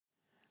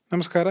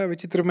ನಮಸ್ಕಾರ.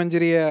 ವಿಚಿತ್ರ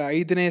ಮಂಜರಿಯ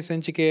 5ನೇ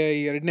ಸಂಚಿಕೆಯ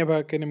ಈ 2ನೇ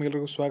ಭಾಗಕ್ಕೆ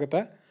ನಿಮಗೆಲ್ಲರಿಗೂ ಸ್ವಾಗತ.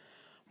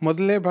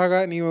 ಮೊದಲನೇ ಭಾಗ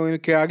ನೀವು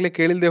ಆಗಲೇ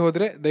ಕೇಳಿಲ್ಲದೆ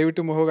ಹೋದರೆ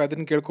ದಯವಿಟ್ಟು ಹೋಗಿ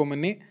ಅದನ್ನು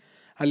ಕೇಳ್ಕೊಂಬನ್ನಿ.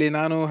 ಅಲ್ಲಿ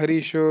ನಾನು,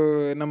 ಹರೀಶು,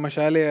 ನಮ್ಮ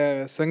ಶಾಲೆಯ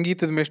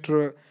ಸಂಗೀತದ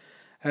ಮೇಷ್ಟ್ರು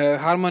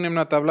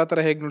ಹಾರ್ಮೋನಿಯಂನ ತಬಲಾ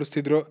ಥರ ಹೇಗೆ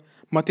ನುಡಿಸ್ತಿದ್ರು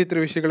ಮತ್ತಿತರ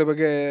ವಿಷಯಗಳ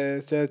ಬಗ್ಗೆ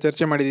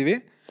ಚರ್ಚೆ ಮಾಡಿದ್ದೀವಿ.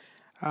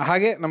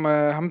 ಹಾಗೆ ನಮ್ಮ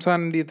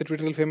ಹಂಸಾನಂದಿ ಅಂತ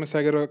ಟ್ವಿಟರಲ್ಲಿ ಫೇಮಸ್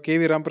ಆಗಿರೋ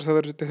KV ರಾಮಪ್ರಸಾದ್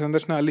ಅವ್ರ ಜೊತೆ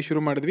ಸಂದರ್ಶನ ಅಲ್ಲಿ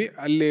ಶುರು ಮಾಡಿದ್ವಿ.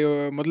 ಅಲ್ಲಿ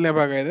ಮೊದಲನೇ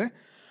ಭಾಗ ಇದೆ,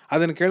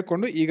 ಅದನ್ನು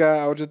ಕೇಳಿಕೊಂಡು ಈಗ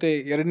ಅವ್ರ ಜೊತೆ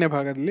 2ನೇ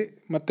ಭಾಗದಲ್ಲಿ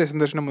ಮತ್ತೆ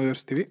ಸಂದರ್ಶನ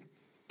ಮುಂದುವರಿಸ್ತೀವಿ.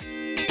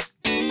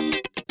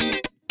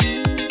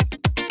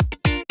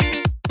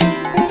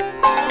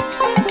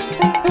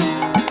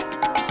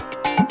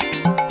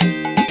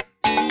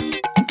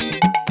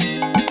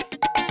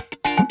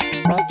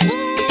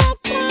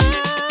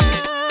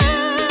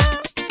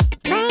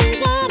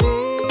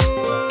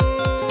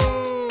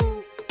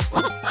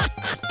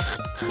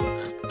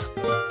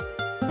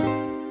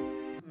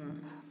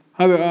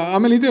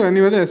 ಆಮೇಲೆ ಇದು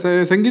ನೀವು ಅದೇ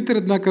ಸಂಗೀತ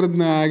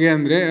ರತ್ನಾಕರದ್ನ ಹಾಗೆ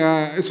ಅಂದರೆ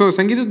ಸೊ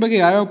ಸಂಗೀತದ ಬಗ್ಗೆ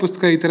ಯಾವ್ಯಾವ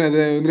ಪುಸ್ತಕ ಈ ಥರ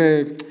ಇದೆ ಅಂದರೆ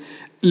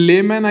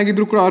ಲೇಮ್ಯಾನ್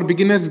ಆಗಿದ್ರು ಕೂಡ ಅವ್ರ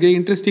ಬಿಗಿನರ್ಸ್ಗೆ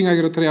ಇಂಟ್ರೆಸ್ಟಿಂಗ್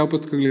ಆಗಿರೋ ಥರ ಯಾವ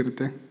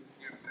ಪುಸ್ತಕಗಳಿರುತ್ತೆ?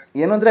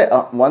 ಏನು ಅಂದರೆ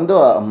ಒಂದು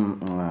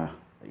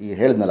ಈ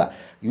ಹೇಳಿದ್ನಲ್ಲ,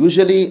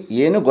 ಯೂಶ್ವಲಿ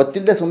ಏನು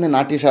ಗೊತ್ತಿಲ್ಲದೆ ಸುಮ್ಮನೆ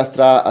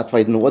ನಾಟ್ಯಶಾಸ್ತ್ರ ಅಥವಾ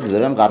ಇದನ್ನು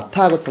ಓದಿದ್ರೆ ನಮ್ಗೆ ಅರ್ಥ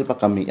ಆಗೋದು ಸ್ವಲ್ಪ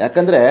ಕಮ್ಮಿ.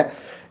 ಯಾಕಂದರೆ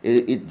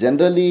it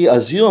generally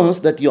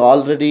assumes that you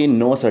already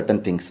no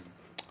certain things,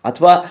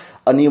 ಅಥವಾ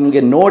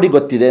ನಿಮಗೆ ನೋಡಿ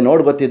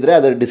ಗೊತ್ತಿದ್ದರೆ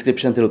ಅದರ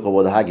ಡಿಸ್ಕ್ರಿಪ್ಷನ್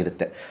ತಿಳ್ಕೊಬೋದು,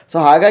 ಹಾಗಿರುತ್ತೆ. ಸೊ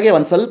ಹಾಗಾಗಿ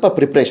ಒಂದು ಸ್ವಲ್ಪ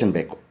ಪ್ರಿಪ್ರೇಷನ್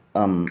ಬೇಕು.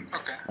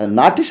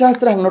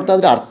 ನಾಟ್ಯಶಾಸ್ತ್ರ ಹಂಗೆ ನೋಡ್ತಾ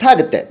ಇದ್ರೆ ಅರ್ಥ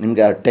ಆಗುತ್ತೆ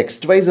ನಿಮಗೆ.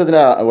 ಟೆಕ್ಸ್ಟ್ ವೈಸ್ ಅದರ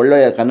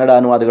ಒಳ್ಳೆಯ ಕನ್ನಡ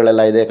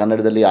ಅನುವಾದಗಳೆಲ್ಲ ಇದೆ.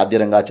 ಕನ್ನಡದಲ್ಲಿ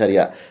ಆದ್ಯರಂಗಾಚಾರ್ಯ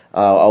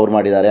ಅವ್ರು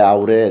ಮಾಡಿದ್ದಾರೆ,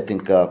 ಅವರೇ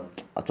ಥಿಂಕ್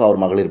ಅಥವಾ ಅವ್ರ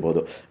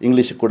ಮಗಳಿರ್ಬೋದು.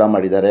 ಇಂಗ್ಲೀಷ್ ಕೂಡ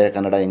ಮಾಡಿದ್ದಾರೆ,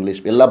 ಕನ್ನಡ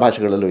ಇಂಗ್ಲೀಷ್ ಎಲ್ಲ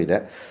ಭಾಷೆಗಳಲ್ಲೂ ಇದೆ.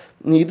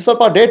 ಇದು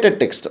ಸ್ವಲ್ಪ ಡೇಟೆಡ್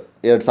ಟೆಕ್ಸ್ಟ್,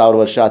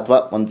 2000 ವರ್ಷ ಅಥವಾ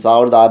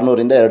 1600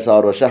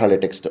 2000 ವರ್ಷ ಹಳೆ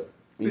ಟೆಕ್ಸ್ಟ್.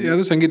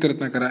 ಯಾವುದು ಸಂಗೀತ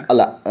ರತ್ನಾಕರ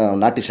ಅಲ್ಲ,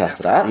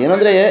 ನಾಟ್ಯಶಾಸ್ತ್ರ.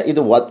 ಏನಂದರೆ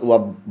ಇದು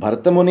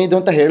ಭರತ ಮುನಿದು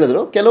ಅಂತ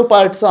ಹೇಳಿದ್ರು, ಕೆಲವು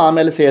ಪಾರ್ಟ್ಸು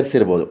ಆಮೇಲೆ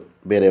ಸೇರಿಸಿರ್ಬೋದು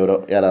ಬೇರೆಯವರು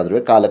ಯಾರಾದರೂ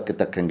ಕಾಲಕ್ಕೆ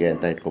ತಕ್ಕಂಗೆ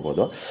ಅಂತ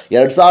ಇಟ್ಕೋಬೋದು.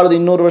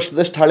 2200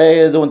 ವರ್ಷದಷ್ಟು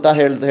ಹಳೆಯದು ಅಂತ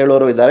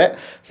ಹೇಳೋರು ಇದ್ದಾರೆ.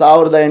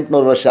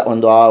 1800 ವರ್ಷ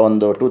ಒಂದು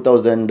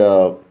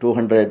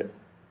 2200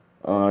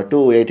 ಟು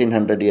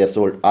 1800 ಇಯರ್ಸ್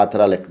ಓಲ್ಡ್ ಆ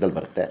ಥರ ಲೆಕ್ಕದಲ್ಲಿ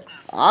ಬರುತ್ತೆ.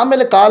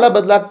 ಆಮೇಲೆ ಕಾಲ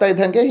ಬದಲಾಗ್ತಾ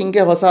ಇದ್ದಂಗೆ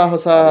ಹೀಗೆ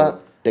ಹೊಸ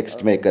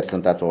ಟೆಕ್ಸ್ಟ್ ಮೇಕರ್ಸ್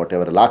ಅಂತ ಅಥವಾ ವಾಟ್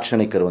ಎವರ್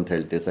ಲಾಕ್ಷಣಿಕರು ಅಂತ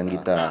ಹೇಳ್ತೀವಿ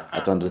ಸಂಗೀತ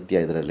ಅಥವಾ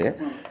ನೃತ್ಯ ಇದರಲ್ಲಿ.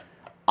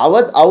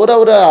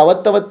 ಅವರವರ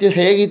ಅವತ್ತವತ್ತು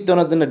ಹೇಗಿತ್ತು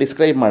ಅನ್ನೋದನ್ನು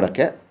ಡಿಸ್ಕ್ರೈಬ್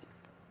ಮಾಡೋಕ್ಕೆ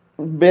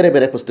ಬೇರೆ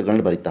ಬೇರೆ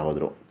ಪುಸ್ತಕಗಳನ್ನ ಬರೀತಾ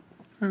ಹೋದರು.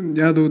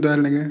 ಯಾವುದು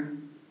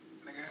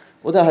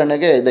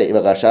ಉದಾಹರಣೆಗೆ ಇದೆ.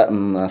 ಇವಾಗ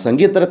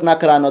ಸಂಗೀತ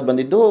ರತ್ನಾಕರ ಅನ್ನೋದು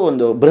ಬಂದಿದ್ದು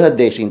ಒಂದು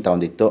ಬೃಹದ್ದೇಶಿ ಅಂತ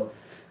ಒಂದಿತ್ತು.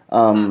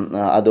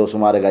 ಅದು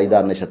ಸುಮಾರು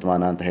 5-6ನೇ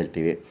ಶತಮಾನ ಅಂತ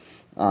ಹೇಳ್ತೀವಿ.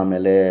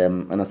 ಆಮೇಲೆ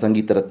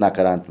ಸಂಗೀತ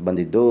ರತ್ನಾಕರ ಅಂತ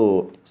ಬಂದಿದ್ದು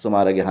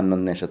ಸುಮಾರಾಗಿ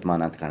 11ನೇ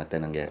ಶತಮಾನ ಅಂತ ಕಾಣುತ್ತೆ,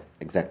 ನನಗೆ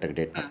ಎಕ್ಸಾಕ್ಟಾಗಿ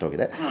ಡೇಟ್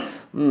ಮರ್ತೋಗಿದೆ.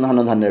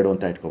 11-12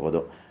 ಅಂತ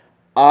ಇಟ್ಕೋಬೋದು.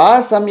 ಆ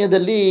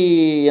ಸಮಯದಲ್ಲಿ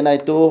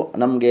ಏನಾಯಿತು,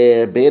 ನಮಗೆ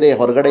ಬೇರೆ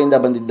ಹೊರಗಡೆಯಿಂದ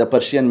ಬಂದಿದ್ದ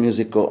ಪರ್ಷಿಯನ್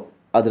ಮ್ಯೂಸಿಕ್ಕು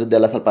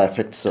ಅದರದ್ದೆಲ್ಲ ಸ್ವಲ್ಪ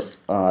ಎಫೆಕ್ಟ್ಸ್,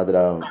 ಅದರ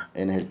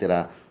ಏನು ಹೇಳ್ತೀರಾ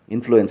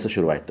ಇನ್ಫ್ಲೂಯೆನ್ಸು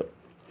ಶುರುವಾಯಿತು.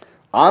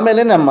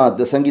 ಆಮೇಲೆ ನಮ್ಮ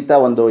ಸಂಗೀತ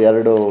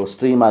 2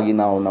 ಸ್ಟ್ರೀಮ್ ಆಗಿ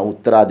ನಾವು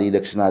ಉತ್ತರಾದಿ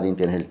ದಕ್ಷಿಣಾದಿ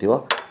ಅಂತ ಏನು ಹೇಳ್ತೀವೋ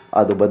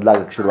ಅದು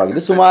ಬದಲಾಗಕ್ಕೆ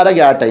ಶುರುವಾಗಿದೆ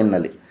ಸುಮಾರಾಗಿ ಆ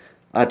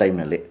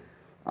ಟೈಮ್ನಲ್ಲಿ.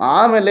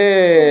 ಆಮೇಲೆ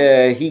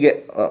ಹೀಗೆ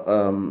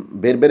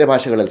ಬೇರೆ ಬೇರೆ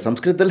ಭಾಷೆಗಳಲ್ಲಿ,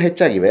 ಸಂಸ್ಕೃತದಲ್ಲಿ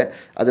ಹೆಚ್ಚಾಗಿವೆ,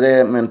 ಆದರೆ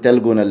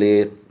ತೆಲುಗುನಲ್ಲಿ,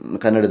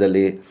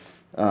 ಕನ್ನಡದಲ್ಲಿ,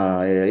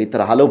 ಈ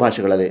ಥರ ಹಲವು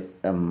ಭಾಷೆಗಳಲ್ಲಿ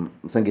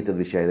ಸಂಗೀತದ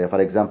ವಿಷಯ ಇದೆ.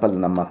 ಫಾರ್ ಎಕ್ಸಾಂಪಲ್,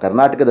 ನಮ್ಮ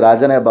ಕರ್ನಾಟಕದ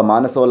ರಾಜನೇ ಒಬ್ಬ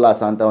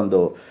ಮಾನಸೋಲ್ಲಾಸ ಅಂತ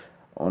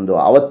ಒಂದು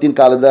ಆವತ್ತಿನ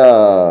ಕಾಲದ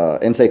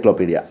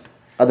ಎನ್ಸೈಕ್ಲೋಪೀಡಿಯಾ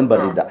ಅದನ್ನು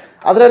ಬರೆದಿದ್ದ.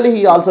 ಅದರಲ್ಲಿ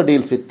he also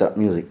deals with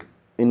music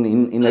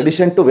in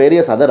addition to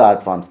various other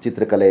art forms.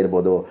 ಚಿತ್ರಕಲೆ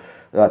ಇರ್ಬೋದು,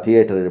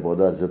 ಥಿಯೇಟರ್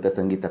ಇರ್ಬೋದು, ಅದ್ರ ಜೊತೆ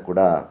ಸಂಗೀತ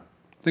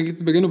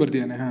ಬಗ್ಗೆನೂ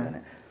ಬರ್ದಿದ್ದಾನೆ.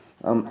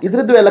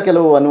 ಇದರದ್ದು ಎಲ್ಲ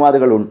ಕೆಲವು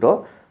ಅನುವಾದಗಳು ಉಂಟು.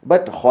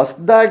 ಬಟ್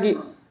ಹೊಸದಾಗಿ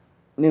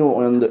ನೀವು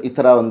ಈ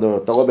ಥರ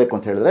ತಗೋಬೇಕು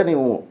ಅಂತ ಹೇಳಿದ್ರೆ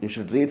ನೀವು you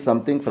should read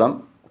something from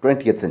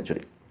 20th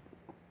century.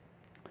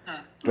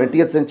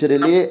 20th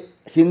centuryಲಿ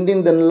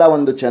ಹಿಂದಿಂದೆಲ್ಲ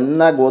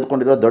ಚೆನ್ನಾಗಿ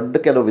ಓದ್ಕೊಂಡಿರೋ ದೊಡ್ಡ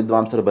ಕೆಲವು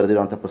ವಿದ್ವಾಂಸರು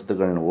ಬರೆದಿರೋಂಥ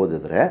ಪುಸ್ತಕಗಳನ್ನ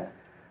ಓದಿದ್ರೆ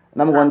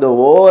ನಮಗೊಂದು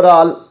ಓವರ್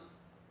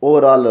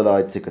ಆಲ್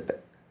ಇದು ಸಿಗುತ್ತೆ.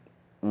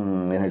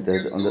 ಏನು ಹೇಳ್ತಾ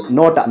ಇದ್ದು, ಒಂದು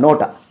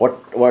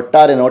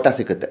ಒಟ್ಟಾರೆ ನೋಟ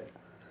ಸಿಗುತ್ತೆ.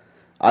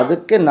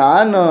 ಅದಕ್ಕೆ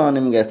ನಾನು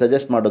ನಿಮಗೆ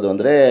ಸಜೆಸ್ಟ್ ಮಾಡೋದು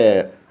ಅಂದರೆ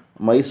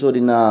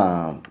ಮೈಸೂರಿನ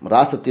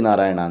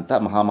ರಾಸತ್ಯನಾರಾಯಣ ಅಂತ,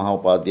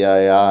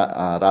 ಮಹಾಮಹೋಪಾಧ್ಯಾಯ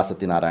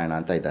ರಾಸತ್ಯನಾರಾಯಣ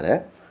ಅಂತ ಇದ್ದಾರೆ.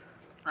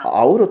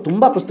 ಅವರು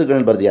ತುಂಬ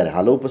ಪುಸ್ತಕಗಳನ್ನ ಬರೆದಿದ್ದಾರೆ.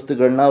 ಹಲವು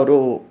ಪುಸ್ತಕಗಳನ್ನ ಅವರು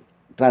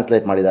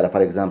ಟ್ರಾನ್ಸ್ಲೇಟ್ ಮಾಡಿದ್ದಾರೆ.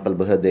 ಫಾರ್ ಎಕ್ಸಾಂಪಲ್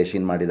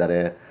ಬೃಹದ್ದೇಶಿನ್ ಮಾಡಿದ್ದಾರೆ,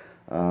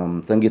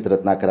 ಸಂಗೀತ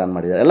ರತ್ನಾಕರನ್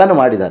ಮಾಡಿದ್ದಾರೆ, ಎಲ್ಲನೂ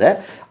ಮಾಡಿದ್ದಾರೆ.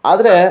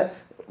 ಆದರೆ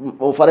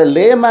ಫಾರ್ ಎ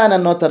ಲೇ ಮ್ಯಾನ್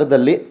ಅನ್ನೋ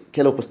ಥರದಲ್ಲಿ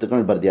ಕೆಲವು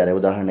ಪುಸ್ತಕಗಳನ್ನ ಬರೆದಿದ್ದಾರೆ.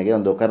 ಉದಾಹರಣೆಗೆ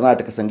ಒಂದು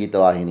ಕರ್ನಾಟಕ ಸಂಗೀತ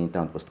ವಾಹಿನಿ ಅಂತ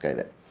ಒಂದು ಪುಸ್ತಕ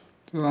ಇದೆ.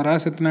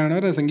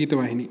 ರಾಸತ್ಯನಾರಾಯಣ ಸಂಗೀತ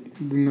ವಾಹಿನಿ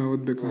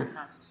ಓದಬೇಕು.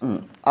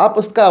 ಆ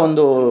ಪುಸ್ತಕ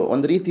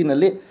ಒಂದು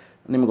ರೀತಿಯಲ್ಲಿ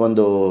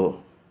ನಿಮಗೊಂದು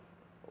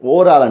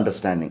ಓವರ್ ಆಲ್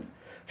ಅಂಡರ್ಸ್ಟ್ಯಾಂಡಿಂಗ್.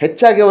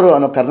 ಹೆಚ್ಚಾಗಿ ಅವರು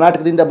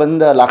ಕರ್ನಾಟಕದಿಂದ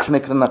ಬಂದ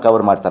ಲಾಕ್ಷಣಿಕರನ್ನ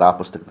ಕವರ್ ಮಾಡ್ತಾರೆ ಆ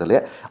ಪುಸ್ತಕದಲ್ಲಿ.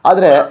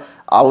 ಆದರೆ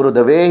ಅವರು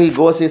the way he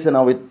goes is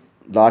ನಾವು with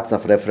lots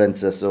of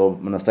ರೆಫರೆನ್ಸಸ್ಸು,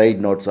 side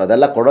notes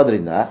ಅದೆಲ್ಲ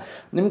ಕೊಡೋದ್ರಿಂದ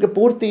ನಿಮಗೆ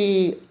ಪೂರ್ತಿ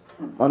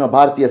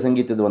ಭಾರತೀಯ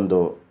ಸಂಗೀತದ ಒಂದು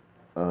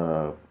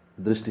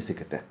ದೃಷ್ಟಿ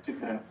ಸಿಗುತ್ತೆ,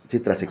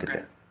 ಚಿತ್ರ ಸಿಗುತ್ತೆ.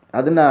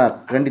 ಅದನ್ನು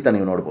ಖಂಡಿತ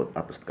ನೀವು ನೋಡ್ಬೋದು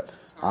ಆ ಪುಸ್ತಕ.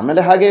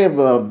 ಆಮೇಲೆ ಹಾಗೆ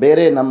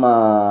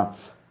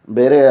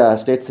ಬೇರೆ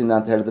ಸ್ಟೇಟ್ಸಿಂದ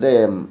ಅಂತ ಹೇಳಿದ್ರೆ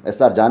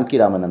SR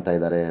ಜಾನಕಿರಾಮನ್ ಅಂತ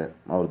ಇದ್ದಾರೆ.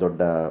 ಅವರು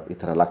ದೊಡ್ಡ ಈ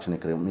ಥರ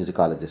ಲಾಕ್ಷಣಿಕರು,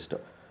 ಮ್ಯೂಸಿಕಾಲಜಿಸ್ಟು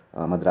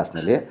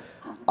ಮದ್ರಾಸ್ನಲ್ಲಿ.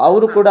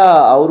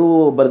 ಅವರು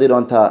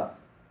ಬರೆದಿರುವಂಥ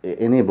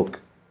ಎನಿ ಬುಕ್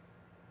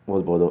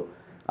ಓದ್ಬೋದು.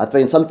 ಅಥವಾ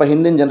ಇನ್ನು ಸ್ವಲ್ಪ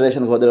ಹಿಂದಿನ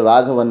ಜನ್ರೇಷನ್ಗೆ ಹೋದರೆ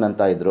ರಾಘವನ್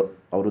ಅಂತ ಇದ್ದರು,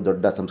 ಅವರು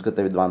ದೊಡ್ಡ ಸಂಸ್ಕೃತ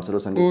ವಿದ್ವಾಂಸರು,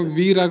 ಸಂಗೀತ.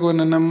 ವಿ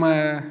ರಾಘವನ್ ನಮ್ಮ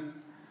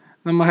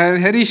ನಮ್ಮ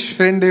ಹರೀಶ್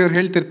ಫ್ರೆಂಡ್ ಇವ್ರು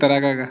ಹೇಳ್ತಿರ್ತಾರೆ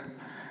ಆಗಾಗ,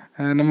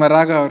 ನಮ್ಮ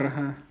ರಾಗ ಅವರು.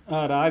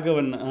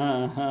 ರಾಘವನ್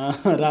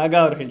ರಾಗ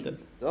ಅವ್ರು ಹೇಳ್ತಾರೆ.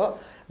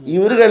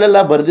 ಇವರುಗಳೆಲ್ಲ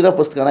ಬರೆದಿರೋ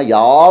ಪುಸ್ತಕನ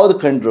ಯಾವುದು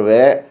ಕಂಡ್ರೂ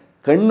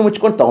ಕಣ್ಣು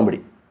ಮುಚ್ಕೊಂಡು ತೊಗೊಂಬಿಡಿ,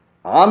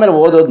 ಆಮೇಲೆ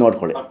ಓದೋದು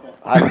ನೋಡ್ಕೊಳ್ಳಿ.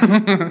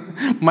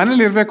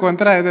 ಮನೇಲಿ ಇರಬೇಕು,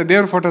 ಒಂಥರ ಇದೆ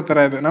ದೇವ್ರ ಫೋಟೋ ಥರ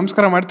ಇದು,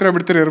 ನಮಸ್ಕಾರ ಮಾಡ್ತೀರಾ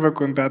ಬಿಡ್ತೀರಾ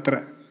ಇರಬೇಕು ಅಂತ, ಆ ಥರ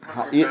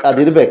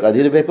ಅದಿರಬೇಕು.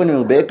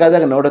 ನಿಮ್ಗೆ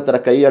ಬೇಕಾದಾಗ ನೋಡೋ ಥರ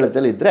ಕೈ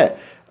ಎಳತಲ್ಲಿ ಇದ್ದರೆ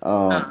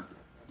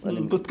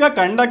ಪುಸ್ತಕ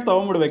ಕಂಡಾಗ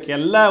ತೊಗೊಂಡ್ಬಿಡ್ಬೇಕು.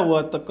 ಎಲ್ಲ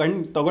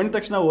ತೊಗೊಂಡ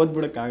ತಕ್ಷಣ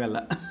ಓದ್ಬಿಡೋಕ್ಕಾಗಲ್ಲ.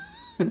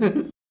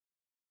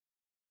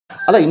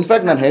 ಅಲ್ಲ,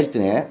 ಇನ್ಫ್ಯಾಕ್ಟ್ ನಾನು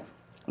ಹೇಳ್ತೀನಿ,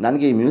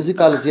 ನನಗೆ ಈ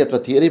ಮ್ಯೂಸಿಕಾಲಜಿ ಅಥವಾ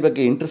ಥಿಯರಿ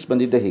ಬಗ್ಗೆ ಇಂಟ್ರೆಸ್ಟ್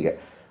ಬಂದಿದ್ದೆ ಹೀಗೆ.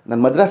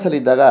 ನಾನು ಮದ್ರಾಸಲ್ಲಿ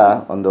ಇದ್ದಾಗ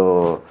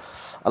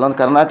ಅಲ್ಲೊಂದು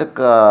ಕರ್ನಾಟಕ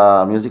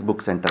ಮ್ಯೂಸಿಕ್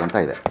ಬುಕ್ ಸೆಂಟರ್ ಅಂತ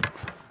ಇದೆ.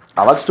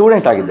 ಆವಾಗ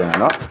ಸ್ಟೂಡೆಂಟ್ ಆಗಿದ್ದೆ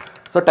ನಾನು.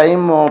 ಸೊ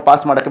ಟೈಮ್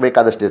ಪಾಸ್ ಮಾಡೋಕ್ಕೆ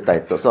ಬೇಕಾದಷ್ಟು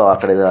ಇರ್ತಾಯಿತ್ತು. ಸೊ ಆ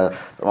ಕಡೆ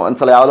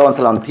ಯಾವುದೋ ಒಂದು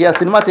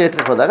ಸಿನಿಮಾ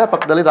ಥಿಯೇಟ್ರಿಗೆ ಹೋದಾಗ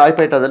ಪಕ್ಕದಲ್ಲಿ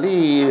ರಾಯಪೇಟದಲ್ಲಿ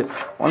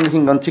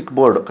ಹಿಂಗೊಂದು ಚಿಕ್ಕ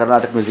board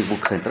Karnataka music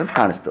book centre ಅಂತ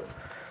ಕಾಣಿಸ್ತು.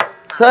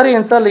 ಸರಿ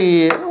ಅಂತ ಅಲ್ಲಿ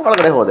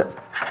ಒಳಗಡೆ ಹೋದೆ.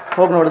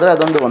 ಹೋಗಿ ನೋಡಿದ್ರೆ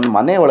ಒಂದು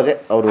ಮನೆ ಒಳಗೆ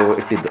ಅವರು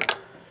ಇಟ್ಟಿದ್ದು.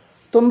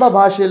 ತುಂಬ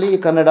ಭಾಷೆಯಲ್ಲಿ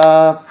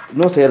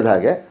ಕನ್ನಡನೂ ಸೇರಿದ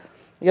ಹಾಗೆ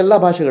ಎಲ್ಲ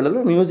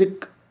ಭಾಷೆಗಳಲ್ಲೂ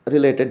ಮ್ಯೂಸಿಕ್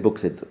ರಿಲೇಟೆಡ್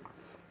ಬುಕ್ಸ್ ಇತ್ತು.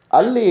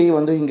 ಅಲ್ಲಿ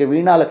ಹಿಂಗೆ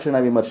ವೀಣಾ ಲಕ್ಷಣ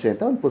ವಿಮರ್ಶೆ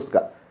ಅಂತ ಒಂದು ಪುಸ್ತಕ,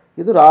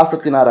 ಇದು ರಾ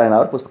ಸತ್ಯನಾರಾಯಣ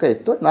ಅವ್ರ ಪುಸ್ತಕ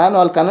ಇತ್ತು. ನಾನು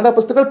ಅಲ್ಲಿ ಕನ್ನಡ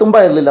ಪುಸ್ತಕಗಳು ತುಂಬ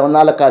ಇರಲಿಲ್ಲ, ಒಂದು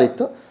 4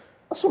 ಇತ್ತು.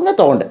 ಸುಮ್ಮನೆ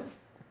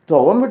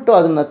ತೊಗೊಂಡ್ಬಿಟ್ಟು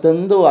ಅದನ್ನು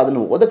ತಂದು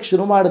ಅದನ್ನು ಓದೋಕ್ಕೆ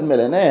ಶುರು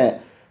ಮಾಡಿದ್ಮೇಲೆ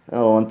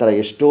ಒಂಥರ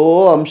ಎಷ್ಟೋ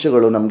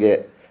ಅಂಶಗಳು ನಮಗೆ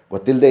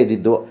ಗೊತ್ತಿಲ್ಲದೆ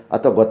ಇದ್ದಿದ್ದು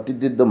ಅಥವಾ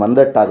ಗೊತ್ತಿದ್ದಿದ್ದು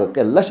ಮಂದಟ್ಟಾಗೋಕ್ಕೆ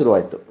ಎಲ್ಲ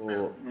ಶುರುವಾಯಿತು.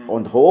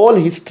 ಒಂದು ಹೋಲ್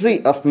ಹಿಸ್ಟ್ರಿ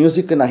ಆಫ್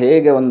ಮ್ಯೂಸಿಕ್ಕನ್ನು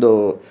ಹೇಗೆ ಒಂದು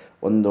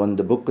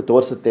ಬುಕ್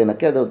ತೋರಿಸುತ್ತೆ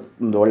ಅನ್ನೋಕ್ಕೆ ಅದು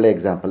ಒಂದು ಒಳ್ಳೆ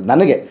ಎಕ್ಸಾಂಪಲ್.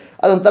 ನನಗೆ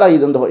ಅದೊಂಥರ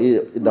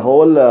the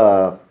whole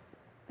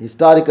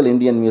historical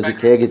Indian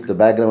music ಹೇಗಿತ್ತು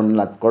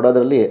ಬ್ಯಾಕ್ಗ್ರೌಂಡ್ನ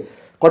ಕೊಡೋದ್ರಲ್ಲಿ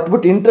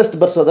ಕೊಟ್ಬಿಟ್ಟು ಇಂಟ್ರೆಸ್ಟ್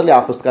ಬರ್ಸೋದ್ರಲ್ಲಿ ಆ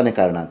ಪುಸ್ತಕನೇ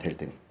ಕಾರಣ ಅಂತ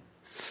ಹೇಳ್ತೀನಿ.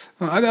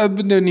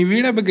 ನೀವು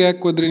ವೀಣೆ ಬಗ್ಗೆ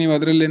ಯಾಕೆ ಹೋದ್ರಿ? ನೀವು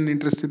ಅದರಲ್ಲಿ ಏನು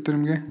ಇಂಟ್ರೆಸ್ಟ್ ಇತ್ತು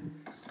ನಿಮಗೆ?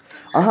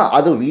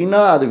 ಅದು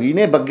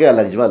ವೀಣೆ ಬಗ್ಗೆ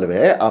ಅಲ್ಲ,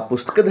 ನಿಜವಲ್ವೇ. ಆ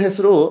ಪುಸ್ತಕದ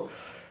ಹೆಸರು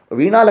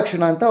ವೀಣಾ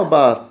ಲಕ್ಷಣ ಅಂತ ಒಬ್ಬ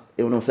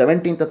ಇವನು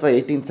 17th ಅಥವಾ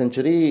 18th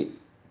ಸೆಂಚುರಿ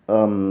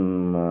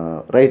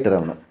ರೈಟರ್,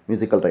 ಅವನು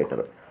ಮ್ಯೂಸಿಕಲ್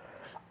ರೈಟರು.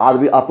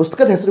 ಆ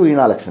ಪುಸ್ತಕದ ಹೆಸರು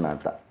ವೀಣಾ ಲಕ್ಷಣ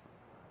ಅಂತ.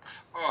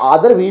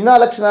 ಅದರ ವೀಣಾ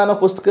ಲಕ್ಷಣ ಅನ್ನೋ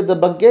ಪುಸ್ತಕದ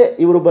ಬಗ್ಗೆ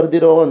ಇವರು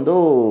ಬರೆದಿರೋ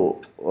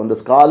ಒಂದು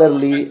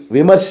ಸ್ಕಾಲರ್ಲಿ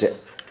ವಿಮರ್ಶೆ.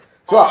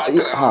 ಸೊ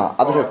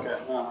ಅದರ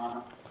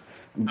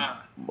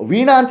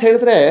ವೀಣಾ ಅಂತ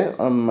ಹೇಳಿದ್ರೆ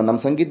ನಮ್ಮ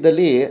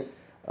ಸಂಗೀತದಲ್ಲಿ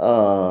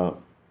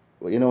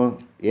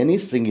ಎನಿ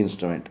ಸ್ಟ್ರಿಂಗ್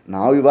ಇನ್ಸ್ಟ್ರೂಮೆಂಟ್.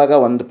 ನಾವು ಇವಾಗ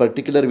ಒಂದು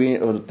ಪರ್ಟಿಕ್ಯುಲರ್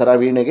ಥರ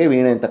ವೀಣೆಗೆ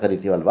ವೀಣೆ ಅಂತ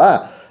ಕರಿತೀವಲ್ವಾ.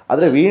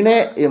 ಆದರೆ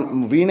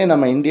ವೀಣೆ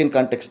ನಮ್ಮ Indian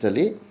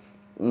ಕಾಂಟೆಕ್ಸ್ಟಲ್ಲಿ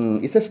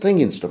is A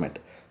string instrument.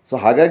 So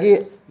ಹಾಗಾಗಿ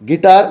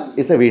ಗಿಟಾರ್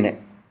ಇಸ್ ಎ ವೀಣೆ,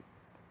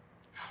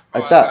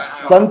 ಆಯಿತಾ.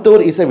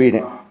 ಸಂತೂರ್ ಇಸ್ ಎ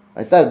ವೀಣೆ,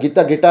 ಆಯಿತಾ.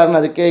 ಗಿಟಾರ್ನ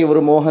ಅದಕ್ಕೆ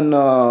ಇವರು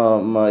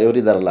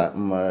ಇವರಿದ್ದಾರಲ್ಲ,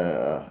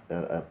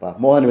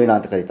 ಮೋಹನ್ ವೀಣಾ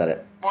ಅಂತ ಕರೀತಾರೆ,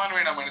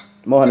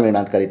 ಮೋಹನ್ ವೀಣಾ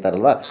ಅಂತ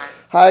ಕರೀತಾರಲ್ವ.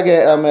 ಹಾಗೆ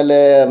ಆಮೇಲೆ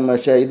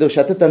ಇದು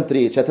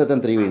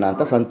ಶತತಂತ್ರಿ ವೀಣಾ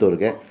ಅಂತ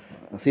ಸಂತೂರ್ಗೆ,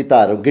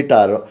 ಸಿತಾರು,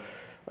 ಗಿಟಾರು,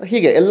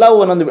 ಹೀಗೆ ಎಲ್ಲವೂ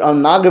ಒಂದೊಂದು.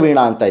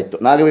 ನಾಗವೀಣಾ ಅಂತ ಇತ್ತು.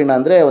 ನಾಗವೀಣಾ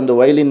ಅಂದರೆ ಒಂದು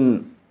ವೈಲಿನ್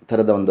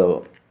ಥರದ ಒಂದು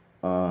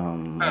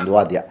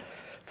ವಾದ್ಯ.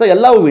 ಸೊ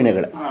ಎಲ್ಲವೂ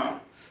ವೀಣೆಗಳೇ.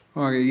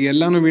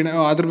 ಎಲ್ಲಾನು ವೀಣೆ.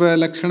 ಅದ್ರ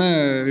ಲಕ್ಷಣ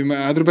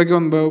ಅದ್ರ ಬಗ್ಗೆ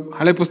ಒಂದು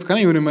ಹಳೆ ಪುಸ್ತಕನ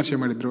ಇವ್ರು ವಿಮರ್ಶೆ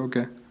ಮಾಡಿದ್ರು.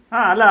 ಓಕೆ,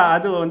 ಅಲ್ಲ,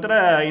 ಅದು ಒಂಥರ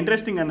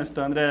ಇಂಟ್ರೆಸ್ಟಿಂಗ್ ಅನ್ನಿಸ್ತು.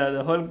 ಅಂದರೆ ಅದು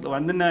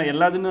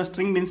ಎಲ್ಲದನ್ನು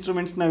ಸ್ಟ್ರಿಂಗ್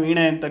ಇನ್ಸ್ಟ್ರೂಮೆಂಟ್ಸ್ನ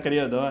ವೀಣೆ ಅಂತ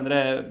ಕರೆಯೋದು ಅಂದರೆ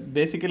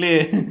ಬೇಸಿಕಲಿ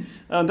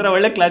ಒಂಥರ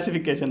ಒಳ್ಳೆ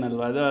ಕ್ಲಾಸಿಫಿಕೇಶನ್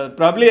ಅಲ್ವಾ ಅದು.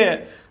 ಪ್ರಾಬ್ಲಿ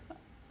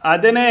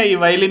ಅದೇನೇ ಈ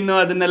ವೈಲಿನ್ನು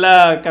ಅದನ್ನೆಲ್ಲ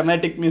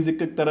ಕರ್ನಾಟಿಕ್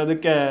ಮ್ಯೂಸಿಕ್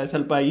ತರೋದಕ್ಕೆ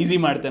ಸ್ವಲ್ಪ ಈಸಿ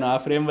ಮಾಡ್ತೇನೆ ಆ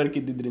ಫ್ರೇಮ್ ವರ್ಕ್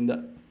ಇದ್ದಿದ್ದರಿಂದ.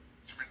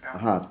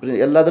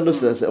 ಎಲ್ಲದರಲ್ಲೂ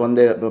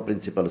ಒಂದೇ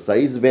ಪ್ರಿನ್ಸಿಪಲ್.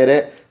 ಸೈಜ್ ಬೇರೆ,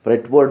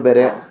 ಫ್ರೆಟ್ ಬೋರ್ಡ್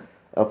ಬೇರೆ,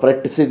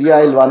 ಫ್ರೆಟ್ಸ್ ಇದೆಯಾ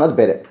ಇಲ್ವಾ ಅನ್ನೋದು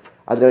ಬೇರೆ,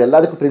 ಆದರೆ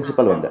ಎಲ್ಲದಕ್ಕೂ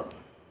ಪ್ರಿನ್ಸಿಪಲ್ ಒಂದೇ.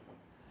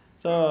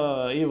 ಸೊ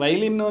ಈ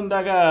ವೈಲಿನ್ನು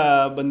ಅಂದಾಗ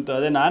ಬಂತು.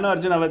 ಅದೇ ನಾನು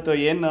ಅರ್ಜುನ್ ಅವತ್ತು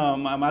ಏನು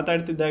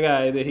ಮಾತಾಡ್ತಿದ್ದಾಗ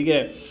ಇದು ಹೀಗೆ,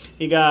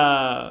 ಈಗ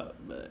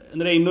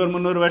ಅಂದರೆ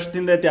 200-300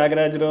 ವರ್ಷದಿಂದ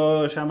ತ್ಯಾಗರಾಜರು,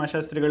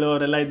 ಶ್ಯಾಮಶಾಸ್ತ್ರಿಗಳು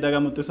ಅವರೆಲ್ಲ ಇದ್ದಾಗ,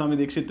 ಮುತ್ತುಸ್ವಾಮಿ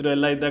ದೀಕ್ಷಿತರು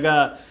ಎಲ್ಲ ಇದ್ದಾಗ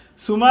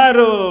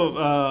ಸುಮಾರು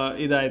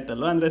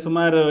ಇದಾಯ್ತಲ್ವ. ಅಂದರೆ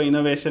ಸುಮಾರು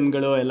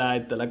ಇನೋವೇಷನ್ಗಳು ಎಲ್ಲ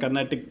ಆಯ್ತಲ್ಲ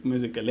ಕರ್ನಾಟಿಕ್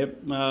ಮ್ಯೂಸಿಕಲ್ಲಿ.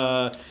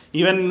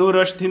 ಈವನ್ 100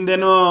 ವರ್ಷದ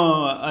ಹಿಂದೆನೂ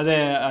ಅದೇ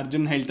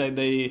ಅರ್ಜುನ್ ಹೇಳ್ತಾ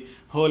ಇದ್ದ, ಈ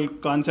ಹೋಲ್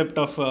ಕಾನ್ಸೆಪ್ಟ್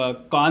ಆಫ್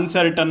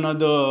ಕಾನ್ಸರ್ಟ್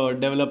ಅನ್ನೋದು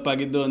ಡೆವಲಪ್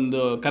ಆಗಿದ್ದು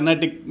ಒಂದು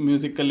ಕರ್ನಾಟಿಕ್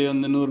ಮ್ಯೂಸಿಕಲ್ಲಿ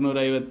ಒಂದು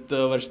 100-150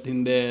 ವರ್ಷದ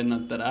ಹಿಂದೆ ಅನ್ನೋ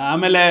ಥರ.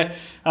 ಆಮೇಲೆ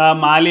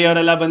ಮಾಲಿ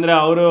ಅವರೆಲ್ಲ ಬಂದರೆ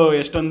ಅವರು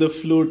ಎಷ್ಟೊಂದು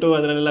ಫ್ಲೂಟು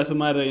ಅದರಲ್ಲೆಲ್ಲ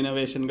ಸುಮಾರು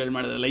ಇನೋವೇಷನ್ಗಳು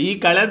ಮಾಡಿದ್ರಲ್ಲ. ಈ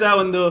ಕಳೆದ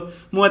ಒಂದು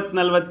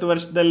 30-40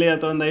 ವರ್ಷದಲ್ಲಿ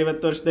ಅಥವಾ ಒಂದು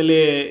 50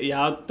 ವರ್ಷದಲ್ಲಿ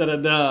ಯಾವ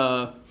ಥರದ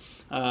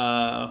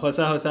ಹೊಸ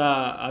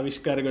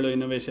ಆವಿಷ್ಕಾರಗಳು,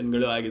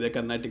 ಇನೋವೇಷನ್ಗಳು ಆಗಿದೆ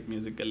ಕರ್ನಾಟಿಕ್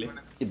ಮ್ಯೂಸಿಕಲ್ಲಿ?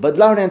 ಈ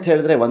ಬದಲಾವಣೆ ಅಂತ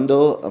ಹೇಳಿದ್ರೆ ಒಂದು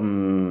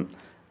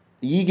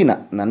ಈಗಿನ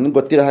ನನಗೆ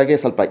ಗೊತ್ತಿರೋ ಹಾಗೆ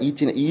ಸ್ವಲ್ಪ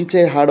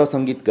ಈಚೆ ಹಾಡೋ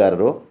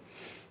ಸಂಗೀತಗಾರರು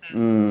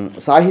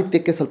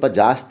ಸಾಹಿತ್ಯಕ್ಕೆ ಸ್ವಲ್ಪ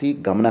ಜಾಸ್ತಿ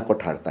ಗಮನ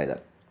ಕೊಟ್ಟು ಹಾಡ್ತಾ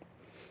ಇದ್ದಾರೆ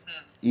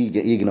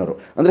ಈಗಿನವರು.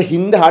 ಅಂದರೆ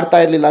ಹಿಂದೆ ಹಾಡ್ತಾ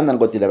ಇರಲಿಲ್ಲ ಅಂತ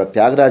ನನಗೆ ಗೊತ್ತಿಲ್ಲ. ಇವಾಗ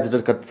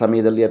ತ್ಯಾಗರಾಜರ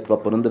ಸಮಯದಲ್ಲಿ ಅಥವಾ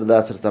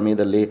ಪುರಂದರದಾಸರ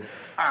ಸಮಯದಲ್ಲಿ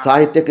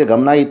ಸಾಹಿತ್ಯಕ್ಕೆ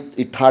ಗಮನ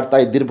ಇಟ್ಟು ಹಾಡ್ತಾ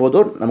ಇದ್ದಿರ್ಬೋದು,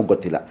 ನಮಗೆ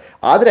ಗೊತ್ತಿಲ್ಲ.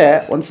 ಆದರೆ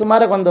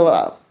ಸುಮಾರಾಗಿ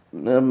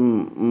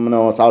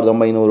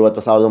 1900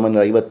 ಅಥವಾ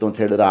 1950 ಅಂತ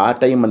ಹೇಳಿದ್ರೆ ಆ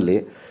ಟೈಮಲ್ಲಿ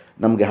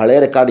ನಮಗೆ ಹಳೆಯ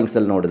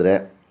ರೆಕಾರ್ಡಿಂಗ್ಸಲ್ಲಿ ನೋಡಿದ್ರೆ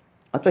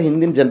ಅಥವಾ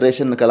ಹಿಂದಿನ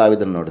ಜನ್ರೇಷನ್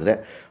ಕಲಾವಿದರನ್ನು ನೋಡಿದ್ರೆ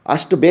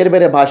ಅಷ್ಟು ಬೇರೆ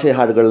ಬೇರೆ ಭಾಷೆ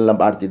ಹಾಡುಗಳನ್ನ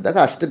ಮಾಡ್ತಿದ್ದಾಗ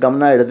ಅಷ್ಟು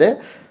ಗಮನ ಇಡದೆ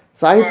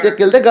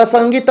ಸಾಹಿತ್ಯಕ್ಕಿಲ್ಲದೆ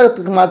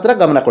ಸಂಗೀತಕ್ಕೆ ಮಾತ್ರ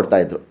ಗಮನ ಕೊಡ್ತಾ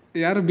ಇದ್ರು.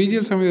 ಯಾರು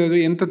BGL ಸಮಯದ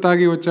ಎಂತ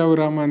ತಾಗಿ వచ్చావు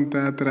ರಾಮ ಅಂತ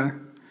ಆತರ,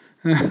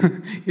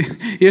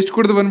 ಎಷ್ಟು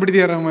ಕುಡಿದು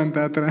ಬಂದ್ಬಿಟ್ಟಿದ್ಯಾ ರಾಮ ಅಂತ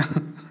ಆತರ.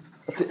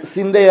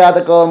 ಸಿಂಧೆ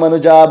ಆತಕೋ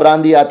ಮನುಜ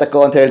ಬ್ರಾಂದಿ ಆತಕೋ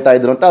ಅಂತ ಹೇಳ್ತಾ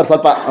ಇದ್ರು ಅಂತ ಅವ್ರು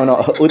ಸ್ವಲ್ಪ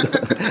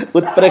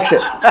ಉತ್ಪ್ರೇಕ್ಷೆ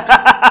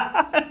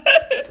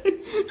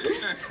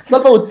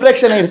ಸ್ವಲ್ಪ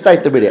ಉತ್ಪ್ರೇಕ್ಷಣೆ ಇರ್ತಾ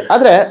ಇತ್ತು ಬಿಡಿ.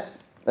 ಆದರೆ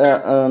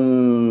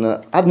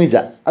ಅದು ನಿಜ.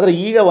 ಆದರೆ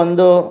ಈಗ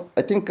ಒಂದು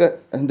ಐ ಥಿಂಕ್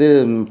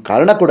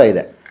ಕಾರಣ ಕೂಡ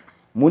ಇದೆ.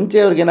 ಮುಂಚೆ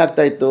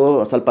ಅವ್ರಿಗೇನಾಗ್ತಾ ಇತ್ತು,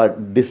 ಸ್ವಲ್ಪ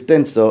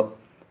ಡಿಸ್ಟೆನ್ಸು,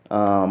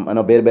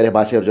 ಬೇರೆ ಬೇರೆ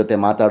ಭಾಷೆಯವ್ರ ಜೊತೆ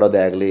ಮಾತಾಡೋದೇ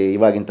ಆಗಲಿ,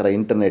 ಇವಾಗಿನ ಥರ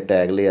ಇಂಟರ್ನೆಟ್ಟೇ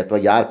ಆಗಲಿ, ಅಥವಾ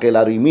ಯಾರ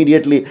ಕೈಲಾದ್ರು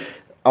ಇಮಿಡಿಯೇಟ್ಲಿ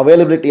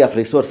ಅವೈಲಬಿಲಿಟಿ ಆಫ್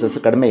ರಿಸೋರ್ಸಸ್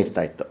ಕಡಿಮೆ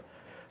ಇರ್ತಾಯಿತ್ತು.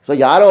 ಸೊ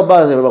ಯಾರೋ ಒಬ್ಬ,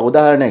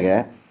 ಉದಾಹರಣೆಗೆ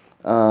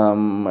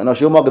ನಾವು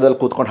ಶಿವಮೊಗ್ಗದಲ್ಲಿ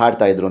ಕೂತ್ಕೊಂಡು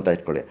ಹಾಡ್ತಾಯಿದ್ರು ಅಂತ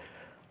ಇಟ್ಕೊಳ್ಳಿ,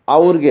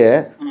 ಅವ್ರಿಗೆ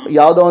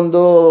ಯಾವುದೋ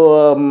ಒಂದು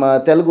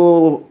ತೆಲುಗು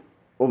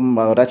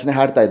ರಚನೆ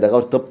ಹಾಡ್ತಾ ಇದ್ದಾಗ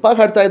ಅವ್ರು ತಪ್ಪಾಗಿ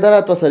ಹಾಡ್ತಾ ಇದ್ದಾರಾ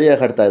ಅಥವಾ ಸರಿಯಾಗಿ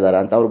ಹಾಡ್ತಾ ಇದ್ದಾರಾ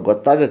ಅಂತ ಅವ್ರಿಗೆ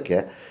ಗೊತ್ತಾಗೋಕ್ಕೆ,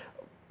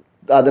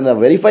 ಅದನ್ನು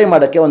ವೆರಿಫೈ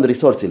ಮಾಡೋಕ್ಕೆ ಒಂದು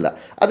ರಿಸೋರ್ಸ್ ಇಲ್ಲ.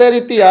 ಅದೇ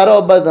ರೀತಿ ಯಾರೋ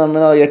ಒಬ್ಬ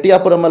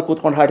ಎಟಿಯಾಪುರಮಲ್ಲಿ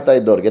ಕೂತ್ಕೊಂಡು ಹಾಡ್ತಾ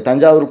ಇದ್ದವ್ರಿಗೆ,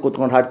 ತಂಜಾವೂರಲ್ಲಿ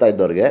ಕೂತ್ಕೊಂಡು ಹಾಡ್ತಾ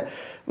ಇದ್ದವ್ರಿಗೆ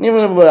ನೀವು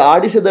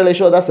ಆಡಿಸಿದ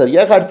ಯಶೋಧ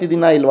ಸರಿಯಾಗಿ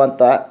ಹಾಡ್ತಿದ್ದೀನಾ ಇಲ್ವಾ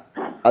ಅಂತ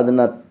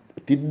ಅದನ್ನು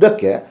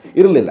ತಿದ್ದಕ್ಕೆ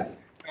ಇರಲಿಲ್ಲ.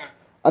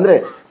 ಅಂದರೆ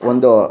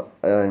ಒಂದು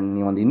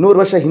 200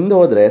 ವರ್ಷ ಹಿಂದೆ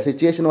ಹೋದರೆ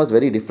ಸಿಚುಯೇಷನ್ ವಾಸ್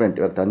ವೆರಿ ಡಿಫ್ರೆಂಟ್.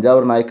 ಇವಾಗ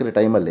ತಂಜಾವೂರು ನಾಯಕರ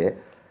ಟೈಮಲ್ಲಿ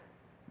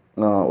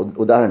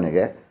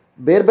ಉದಾಹರಣೆಗೆ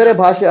ಬೇರೆ ಬೇರೆ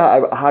ಭಾಷೆ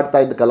ಹಾಡ್ತಾ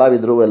ಇದ್ದ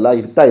ಕಲಾವಿದರು ಎಲ್ಲ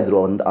ಇರ್ತಾಯಿದ್ರು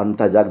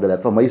ಅಂಥ ಜಾಗದಲ್ಲಿ,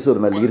 ಅಥವಾ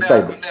ಮೈಸೂರಿನಲ್ಲಿ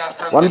ಇರ್ತಾಯಿದ್ರು,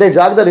 ಒಂದೇ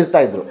ಜಾಗದಲ್ಲಿ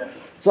ಇರ್ತಾಯಿದ್ರು.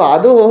 ಸೊ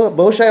ಅದು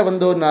ಬಹುಶಃ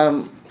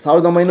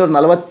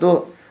 1940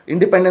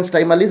 ಇಂಡಿಪೆಂಡೆನ್ಸ್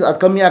ಟೈಮಲ್ಲಿ ಅದು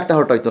ಕಮ್ಮಿ ಆಗ್ತಾ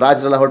ಹೊರಟೋಯ್ತು,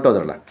 ರಾಜರೆಲ್ಲ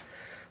ಹೊರಟೋದ್ರಲ್ಲ.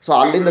 ಸೊ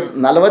ಅಲ್ಲಿಂದ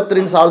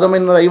 40ರಿಂದ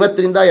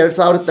 1950ರಿಂದ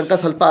 2000 ತನಕ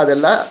ಸ್ವಲ್ಪ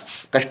ಅದೆಲ್ಲ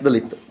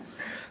ಕಷ್ಟದಲ್ಲಿತ್ತು.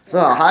 ಸೊ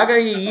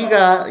ಹಾಗಾಗಿ ಈಗ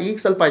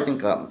ಸ್ವಲ್ಪ I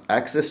think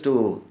access to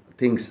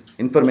things,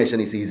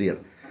 information is easier.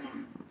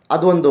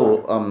 ಅದೊಂದು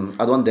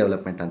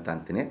ಡೆವಲಪ್ಮೆಂಟ್ ಅಂತ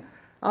ಅಂತೀನಿ.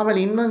 ಆಮೇಲೆ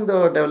ಇನ್ನೊಂದು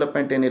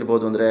ಡೆವಲಪ್ಮೆಂಟ್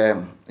ಏನಿರ್ಬೋದು ಅಂದರೆ,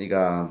 ಈಗ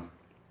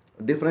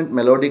ಡಿಫ್ರೆಂಟ್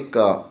ಮೆಲೋಡಿಕ್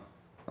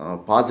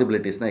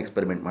ಪಾಸಿಬಿಲಿಟೀಸ್ನ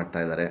ಎಕ್ಸ್ಪೆರಿಮೆಂಟ್ ಮಾಡ್ತಾ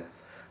ಇದ್ದಾರೆ.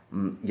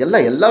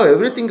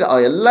 ಎವ್ರಿಥಿಂಗ್,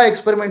 ಎಲ್ಲ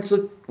ಎಕ್ಸ್ಪೆರಿಮೆಂಟ್ಸು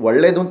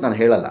ಒಳ್ಳೆಯದು ಅಂತ ನಾನು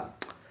ಹೇಳಲ್ಲ,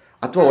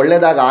 ಅಥವಾ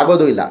ಒಳ್ಳೆಯದಾಗ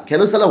ಆಗೋದು ಇಲ್ಲ.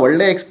 ಕೆಲವು ಸಲ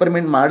ಒಳ್ಳೆ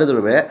ಎಕ್ಸ್ಪೆರಿಮೆಂಟ್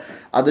ಮಾಡಿದ್ರೂ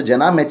ಅದು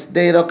ಜನ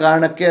ಮೆಚ್ಚದೇ ಇರೋ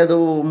ಕಾರಣಕ್ಕೆ ಅದು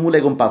ಮೂಲೆ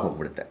ಗುಂಪಾಗಿ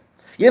ಹೋಗ್ಬಿಡುತ್ತೆ.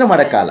 ಏನು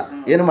ಮಾಡೋಕ್ಕಲ್ಲ.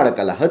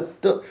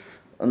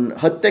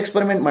 10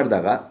 ಎಕ್ಸ್ಪೆರಿಮೆಂಟ್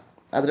ಮಾಡಿದಾಗ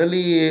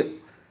ಅದರಲ್ಲಿ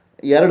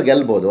 2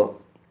 ಗೆಲ್ಬೋದು,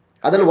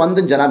 ಅದರಲ್ಲಿ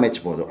 1 ಜನ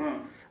ಮೆಚ್ಬೋದು.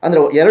 ಅಂದರೆ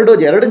ಎರಡು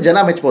ಜನ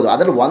ಮೆಚ್ಬೋದು,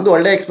 ಅದರಲ್ಲಿ 1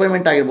 ಒಳ್ಳೆ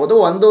ಎಕ್ಸ್ಪೆರಿಮೆಂಟ್ ಆಗಿರ್ಬೋದು,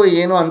 1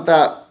 ಏನು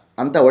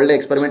ಅಂತ ಒಳ್ಳೆ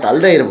ಎಕ್ಸ್ಪೆರಿಮೆಂಟ್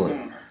ಅಲ್ಲದೆ ಇರ್ಬೋದು.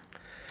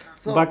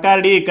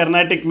 ಬಕಾರ್ಡಿ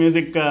ಕರ್ನಾಟಿಕ್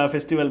ಮ್ಯೂಸಿಕ್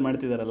ಫೆಸ್ಟಿವಲ್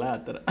ಮಾಡ್ತಿದಾರಲ್ಲ ಆ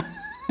ಥರ.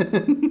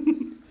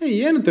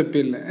 ಏನು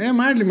ತಪ್ಪಿಲ್ಲ,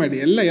 ಮಾಡಿ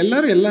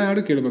ಎಲ್ಲರೂ ಎಲ್ಲ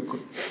ಹಾಡು ಕೇಳಬೇಕು.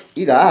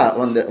 ಈಗ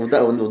ಒಂದು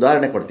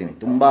ಉದಾಹರಣೆ ಕೊಡ್ತೀನಿ.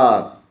 ತುಂಬ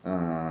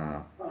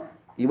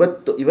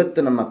ಇವತ್ತು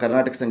ನಮ್ಮ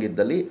ಕರ್ನಾಟಕ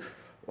ಸಂಗೀತದಲ್ಲಿ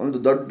ಒಂದು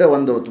ದೊಡ್ಡ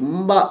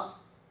ತುಂಬ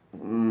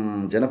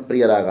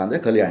ಜನಪ್ರಿಯ ರಾಗ ಅಂದರೆ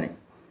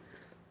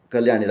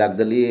ಕಲ್ಯಾಣಿ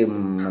ರಾಗದಲ್ಲಿ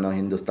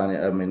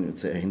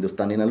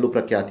ಹಿಂದೂಸ್ತಾನಿನಲ್ಲೂ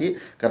ಪ್ರಖ್ಯಾತಿ,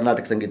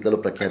 ಕರ್ನಾಟಕ ಸಂಗೀತದಲ್ಲೂ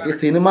ಪ್ರಖ್ಯಾತಿ,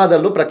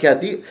 ಸಿನಿಮಾದಲ್ಲೂ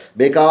ಪ್ರಖ್ಯಾತಿ.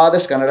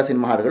 ಬೇಕಾದಷ್ಟು ಕನ್ನಡ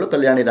ಸಿನಿಮಾ ಹಾಡುಗಳು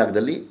ಕಲ್ಯಾಣಿ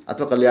ರಾಗದಲ್ಲಿ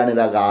ಅಥವಾ ಕಲ್ಯಾಣಿ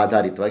ರಾಗ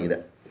ಆಧಾರಿತವಾಗಿದೆ.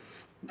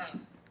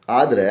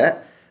 ಆದರೆ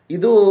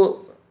ಇದು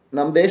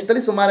ನಮ್ಮ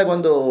ದೇಶದಲ್ಲಿ ಸುಮಾರು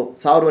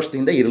 1000 ವರ್ಷದ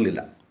ಹಿಂದೆ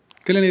ಇರಲಿಲ್ಲ.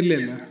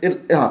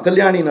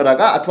 ಕಲ್ಯಾಣಿ ಅನ್ನೋ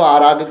ರಾಗ ಅಥವಾ ಆ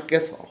ರಾಗಕ್ಕೆ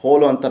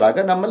ಹೋಲುವಂಥ ರಾಗ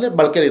ನಮ್ಮಲ್ಲಿ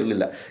ಬಳಕೆಯಲ್ಲಿ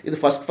ಇರಲಿಲ್ಲ. ಇದು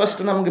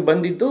ಫಸ್ಟ್ ನಮಗೆ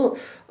ಬಂದಿದ್ದು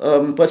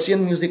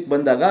ಪರ್ಷಿಯನ್ ಮ್ಯೂಸಿಕ್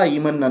ಬಂದಾಗ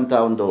ಈಮನ್ ಅಂತ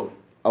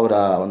ಅವರ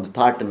ಒಂದು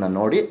ಥಾಟನ್ನು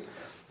ನೋಡಿ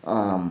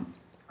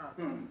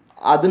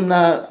ಅದನ್ನು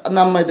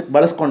ನಮ್ಮ ಇದಕ್ಕೆ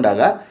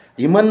ಬಳಸ್ಕೊಂಡಾಗ,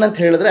 ಇಮನ್ ಅಂತ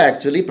ಹೇಳಿದ್ರೆ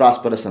ಆ್ಯಕ್ಚುಲಿ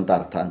ಪ್ರಾಸ್ಪರಸ್ ಅಂತ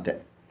ಅರ್ಥ ಅಂತೆ,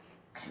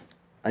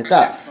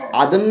 ಆಯಿತಾ.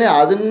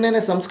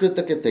 ಅದನ್ನೇ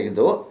ಸಂಸ್ಕೃತಕ್ಕೆ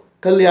ತೆಗೆದು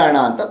ಕಲ್ಯಾಣ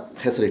ಅಂತ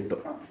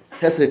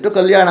ಹೆಸರಿಟ್ಟು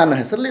ಕಲ್ಯಾಣ ಅನ್ನೋ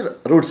ಹೆಸರಲ್ಲಿ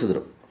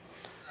ರೂಢಿಸಿದ್ರು.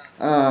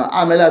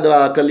 ಆಮೇಲೆ ಅದು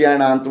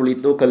ಕಲ್ಯಾಣ ಅಂತ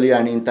ಉಳಿತು,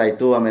 ಕಲ್ಯಾಣಿ ಅಂತ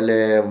ಆಯಿತು. ಆಮೇಲೆ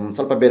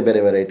ಸ್ವಲ್ಪ ಬೇರೆ ಬೇರೆ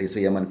ವೆರೈಟೀಸು,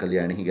 ಯಮನ್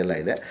ಕಲ್ಯಾಣಿ ಹೀಗೆಲ್ಲ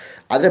ಇದೆ.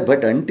 ಆದರೆ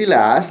but until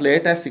as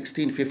late as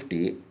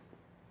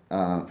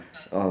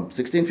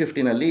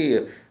 1650ನಲ್ಲಿ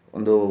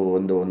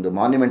ಒಂದು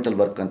ಮಾನ್ಯುಮೆಂಟಲ್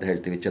ವರ್ಕ್ ಅಂತ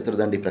ಹೇಳ್ತೀವಿ,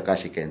 ಚತುರ್ದಂಡಿ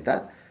ಪ್ರಕಾಶಿಕೆ ಅಂತ.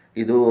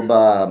 ಇದು ಒಬ್ಬ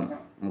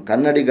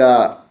ಕನ್ನಡಿಗ,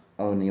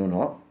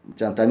 ಇವನು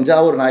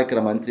ತಂಜಾವೂರು ನಾಯಕರ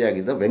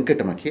ಮಂತ್ರಿಯಾಗಿದ್ದ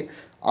ವೆಂಕಟಮಖಿ.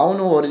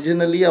 ಅವನು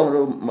ಒರಿಜಿನಲಿ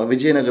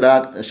ವಿಜಯನಗರ,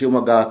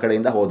 ಶಿವಮೊಗ್ಗ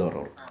ಕಡೆಯಿಂದ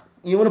ಹೋದವರು.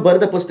 ಇವನು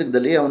ಬರೆದ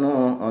ಪುಸ್ತಕದಲ್ಲಿ ಅವನು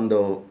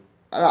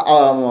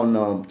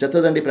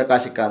ಚತುರ್ದಂಡಿ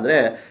ಪ್ರಕಾಶಿಕ ಅಂದರೆ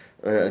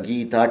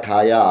ಗೀತ,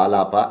 ಠಾಯ,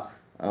 ಆಲಾಪ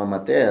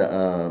ಮತ್ತು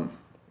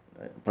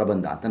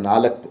ಪ್ರಬಂಧ ಅಂತ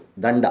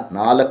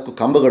 4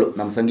 ಕಂಬಗಳು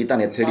ನಮ್ಮ ಸಂಗೀತನ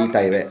ಎತ್ತಿ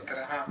ಹಿಡಿತಾ ಇವೆ.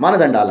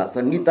 ಮಾನದಂಡ ಅಲ್ಲ,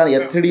 ಸಂಗೀತನ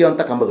ಎತ್ತಿ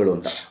ಹಿಡಿಯುವಂಥ ಕಂಬಗಳು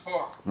ಅಂತ,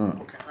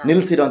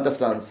 ನಿಲ್ಲಿಸಿರುವಂಥ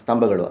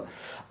ಸ್ತಂಭಗಳು.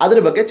 ಅದ್ರ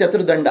ಬಗ್ಗೆ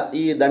ಚತುರ್ದಂಡ,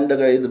 ಈ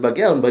ಇದ್ರ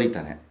ಬಗ್ಗೆ ಅವನು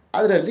ಬರೀತಾನೆ.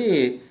 ಅದರಲ್ಲಿ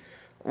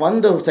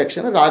ಒಂದು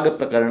ಸೆಕ್ಷನ್ ರಾಗ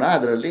ಪ್ರಕರಣ,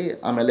 ಅದರಲ್ಲಿ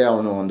ಆಮೇಲೆ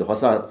ಅವನು ಒಂದು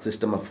ಹೊಸ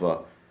ಸಿಸ್ಟಮ್ ಆಫ್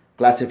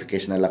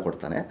ಕ್ಲಾಸಿಫಿಕೇಷನ್ ಎಲ್ಲ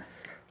ಕೊಡ್ತಾನೆ.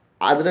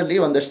 ಅದರಲ್ಲಿ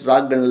ಒಂದಷ್ಟು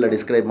ರಾಗಗಳನ್ನೆಲ್ಲ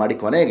ಡಿಸ್ಕ್ರೈಬ್ ಮಾಡಿ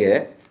ಕೊನೆಗೆ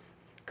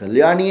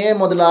ಕಲ್ಯಾಣಿಯೇ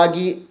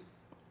ಮೊದಲಾಗಿ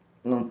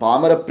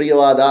ಪಾಮರ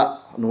ಪ್ರಿಯವಾದ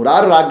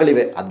 100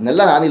 ರಾಗಗಳಿವೆ,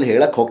 ಅದನ್ನೆಲ್ಲ ನಾನಿಲ್ಲಿ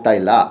ಹೇಳಕ್ಕೆ ಹೋಗ್ತಾ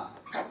ಇಲ್ಲ.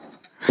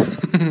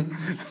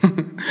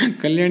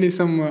 ಕಲ್ಯಾಣಿ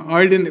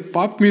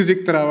ಪಾಪ್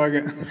ಮ್ಯೂಸಿಕ್ ಥರ ಅವಾಗ.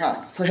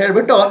 ಸೊ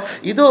ಹೇಳಿಬಿಟ್ಟು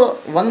ಇದು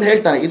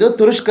ಹೇಳ್ತಾನೆ, ಇದು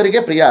ತುರುಷ್ಕರಿಗೆ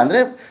ಪ್ರಿಯ, ಅಂದರೆ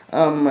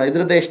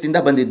ಇದ್ರ ದೇಶದಿಂದ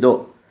ಬಂದಿದ್ದು,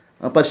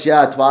 ಪರ್ಷಿಯಾ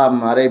ಅಥವಾ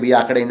ಅರೇಬಿಯಾ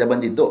ಆ ಕಡೆಯಿಂದ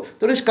ಬಂದಿದ್ದು.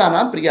 ತುರುಷ್ಕಾನ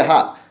ಪ್ರಿಯ,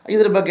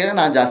 ಇದ್ರ ಬಗ್ಗೆ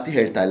ನಾನು ಜಾಸ್ತಿ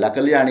ಹೇಳ್ತಾ ಇಲ್ಲ.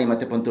 ಕಲ್ಯಾಣಿ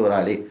ಮತ್ತು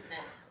ಪಂತುವರಾಳಿ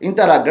ಇಂಥ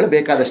ರಾಗಗಳು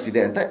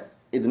ಬೇಕಾದಷ್ಟಿದೆ ಅಂತ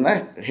ಇದನ್ನು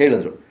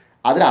ಹೇಳಿದ್ರು.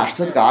 ಆದರೆ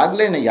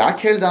ಅಷ್ಟೊತ್ತಿಗಾಗಲೇ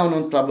ಯಾಕೆ ಹೇಳ್ದ ಅವನು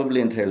ಪ್ರಾಬಬ್ಲಿ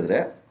ಅಂತ ಹೇಳಿದ್ರೆ,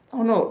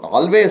 ಅವನು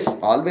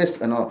ಆಲ್ವೇಸ್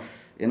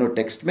ಏನು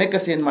ಟೆಕ್ಸ್ಟ್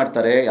ಮೇಕರ್ಸ್ ಏನು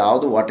ಮಾಡ್ತಾರೆ,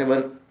 ಯಾವುದು what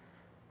ever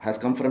has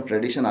come from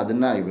tradition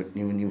ಅದನ್ನು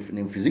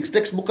ನೀವು ಫಿಸಿಕ್ಸ್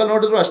ಟೆಕ್ಸ್ಟ್ ಬುಕ್ಕಲ್ಲಿ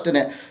ನೋಡಿದ್ರು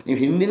ಅಷ್ಟೇ, ನೀವು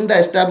ಹಿಂದಿಂದ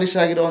ಎಸ್ಟಾಬ್ಲಿಷ್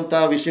ಆಗಿರುವಂಥ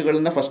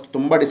ವಿಷಯಗಳನ್ನ ಫಸ್ಟ್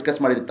ತುಂಬ ಡಿಸ್ಕಸ್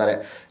ಮಾಡಿರ್ತಾರೆ.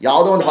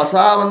 ಯಾವುದೋ ಒಂದು ಹೊಸ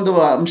ಒಂದು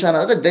ಅಂಶ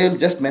ಅಂದರೆ they will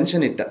just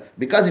mention it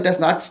because it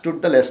has not stood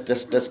the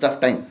test of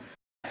time.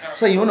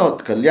 So ಇವನು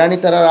ಕಲ್ಯಾಣಿ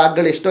ಥರ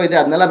ರಾಗಗಳು ಎಷ್ಟೋ ಇದೆ,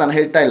 ಅದನ್ನೆಲ್ಲ ನಾನು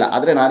ಹೇಳ್ತಾ ಇಲ್ಲ.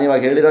 ಆದರೆ ನಾನು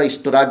ಇವಾಗ ಹೇಳಿರೋ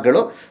ಇಷ್ಟು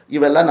ರಾಗಗಳು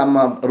ಇವೆಲ್ಲ ನಮ್ಮ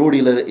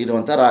ರೂಢಿಲಿ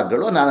ಇರುವಂಥ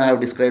ರಾಗಗಳು, ನಾನು ಹ್ಯಾವ್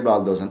ಡಿಸ್ಕ್ರೈಬ್ಡ್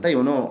ಆಲ್ ದೋಸ್ ಅಂತ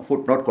ಇವನು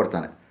ಫುಟ್ ನೋಟ್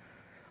ಕೊಡ್ತಾನೆ.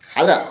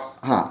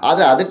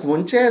 ಆದರೆ ಅದಕ್ಕೆ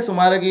ಮುಂಚೆ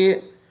ಸುಮಾರಾಗಿ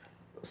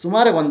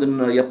ಒಂದು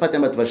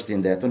 70-80 ವರ್ಷದ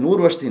ಹಿಂದೆ ಅಥವಾ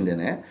 100 ವರ್ಷದ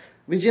ಹಿಂದೆಯೇ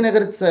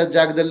ವಿಜಯನಗರದ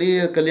ಜಾಗದಲ್ಲಿ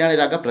ಕಲ್ಯಾಣಿ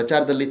ರಾಗ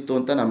ಪ್ರಚಾರದಲ್ಲಿತ್ತು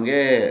ಅಂತ ನಮಗೆ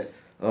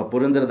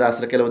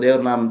ಪುರಂದರದಾಸರ ಕೆಲವು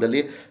ದೇವರ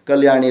ನಾಮದಲ್ಲಿ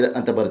ಕಲ್ಯಾಣಿ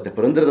ಅಂತ ಬರುತ್ತೆ.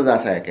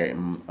 ಪುರಂದರದಾಸ ಯಾಕೆ ಐ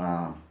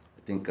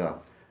ಥಿಂಕ್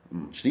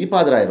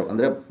ಶ್ರೀಪಾದರಾಯರು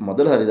ಅಂದರೆ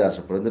ಮೊದಲು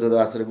ಹರಿದಾಸರು,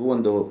 ಪುರಂದರದಾಸರಿಗೂ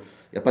ಒಂದು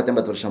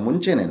 70-80 ವರ್ಷ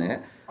ಮುಂಚೆನೇ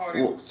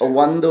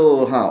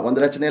ಒಂದು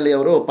ರಚನೆಯಲ್ಲಿ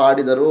ಅವರು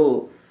ಪಾಡಿದರು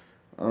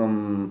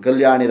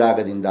ಕಲ್ಯಾಣಿ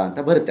ರಾಗದಿಂದ ಅಂತ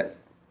ಬರುತ್ತೆ.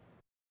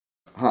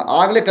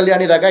 ಆಗಲೇ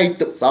ಕಲ್ಯಾಣಿ ರಾಗ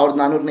ಇತ್ತು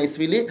 1400ನೇ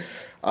ಇಸ್ವಿಲಿ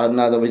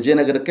ಅದು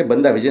ವಿಜಯನಗರಕ್ಕೆ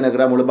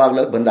ವಿಜಯನಗರ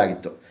ಮುಳಬಾಗ್ಲಲ್ಲಿ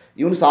ಬಂದಾಗಿತ್ತು.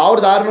 ಇವನು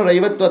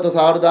 1650 ಅಥವಾ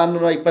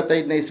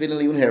 1625ನೇ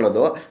ಇಸ್ವಿನಲ್ಲಿ ಇವನು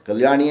ಹೇಳೋದು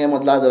ಕಲ್ಯಾಣಿಯೇ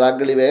ಮೊದಲಾದ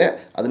ರಾಗಗಳಿವೆ,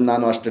 ಅದನ್ನು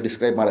ನಾನು ಅಷ್ಟು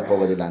ಡಿಸ್ಕ್ರೈಬ್ ಮಾಡೋಕ್ಕೆ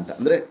ಹೋಗೋದಿಲ್ಲ ಅಂತ.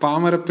 ಅಂದರೆ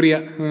ಪಾಮರ ಪ್ರಿಯ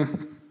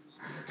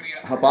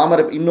ಪಾಮರ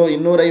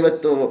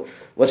 250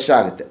 ವರ್ಷ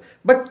ಆಗುತ್ತೆ.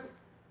 ಬಟ್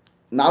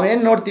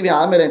ನಾವೇನು ನೋಡ್ತೀವಿ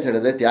ಆಮೇಲೆ ಅಂತ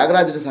ಹೇಳಿದ್ರೆ,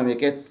 ತ್ಯಾಗರಾಜರ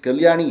ಸಮಯಕ್ಕೆ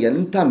ಕಲ್ಯಾಣಿ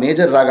ಎಂಥ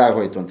ಮೇಜರ್ ರಾಗ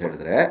ಆಗೋಯ್ತು ಅಂತ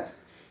ಹೇಳಿದ್ರೆ,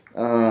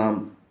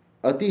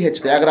 ಅತಿ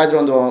ಹೆಚ್ಚು ತ್ಯಾಗರಾಜರು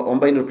ಒಂದು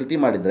 900 ಕೃತಿ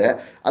ಮಾಡಿದರೆ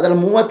ಅದರಲ್ಲಿ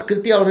 30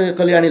 ಕೃತಿ ಅವರು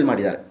ಕಲ್ಯಾಣಿಲಿ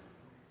ಮಾಡಿದ್ದಾರೆ.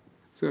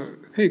 ಸೊ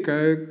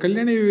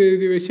ಕಲ್ಯಾಣಿ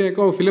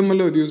ವಿಷಯಕ್ಕೆ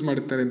ಫಿಲಮಲ್ಲೂ ಅದು ಯೂಸ್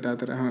ಮಾಡ್ತಾರೆ ಅಂತ ಆ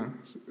ಥರ.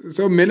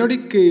 ಸೊ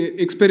ಮೆಲೋಡಿಕ್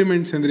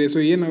ಎಕ್ಸ್ಪೆರಿಮೆಂಟ್ಸ್ ಅಂದರೆ ಸೊ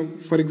ಏನು,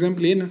 ಫಾರ್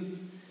ಎಕ್ಸಾಂಪಲ್ ಏನು?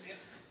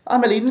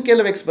 ಆಮೇಲೆ ಇನ್ನು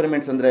ಕೆಲವು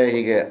ಎಕ್ಸ್ಪೆರಿಮೆಂಟ್ಸ್ ಅಂದರೆ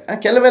ಹೀಗೆ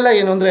ಕೆಲವೆಲ್ಲ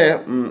ಏನು ಅಂದರೆ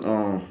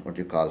ವಾಟ್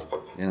ಯು ಕಾಲ್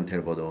ಏನಂತ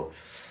ಹೇಳ್ಬೋದು,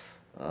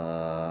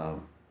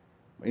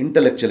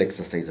 ಇಂಟೆಲೆಕ್ಚುಯಲ್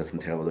ಎಕ್ಸಸೈಸಸ್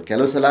ಅಂತ ಹೇಳ್ಬೋದು.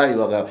 ಕೆಲವು ಸಲ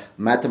ಇವಾಗ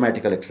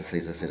ಮ್ಯಾಥಮ್ಯಾಟಿಕಲ್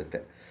ಎಕ್ಸಸೈಸಸ್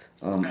ಇರುತ್ತೆ,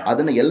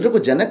 ಅದನ್ನು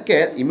ಎಲ್ರಿಗೂ ಜನಕ್ಕೆ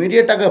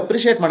ಇಮಿಡಿಯೇಟಾಗಿ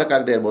ಅಪ್ರಿಷಿಯೇಟ್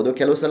ಮಾಡೋಕ್ಕಾಗದೇ ಇರ್ಬೋದು.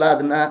 ಕೆಲವು ಸಲ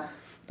ಅದನ್ನು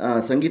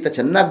ಸಂಗೀತ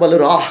ಚೆನ್ನಾಗಿ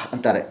ಬಲ್ಲರು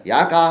ಅಂತಾರೆ.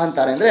 ಯಾಕೆ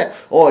ಅಂತಾರೆ ಅಂದರೆ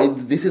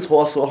this is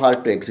so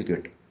hard to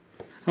execute.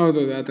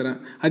 ಹೌದೌದು, ಆ ಥರ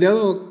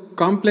ಅದ್ಯಾವುದೋ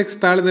ಕಾಂಪ್ಲೆಕ್ಸ್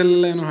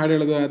ತಾಳದಲ್ಲೆಲ್ಲ ಏನೋ ಹಾಡು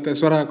ಹೇಳೋದು, ಆ ಥರ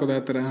ಸ್ವರ ಹಾಕೋದು,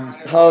 ಆ ಥರ.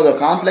 ಹೌದು,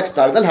 ಕಾಂಪ್ಲೆಕ್ಸ್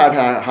ತಾಳದಲ್ಲಿ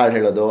ಹಾಡು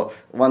ಹೇಳೋದು.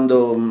 ಒಂದು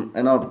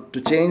ಏನೋ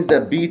ಟು ಚೇಂಜ್ ದ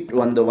ಬೀಟ್,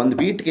 ಒಂದು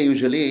ಬೀಟ್ಗೆ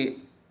ಯೂಶ್ವಲಿ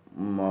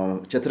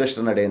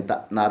ಚತುರಶ್ರ ನಡೆ ಅಂತ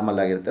ನಾರ್ಮಲ್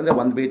ಆಗಿರುತ್ತೆ. ಅಂದರೆ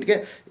ಒಂದು ಬೀಟ್ಗೆ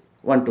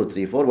 1 2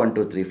 3 4 1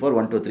 2 3 4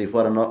 1 2 3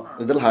 4 ಅನ್ನೋ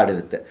ಇದ್ರಲ್ಲಿ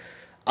ಹಾಡಿರುತ್ತೆ.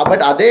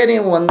 ಬಟ್ ಅದೇ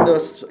ನೀವು ಒಂದು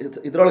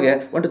ಇದರೊಳಗೆ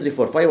 1 2 3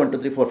 4 5 1 2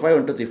 3 4 5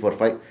 1 2 3 4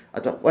 5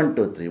 ಅಥವಾ 1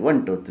 2 3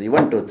 1 2 3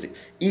 1 2 3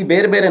 ಈ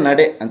ಬೇರೆ ಬೇರೆ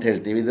ನಡೆ ಅಂತ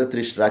ಹೇಳ್ತೀವಿ, ಇದು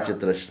ತ್ರಿಶ್ರ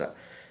ಚತುರಶ್ರ,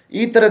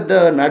 ಈ ಥರದ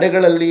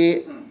ನಡೆಗಳಲ್ಲಿ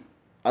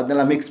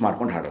ಅದನ್ನೆಲ್ಲ ಮಿಕ್ಸ್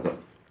ಮಾಡ್ಕೊಂಡು ಹಾಡೋದು.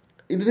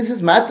 This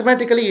is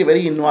mathematically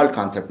very involve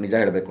concept. ನಿಜ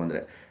ಹೇಳಬೇಕು ಅಂದರೆ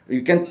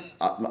ಯು ಕ್ಯಾನ್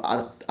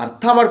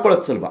ಅರ್ಥ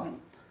ಮಾಡ್ಕೊಳ್ಳೋದು ಸುಲಭ,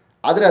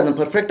 ಆದರೆ ಅದನ್ನು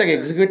ಪರ್ಫೆಕ್ಟಾಗಿ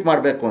ಎಕ್ಸಿಕ್ಯೂಟ್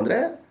ಮಾಡಬೇಕು ಅಂದರೆ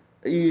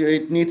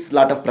it needs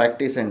lot of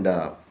practice and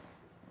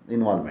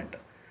involvement.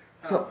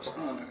 So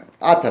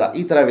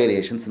ಈ ಥರ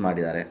ವೇರಿಯೇಷನ್ಸ್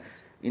ಮಾಡಿದ್ದಾರೆ.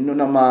 ಇನ್ನು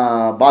ನಮ್ಮ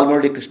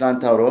ಬಾಲ್ಮುರಳಿ ಕೃಷ್ಣ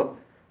ಅಂತ ಅವರು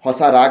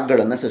ಹೊಸ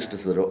ರಾಗಗಳನ್ನು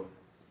ಸೃಷ್ಟಿಸಿದ್ರು.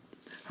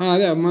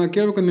 ಅದೇ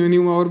ಕೇಳ್ಬೇಕು,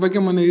 ನೀವು ಅವ್ರ ಬಗ್ಗೆ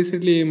ಮೊನ್ನೆ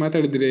ರೀಸೆಂಟ್ಲಿ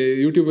ಮಾತಾಡಿದ್ರಿ,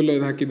 ಯೂಟ್ಯೂಬಲ್ಲಿ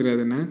ಅದು ಹಾಕಿದ್ರಿ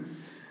ಅದನ್ನು.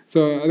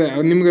 ಸೊ ಅದೇ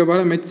ನಿಮ್ಗೆ ಭಾಳ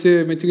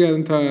ಮೆಚ್ಚುಗೆ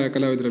ಆದಂಥ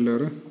ಕಲಾವಿದರಲ್ಲಿ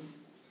ಅವರು?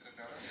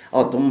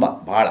 ತುಂಬ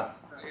ಭಾಳ.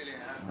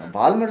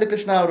 ಬಾಲ್ಮುರಳಿ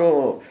ಕೃಷ್ಣ ಅವರು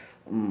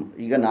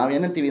ಈಗ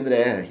ನಾವೇನಂತೀವಿ ಅಂದರೆ,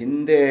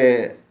 ಹಿಂದೆ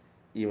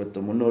ಇವತ್ತು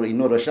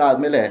 300-200 ವರ್ಷ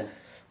ಆದಮೇಲೆ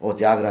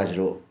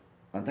ತ್ಯಾಗರಾಜರು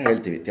ಅಂತ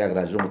ಹೇಳ್ತೀವಿ,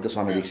 ತ್ಯಾಗರಾಜರು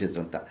ಮುತ್ತುಸ್ವಾಮಿ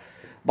ದೀಕ್ಷಿತರು ಅಂತ.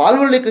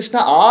 ಬಾಲ್ಮುರಳಿ ಕೃಷ್ಣ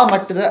ಆ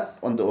ಮಟ್ಟದ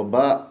ಒಬ್ಬ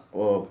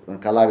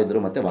ಕಲಾವಿದರು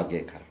ಮತ್ತು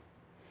ವಾಗ್ಗೇಯಕಾರ.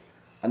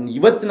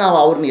 ಇವತ್ತು ನಾವು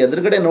ಅವ್ರನ್ನ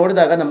ಎದುರುಗಡೆ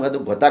ನೋಡಿದಾಗ ನಮಗದು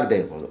ಗೊತ್ತಾಗದೇ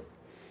ಇರ್ಬೋದು,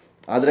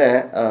 ಆದರೆ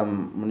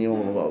ನೀವು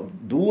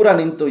ದೂರ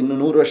ನಿಂತು ಇನ್ನು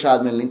 100 ವರ್ಷ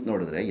ಆದಮೇಲೆ ನಿಂತು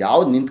ನೋಡಿದ್ರೆ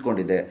ಯಾವ್ದು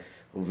ನಿಂತ್ಕೊಂಡಿದೆ,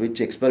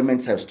 which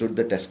experiments have stood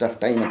the test of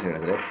time ಅಂತ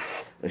ಹೇಳಿದ್ರೆ,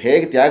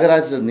 ಹೇಗೆ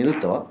ತ್ಯಾಗರಾಜರು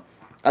ನಿಲ್ತೋ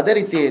ಅದೇ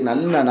ರೀತಿ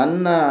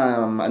ನನ್ನ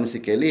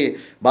ಅನಿಸಿಕೆಯಲ್ಲಿ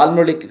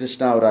ಬಾಲ್ಮುರಳಿ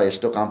ಕೃಷ್ಣ ಅವರ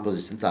ಎಷ್ಟೋ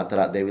ಕಾಂಪೋಸಿಷನ್ಸ್ ಆ ಥರ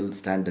they will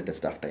stand the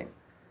test of time.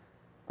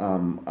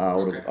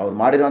 ಅವ್ರು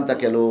ಮಾಡಿರುವಂಥ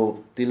ಕೆಲವು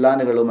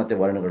ತಿಲ್ಲಾನಗಳು ಮತ್ತು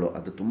ವರ್ಣಗಳು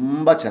ಅದು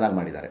ತುಂಬ ಚೆನ್ನಾಗಿ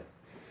ಮಾಡಿದ್ದಾರೆ.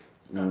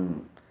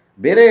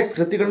 ಬೇರೆ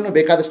ಕೃತಿಗಳನ್ನು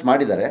ಬೇಕಾದಷ್ಟು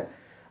ಮಾಡಿದ್ದಾರೆ,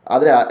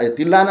 ಆದರೆ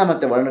ತಿಲ್ಲಾನ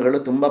ಮತ್ತು ವರ್ಣಗಳು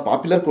ತುಂಬ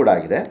ಪಾಪ್ಯುಲರ್ ಕೂಡ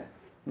ಆಗಿದೆ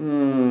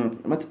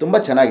ಮತ್ತು ತುಂಬ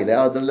ಚೆನ್ನಾಗಿದೆ.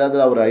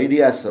 ಅದರಲ್ಲಾದ್ರೆ ಅವರ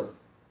ಐಡಿಯಾಸ್,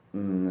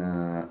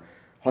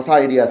 ಹೊಸ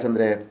ಐಡಿಯಾಸ್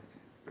ಅಂದರೆ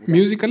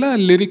ಮ್ಯೂಸಿಕಲ್ಲ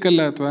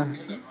ಲಿರಿಕಲ್ಲ ಅಥವಾ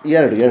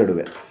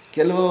ಎರಡುವೆ.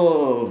 ಕೆಲವು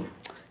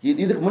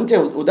ಇದಕ್ಕೆ ಮುಂಚೆ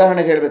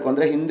ಉದಾಹರಣೆಗೆ ಹೇಳಬೇಕು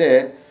ಅಂದರೆ, ಹಿಂದೆ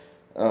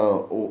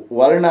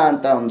ವರ್ಣ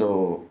ಅಂತ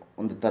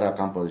ಒಂದು ಥರ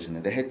ಕಾಂಪೋಸಿಷನ್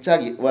ಇದೆ.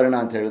 ಹೆಚ್ಚಾಗಿ ವರ್ಣ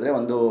ಅಂತ ಹೇಳಿದ್ರೆ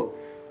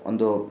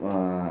ಒಂದು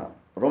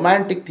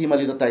ರೊಮ್ಯಾಂಟಿಕ್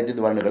ಥೀಮಲ್ಲಿ ಇರುತ್ತಾ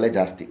ಇದ್ದಿದ್ದು ವರ್ಣಗಳೇ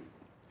ಜಾಸ್ತಿ.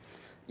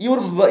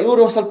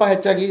 ಇವರು ಸ್ವಲ್ಪ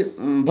ಹೆಚ್ಚಾಗಿ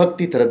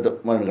ಭಕ್ತಿ ಥರದ್ದು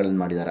ವರ್ಣಗಳನ್ನು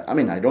ಮಾಡಿದ್ದಾರೆ.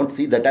 I don't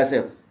see that as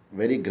A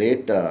very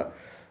great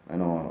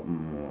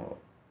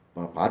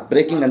path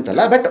breaking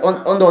ಅಂತಲ್ಲ, ಬಟ್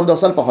ಒಂದು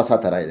ಸ್ವಲ್ಪ ಹೊಸ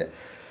ಥರ ಇದೆ.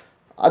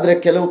 ಆದರೆ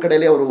ಕೆಲವು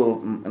ಕಡೆಯಲ್ಲಿ ಅವರು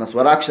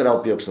ಸ್ವರಾಕ್ಷರ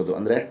ಉಪಯೋಗಿಸೋದು,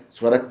 ಅಂದರೆ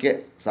ಸ್ವರಕ್ಕೆ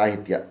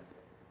ಸಾಹಿತ್ಯ,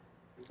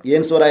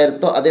 ಏನು ಸ್ವರ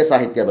ಇರುತ್ತೋ ಅದೇ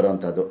ಸಾಹಿತ್ಯ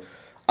ಬರುವಂಥದ್ದು,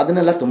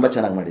 ಅದನ್ನೆಲ್ಲ ತುಂಬ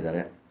ಚೆನ್ನಾಗಿ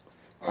ಮಾಡಿದ್ದಾರೆ.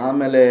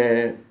 ಆಮೇಲೆ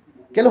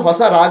ಕೆಲವು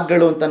ಹೊಸ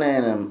ರಾಗಗಳು ಅಂತಲೇ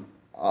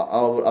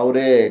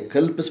ಅವರೇ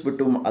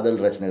ಕಲ್ಪಿಸ್ಬಿಟ್ಟು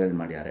ಅದರಲ್ಲಿ ರಚನೆಗಳು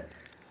ಮಾಡಿದ್ದಾರೆ.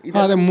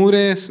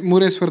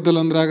 ಮೂರೇ ಸ್ವರದಲ್ಲಿ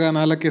ಒಂದು ರಾಗ,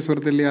 4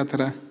 ಸ್ವರದಲ್ಲಿ ಆ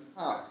ಥರ.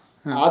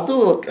 ಅದು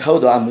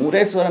ಹೌದು, ಆ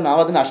ಮೂರೇ ಸ್ವರ ನಾವು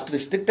ಅದನ್ನು ಅಷ್ಟು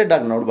ರಿಸ್ಟ್ರಿಕ್ಟೆಡ್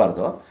ಆಗಿ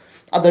ನೋಡಬಾರ್ದು.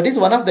 That is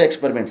one of the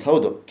experiments.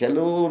 ಹೌದು,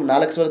 ಕೆಲವು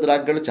 4 ಸ್ವರದ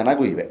ರಾಗಗಳು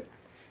ಚೆನ್ನಾಗೂ ಇವೆ.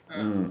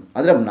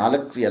 ಅಂದರೆ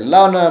ಎಲ್ಲ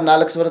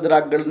 4 ಸ್ವರದ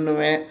ರಾಗಗಳನ್ನೂ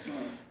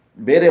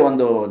ಬೇರೆ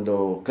ಒಂದು ಒಂದು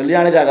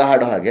ಕಲ್ಯಾಣಿ ರಾಗ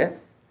ಹಾಡೋ ಹಾಗೆ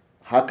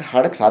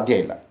ಹಾಡೋಕ್ಕೆ ಸಾಧ್ಯ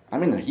ಇಲ್ಲ. I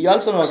mean he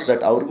also knows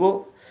that ಅವ್ರಿಗೂ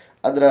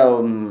ಅದರ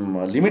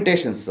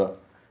ಲಿಮಿಟೇಷನ್ಸ್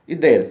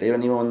ಇದ್ದೇ ಇರುತ್ತೆ. ಇವಾಗ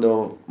ನೀವು ಒಂದು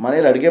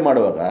ಮನೇಲಿ ಅಡುಗೆ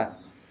ಮಾಡುವಾಗ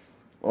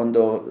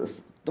ಒಂದು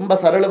ತುಂಬ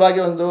ಸರಳವಾಗಿ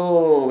ಒಂದು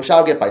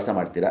ಶಾವಿಗೆ ಪಾಯಸ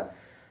ಮಾಡ್ತೀರಾ,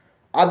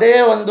 ಅದೇ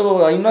ಒಂದು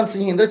ಇನ್ನೊಂದು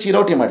ಸಿಹಿ ಅಂದರೆ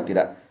ಚಿರೋಟಿ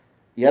ಮಾಡ್ತೀರಾ.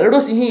 ಎರಡೂ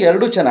ಸಿಹಿ,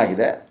 ಎರಡೂ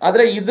ಚೆನ್ನಾಗಿದೆ.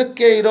 ಆದರೆ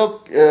ಇದಕ್ಕೆ ಇರೋ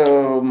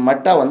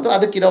ಮಟ್ಟ ಒಂದು,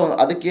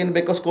 ಅದಕ್ಕೇನು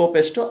ಬೇಕೋ ಸ್ಕೋಪ್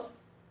ಎಷ್ಟು,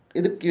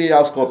 ಇದಕ್ಕೆ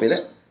ಯಾವ ಸ್ಕೋಪ್ ಇದೆ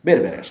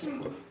ಬೇರೆ ಬೇರೆ ಅಷ್ಟೇ.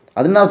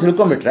 ಅದನ್ನು ನಾವು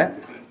ತಿಳ್ಕೊಂಬಿಟ್ರೆ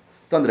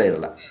ತೊಂದರೆ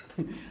ಇರಲ್ಲ.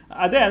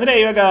 ಅದೇ ಅಂದರೆ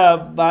ಇವಾಗ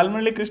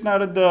ಬಾಲಮುರಳಿ ಕೃಷ್ಣ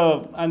ಅವರದ್ದು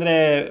ಅಂದರೆ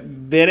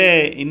ಬೇರೆ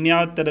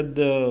ಇನ್ಯಾವ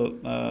ಥರದ್ದು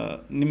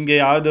ನಿಮಗೆ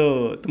ಯಾವುದು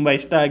ತುಂಬ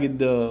ಇಷ್ಟ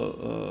ಆಗಿದ್ದು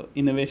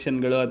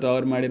ಇನೋವೇಷನ್ಗಳು ಅಥವಾ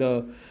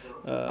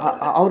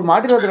ಅವ್ರು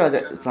ಮಾಡಿರೋದ್ರ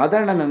ಅದೇ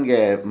ಸಾಧಾರಣ ನನಗೆ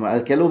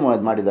ಕೆಲವು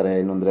ಮಾಡಿದ್ದಾರೆ.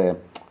 ಏನು ಅಂದರೆ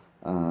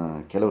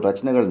ಕೆಲವು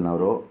ರಚನೆಗಳನ್ನ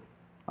ಅವರು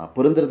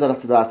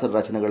ಪುರಂದರದಾಸರ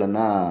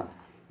ರಚನೆಗಳನ್ನು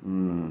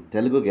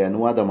ತೆಲುಗುಗೆ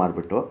ಅನುವಾದ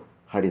ಮಾಡಿಬಿಟ್ಟು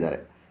ಹಾಡಿದ್ದಾರೆ.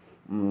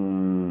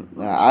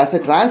 ಆ್ಯಸ್ ಎ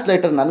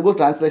ಟ್ರಾನ್ಸ್ಲೇಟರ್ ನನಗೂ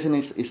ಟ್ರಾನ್ಸ್ಲೇಷನ್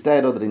ಇಷ್ಟ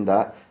ಇರೋದ್ರಿಂದ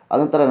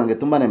ಅದೊಂಥರ ನನಗೆ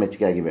ತುಂಬಾ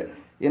ಮೆಚ್ಚುಗೆ ಆಗಿವೆ.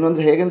 ಏನು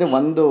ಅಂದರೆ ಹೇಗೆಂದರೆ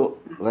ಒಂದು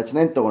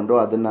ರಚನೆ ತೊಗೊಂಡು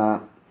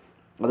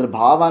ಅದರ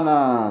ಭಾವನ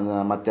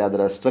ಮತ್ತು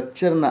ಅದರ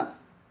ಸ್ಟ್ರಕ್ಚರ್ನ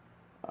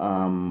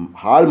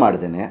ಹಾಳು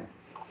ಮಾಡ್ದೇನೆ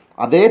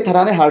ಅದೇ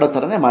ಥರನೇ ಹಾಡೋ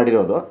ಥರನೇ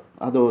ಮಾಡಿರೋದು,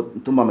 ಅದು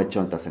ತುಂಬ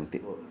ಮೆಚ್ಚುವಂಥ ಸಂಗತಿ.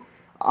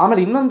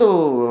 ಆಮೇಲೆ ಇನ್ನೊಂದು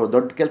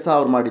ದೊಡ್ಡ ಕೆಲಸ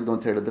ಅವ್ರು ಮಾಡಿದ್ದು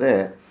ಅಂತ ಹೇಳಿದ್ರೆ,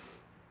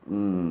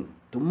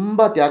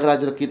 ತುಂಬ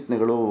ತ್ಯಾಗರಾಜರ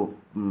ಕೀರ್ತನೆಗಳು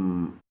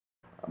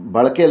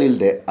ಬಳಕೆಯಲ್ಲಿ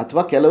ಇಲ್ಲದೆ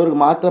ಅಥವಾ ಕೆಲವ್ರಿಗೆ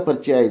ಮಾತ್ರ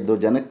ಪರಿಚಯ ಇದ್ದು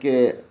ಜನಕ್ಕೆ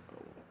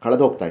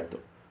ಕಳೆದು ಹೋಗ್ತಾ ಇತ್ತು.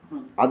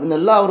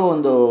 ಅದನ್ನೆಲ್ಲ ಅವರು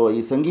ಒಂದು ಈ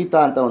ಸಂಗೀತ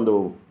ಅಂತ ಒಂದು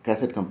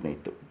ಕ್ಯಾಸೆಟ್ ಕಂಪ್ನಿ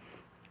ಇತ್ತು,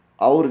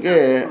 ಅವ್ರಿಗೆ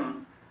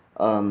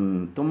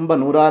ತುಂಬ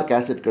 100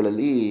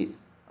 ಕ್ಯಾಸೆಟ್ಗಳಲ್ಲಿ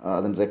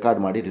ಅದನ್ನು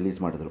ರೆಕಾರ್ಡ್ ಮಾಡಿ ರಿಲೀಸ್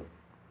ಮಾಡಿದ್ರು.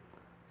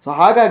 ಸೊ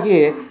ಹಾಗಾಗಿ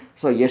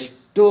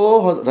ಎಷ್ಟೋ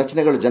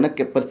ರಚನೆಗಳು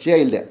ಜನಕ್ಕೆ ಪರಿಚಯ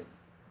ಇಲ್ಲದೆ,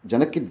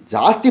 ಜನಕ್ಕೆ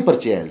ಜಾಸ್ತಿ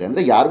ಪರಿಚಯ ಇಲ್ಲದೆ,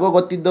 ಅಂದರೆ ಯಾರಿಗೋ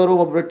ಗೊತ್ತಿದ್ದವರು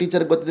ಒಬ್ಬರು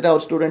ಟೀಚರ್ಗೆ ಗೊತ್ತಿದ್ದರೆ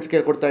ಅವ್ರ ಸ್ಟೂಡೆಂಟ್ಸ್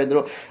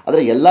ಕೇಳ್ಕೊಡ್ತಾಯಿದ್ರು.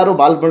 ಆದರೆ ಎಲ್ಲರೂ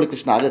ಬಾಲಮುರಳಿ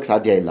ಕೃಷ್ಣ ಆಗೋಕ್ಕೆ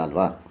ಸಾಧ್ಯ ಇಲ್ಲ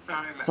ಅಲ್ವಾ.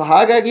 ಸೊ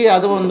ಹಾಗಾಗಿ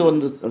ಅದು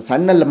ಒಂದು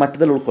ಸಣ್ಣ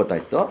ಮಟ್ಟದಲ್ಲಿ ಉಳ್ಕೋತಾ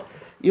ಇತ್ತು.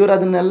 ಇವರು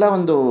ಅದನ್ನೆಲ್ಲ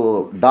ಒಂದು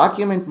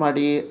ಡಾಕ್ಯುಮೆಂಟ್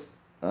ಮಾಡಿ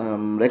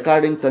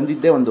ರೆಕಾರ್ಡಿಂಗ್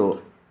ತಂದಿದ್ದೇ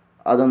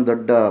ಅದೊಂದು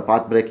ದೊಡ್ಡ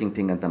ಪಾತ್ ಬ್ರೇಕಿಂಗ್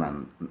ಥಿಂಗ್ ಅಂತ ನಾನು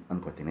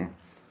ಅನ್ಕೋತೀನಿ.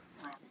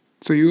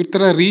 ಸೊ ಇವ್ರ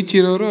ಥರ ರೀಚ್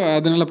ಇರೋರು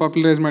ಅದನ್ನೆಲ್ಲ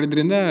ಪಾಪ್ಯುಲರೈಸ್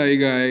ಮಾಡಿದ್ರಿಂದ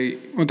ಈಗ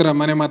ಒಂಥರ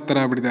ಮನೆ ಮಾತು ಥರ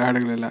ಆಗ್ಬಿಟ್ಟಿದೆ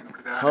ಹಾಡುಗಳೆಲ್ಲ.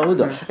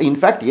 ಹೌದು,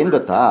 ಇನ್ಫ್ಯಾಕ್ಟ್ ಏನು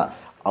ಗೊತ್ತಾ,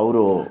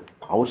 ಅವ್ರು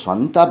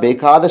ಸ್ವಂತ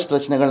ಬೇಕಾದಷ್ಟು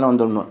ರಚನೆಗಳನ್ನ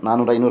ಒಂದು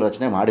 400-500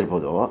 ರಚನೆ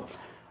ಮಾಡಿರ್ಬೋದು.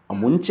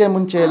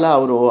 ಮುಂಚೆ ಎಲ್ಲ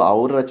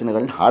ಅವ್ರ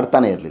ರಚನೆಗಳನ್ನ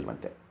ಹಾಡ್ತಾನೆ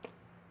ಇರಲಿಲ್ವಂತೆ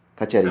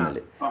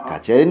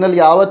ಕಚೇರಿನಲ್ಲಿ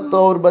ಯಾವತ್ತೂ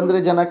ಅವ್ರು ಬಂದರೆ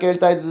ಜನ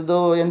ಕೇಳ್ತಾ ಇದ್ದಿದ್ದು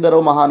ಎಂದರೋ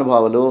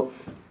ಮಹಾನುಭಾವಲು,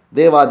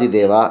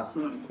 ದೇವಾದಿದೇವ,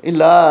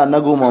 ಇಲ್ಲ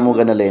ನಗು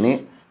ಮೊಮಗನಲೇನಿ,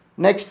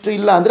 ನೆಕ್ಸ್ಟ್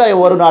ಇಲ್ಲ ಅಂದರೆ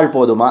ಅವರು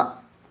ನಾಳ್ಪೋದುಮ,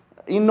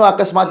 ಇನ್ನು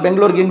ಅಕಸ್ಮಾತ್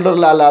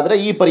ಬೆಂಗಳೂರಲ್ಲ ಆದರೆ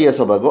ಈ ಪರಿಯ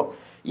ಸೊಬಗು,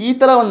 ಈ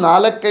ಥರ ಒಂದು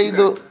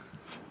 4-5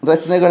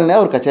 ರಚನೆಗಳನ್ನೇ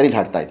ಅವ್ರು ಕಚೇರಿಲಿ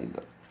ಹಾಡ್ತಾ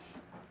ಇದ್ದಿದ್ದು.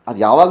 ಅದು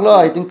ಯಾವಾಗಲೂ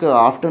ಐ ಥಿಂಕ್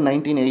ಆಫ್ಟರ್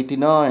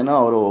 1980 ಏನೋ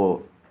ಅವರು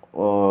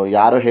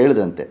ಯಾರೋ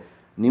ಹೇಳಿದ್ರಂತೆ,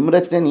 ನಿಮ್ಮ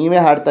ರಚನೆ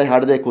ನೀವೇ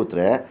ಹಾಡದೆ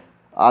ಕೂತ್ರೆ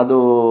ಅದು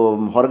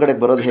ಹೊರಗಡೆಗೆ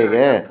ಬರೋದು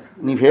ಹೇಗೆ,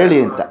 ನೀವು ಹೇಳಿ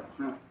ಅಂತ.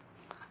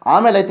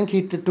 ಆಮೇಲೆ I think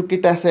took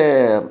it as A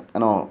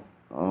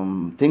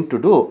thing to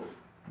do.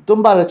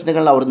 ತುಂಬ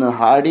ರಚನೆಗಳನ್ನ ಅವ್ರನ್ನ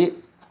ಹಾಡಿ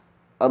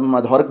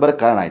ಅದು ಹೊರಗೆ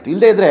ಬರೋಕ್ಕೆ ಕಾರಣ ಆಯಿತು.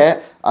 ಇಲ್ಲದೇ ಇದ್ದರೆ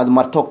ಅದು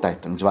ಮರ್ತೋಗ್ತಾ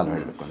ಇತ್ತು ನಿಜವಾಗ್ಲೂ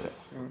ಹೇಳಬೇಕು ಅಂದರೆ.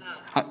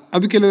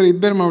 ಅದು ಕೆಲವರು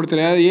ಬೇರೆ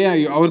ಮಾಡ್ಬಿಡ್ತಾರೆ,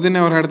 ಅವ್ರದನ್ನೇ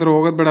ಅವ್ರು ಹಾಡ್ತಾರೆ,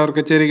 ಹೋಗೋದು ಬೇಡ ಅವ್ರ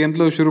ಕಚೇರಿಗೆ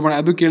ಅಂತಲೂ ಶುರು ಮಾಡಿ.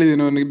 ಅದು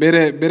ಕೇಳಿದ್ದೀನಿ ನನಗೆ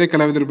ಬೇರೆ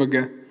ಕಲಾವಿದ್ರ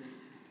ಬಗ್ಗೆ.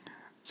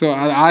 ಸೊ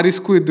ಆ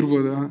ರಿಸ್ಕು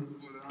ಇದ್ದಿರ್ಬೋದು.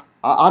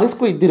 ಆ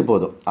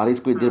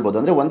ರಿಸ್ಕು ಇದ್ದಿರ್ಬೋದು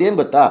ಅಂದರೆ ಒಂದೇನು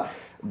ಗೊತ್ತಾ,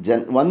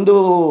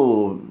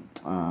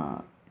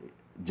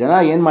 ಜನ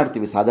ಏನು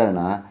ಮಾಡ್ತೀವಿ ಸಾಧಾರಣ,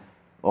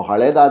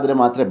 ಹಳೇದಾದರೆ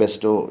ಮಾತ್ರ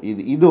ಬೆಸ್ಟು.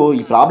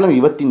 ಈ ಪ್ರಾಬ್ಲಮ್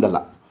ಇವತ್ತಿಂದಲ್ಲ,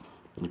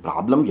 ಈ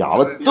ಪ್ರಾಬ್ಲಮ್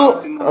ಯಾವತ್ತೂ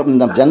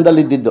ನಮ್ಮ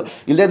ಜನದಲ್ಲಿದ್ದಿದ್ದು.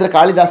 ಇಲ್ಲದೇ ಇದ್ದರೆ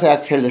ಕಾಳಿದಾಸ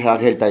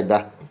ಹಾಗೆ ಹೇಳ್ತಾ ಇದ್ದ,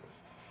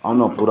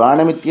 ಅವನು ಪುರಾಣ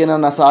ಮಿಥ್ಯೇನ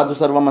ನ ಸಾಧು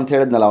ಸರ್ವಂ ಅಂತ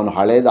ಹೇಳಿದ್ನಲ್ಲ, ಅವನು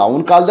ಹಳೇದು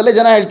ಅವನ ಕಾಲದಲ್ಲೇ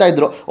ಜನ ಹೇಳ್ತಾ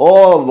ಇದ್ರು.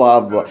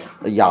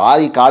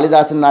 ಈ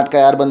ಕಾಳಿದಾಸನ ನಾಟಕ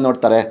ಯಾರು ಬಂದು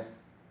ನೋಡ್ತಾರೆ,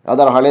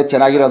 ಯಾವ್ದಾರು ಹಳೇದು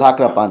ಚೆನ್ನಾಗಿರೋದು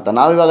ಹಾಕ್ರಪ್ಪ ಅಂತ.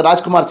 ನಾವಿವಾಗ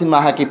ರಾಜ್ಕುಮಾರ್ ಸಿನಿಮಾ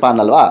ಹಾಕಿಪ್ಪ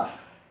ಅನ್ನಲ್ವಾ.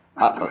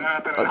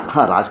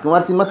 ಹಾಂ,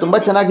 ರಾಜ್ಕುಮಾರ್ ಸಿನಿಮಾ ತುಂಬ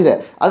ಚೆನ್ನಾಗಿದೆ,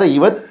 ಆದರೆ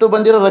ಇವತ್ತು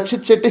ಬಂದಿರೋ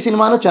ರಕ್ಷಿತ್ ಶೆಟ್ಟಿ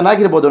ಸಿನಿಮಾನೂ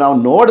ಚೆನ್ನಾಗಿರ್ಬೋದು. ನಾವು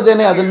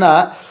ನೋಡ್ದೇನೆ ಅದನ್ನು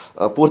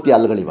ಪೂರ್ತಿ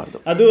ಅಲ್ಗಳಿಬಾರ್ದು.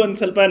 ಅದು ಒಂದು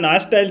ಸ್ವಲ್ಪ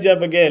ನಾಸ್ಟಾಲ್ಜಿಯಾ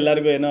ಬಗ್ಗೆ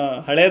ಎಲ್ಲರಿಗೂ ಏನೋ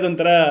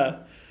ಹಳೇದೊಂಥರ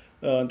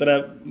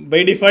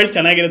ಬೈ ಡಿಫಾಲ್ಟ್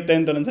ಚೆನ್ನಾಗಿರುತ್ತೆ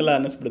ಅಂತ ಒಂದ್ಸಲ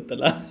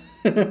ಅನ್ನಿಸ್ಬಿಡುತ್ತಲ್ಲ.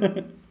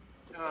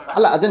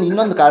 ಅಲ್ಲ, ಅದನ್ನು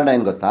ಇನ್ನೊಂದು ಕಾರಣ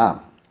ಏನು ಗೊತ್ತಾ,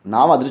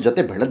 ನಾವು ಅದ್ರ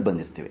ಜೊತೆ ಬೆಳೆದು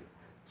ಬಂದಿರ್ತೀವಿ.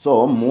 So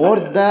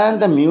more than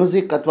the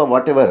music ಅಥವಾ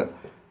ವಾಟ್ ಎವರ್,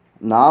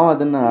 ನಾವು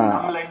ಅದನ್ನು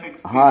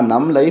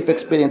ನಮ್ಮ life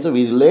experience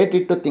V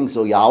related to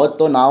things.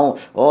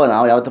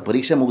 ನಾವು ಯಾವತ್ತೋ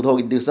ಪರೀಕ್ಷೆ ಮುಗಿದು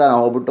ಹೋಗಿದ್ದ ದಿವಸ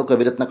ನಾವು ಹೋಗ್ಬಿಟ್ಟು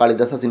ಕವಿರತ್ನ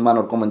ಕಾಳಿದಾಸ ಸಿನಿಮಾ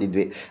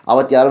ನೋಡ್ಕೊಂಡ್ಬಂದಿದ್ವಿ.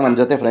 ಅವತ್ತು ಯಾರೋ ನಮ್ಮ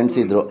ಜೊತೆ ಫ್ರೆಂಡ್ಸ್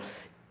ಇದ್ದರು.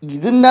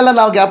 ಇದನ್ನೆಲ್ಲ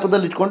ನಾವು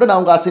ಗ್ಯಾಪದಲ್ಲಿ ಇಟ್ಕೊಂಡು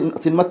ನಮ್ಗೆ ಆ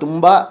ಸಿನಿಮಾ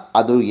ತುಂಬ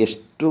ಅದು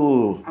ಎಷ್ಟು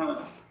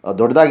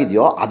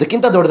ದೊಡ್ಡದಾಗಿದೆಯೋ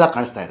ಅದಕ್ಕಿಂತ ದೊಡ್ಡದಾಗಿ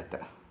ಕಾಣಿಸ್ತಾ ಇರುತ್ತೆ.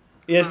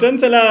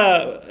 ಎಷ್ಟೊಂದು ಸಲ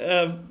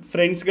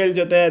ಫ್ರೆಂಡ್ಸ್ಗಳ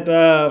ಜೊತೆ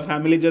ಅಥವಾ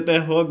ಫ್ಯಾಮಿಲಿ ಜೊತೆ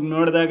ಹೋಗಿ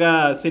ನೋಡಿದಾಗ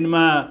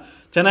ಸಿನಿಮಾ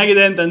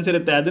ಚೆನ್ನಾಗಿದೆ ಅಂತ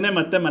ಅನ್ಸಿರುತ್ತೆ. ಅದನ್ನೇ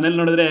ಮತ್ತೆ ಮನೇಲಿ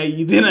ನೋಡಿದ್ರೆ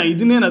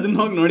ಇದನ್ನೇನು ಅದನ್ನ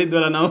ಹೋಗಿ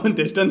ನೋಡಿದ್ವಲ್ಲ ನಾವು ಅಂತ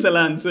ಎಷ್ಟೊಂದು ಸಲ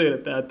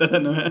ಅನಿಸಿರುತ್ತೆ. ಆ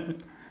ಥರನೂ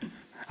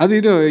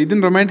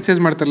ಇದನ್ನು ರೊಮ್ಯಾಂಟಿಸೈಸ್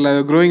ಮಾಡ್ತಾರಲ್ಲ,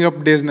 ಗ್ರೋಯಿಂಗ್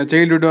ಅಪ್ ಡೇಸ್ನ,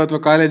 ಚೈಲ್ಡ್ಹುಡ್ ಅಥವಾ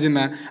ಕಾಲೇಜಿನ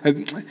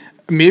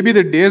may be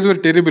the days var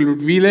terrible,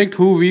 but we like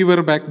who we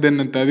were back then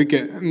ಅಂತ. ಅದಕ್ಕೆ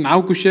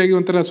ನಾವು ಖುಷಿಯಾಗಿ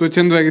ಒಂಥರ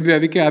ಸ್ವಚ್ಛಂದವಾಗಿದ್ವಿ,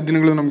 ಅದಕ್ಕೆ ಆ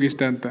ದಿನಗಳು ನಮ್ಗೆ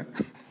ಇಷ್ಟ ಅಂತ.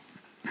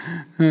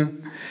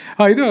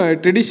 ಇದು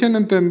ಟ್ರೆಡಿಷನ್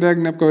ಅಂತ ಅಂದಾಗ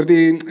ಜ್ಞಾಪಕ ಬರ್ತಿ.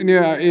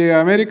 ಈ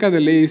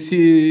ಅಮೇರಿಕಾದಲ್ಲಿ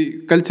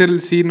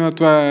ಕಲ್ಚರಲ್ ಸೀನು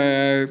ಅಥವಾ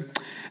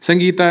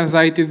ಸಂಗೀತ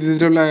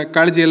ಸಾಹಿತ್ಯದ್ರೆಲ್ಲ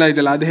ಕಾಳಜಿ ಎಲ್ಲ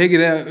ಇದೆಯಲ್ಲ, ಅದು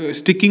ಹೇಗಿದೆ?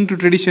 ಸ್ಟಿಕ್ಕಿಂಗ್ ಟು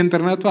ಟ್ರೆಡಿಷನ್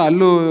ಥರನ, ಅಥವಾ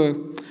ಅಲ್ಲೂ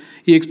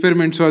ಈ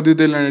ಎಕ್ಸ್ಪೆರಿಮೆಂಟ್ಸು ಅದು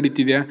ಇದೆಲ್ಲ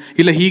ನಡೀತಿದೆಯಾ?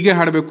 ಇಲ್ಲ ಹೀಗೆ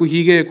ಹಾಡಬೇಕು,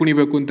 ಹೀಗೆ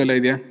ಕುಣಿಬೇಕು ಅಂತೆಲ್ಲ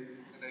ಇದೆಯಾ?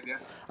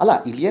 ಅಲ್ಲ,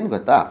 ಇಲ್ಲಿ ಏನು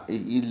ಗೊತ್ತಾ,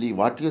 ಇಲ್ಲಿ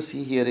what U see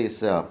here is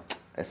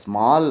A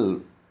small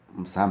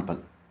sample.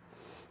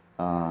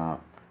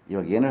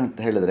 ಇವಾಗ ಏನು ಅಂತ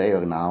ಹೇಳಿದ್ರೆ,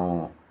 ಇವಾಗ ನಾವು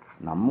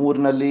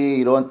ನಮ್ಮೂರಿನಲ್ಲಿ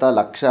ಇರುವಂಥ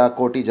ಲಕ್ಷ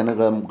ಕೋಟಿ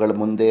ಜನಗಳ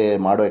ಮುಂದೆ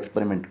ಮಾಡೋ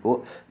ಎಕ್ಸ್ಪೆರಿಮೆಂಟ್ಗೂ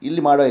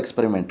ಇಲ್ಲಿ ಮಾಡೋ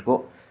ಎಕ್ಸ್ಪೆರಿಮೆಂಟ್ಗೂ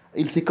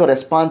ಇಲ್ಲಿ ಸಿಕ್ಕೋ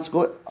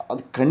ರೆಸ್ಪಾನ್ಸ್ಗೂ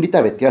ಅದು ಖಂಡಿತ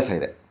ವ್ಯತ್ಯಾಸ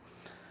ಇದೆ.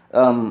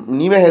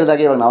 ನೀವೇ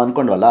ಹೇಳಿದಾಗೆ ಇವಾಗ ನಾವು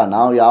ಅಂದ್ಕೊಂಡ್ವಲ್ಲ,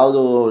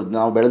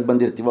 ನಾವು ಬೆಳೆದು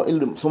ಬಂದಿರ್ತೀವೋ,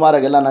 ಇಲ್ಲಿ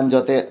ಸುಮಾರಾಗೆಲ್ಲ ನನ್ನ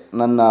ಜೊತೆ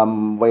ನನ್ನ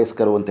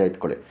ವಯಸ್ಕರು ಅಂತ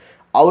ಇಟ್ಕೊಳ್ಳಿ,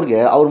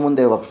 ಅವ್ರ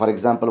ಮುಂದೆ ಇವಾಗ ಫಾರ್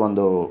ಎಕ್ಸಾಂಪಲ್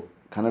ಒಂದು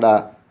ಕನ್ನಡ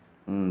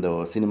ಒಂದು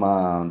ಸಿನಿಮಾ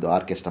ಒಂದು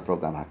ಆರ್ಕೆಸ್ಟ್ರಾ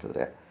ಪ್ರೋಗ್ರಾಮ್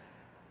ಹಾಕಿದ್ರೆ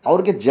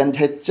ಅವ್ರಿಗೆ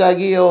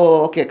ಹೆಚ್ಚಾಗಿ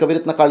ಓಕೆ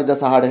ಕವಿರತ್ನ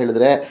ಕಾಳಿದಾಸ ಹಾಡು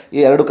ಹೇಳಿದ್ರೆ, ಈ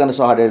ಎರಡು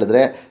ಕನಸು ಹಾಡು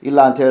ಹೇಳಿದ್ರೆ, ಇಲ್ಲ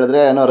ಅಂತ ಹೇಳಿದ್ರೆ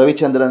ಏನೋ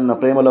ರವಿಚಂದ್ರನ್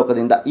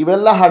ಪ್ರೇಮಲೋಕದಿಂದ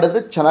ಇವೆಲ್ಲ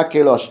ಹಾಡಿದ್ರೆ ಚೆನ್ನಾಗಿ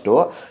ಕೇಳೋ ಅಷ್ಟು,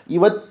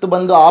 ಇವತ್ತು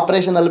ಬಂದು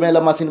ಆಪರೇಷನ್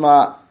ಅಲ್ಮೇಲಮ್ಮ ಸಿನಿಮಾ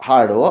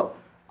ಹಾಡು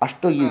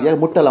ಅಷ್ಟು ಈಸಿಯಾಗಿ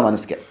ಮುಟ್ಟಲ್ಲ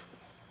ಮನಸ್ಸಿಗೆ.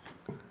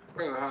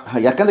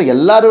 ಯಾಕಂದರೆ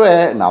ಎಲ್ಲರೂ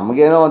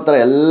ನಮಗೇನೋ ಒಂಥರ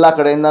ಎಲ್ಲ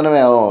ಕಡೆಯಿಂದನೂ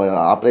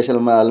ಆಪರೇಷನ್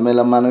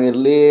ಅಲ್ಮೇಲಮ್ಮನೂ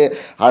ಇರಲಿ,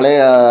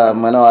 ಹಳೆಯ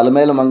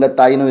ಅಲ್ಮೇಲು ಮಂಗದ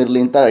ತಾಯಿನೂ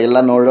ಇರಲಿ ಅಂತ ಎಲ್ಲ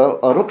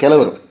ನೋಡೋರು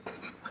ಕೆಲವರು.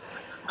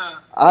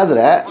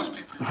 ಆದರೆ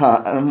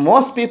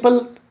most people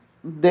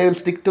they will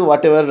stick to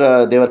what ever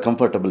they are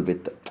comfortable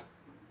with.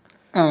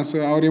 So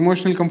ಅವ್ರ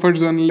ಇಮೋಷನಲ್ ಕಂಫರ್ಟ್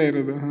ಝೋನಲ್ಲೇ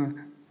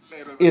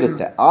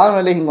ಇರುತ್ತೆ.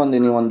 ಆಮೇಲೆ ಹಿಂಗೊಂದು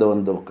ನೀವೊಂದು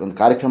ಒಂದು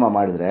ಕಾರ್ಯಕ್ರಮ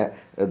ಮಾಡಿದರೆ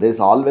there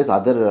is always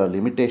other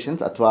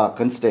limitations ಅಥವಾ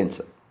ಕನ್ಸ್ಟೆಂಟ್ಸ್.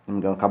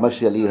 ನಿಮ್ಗೆ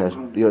commercially you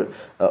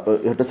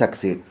have to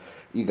succeed.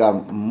 ಈಗ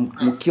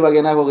ಮುಖ್ಯವಾಗಿ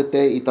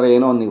ಏನಾಗೋಗುತ್ತೆ, ಈ ಥರ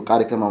ಏನೋ ಒಂದು ನೀವು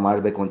ಕಾರ್ಯಕ್ರಮ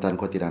ಮಾಡಬೇಕು ಅಂತ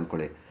ಅನ್ಕೋತೀರಾ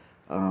ಅಂದ್ಕೊಳ್ಳಿ.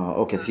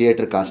 ಓಕೆ,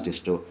 ಥಿಯೇಟ್ರ್ ಕಾಸ್ಟ್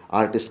ಇಷ್ಟು,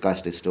 ಆರ್ಟಿಸ್ಟ್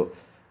ಕಾಸ್ಟ್ ಇಷ್ಟು,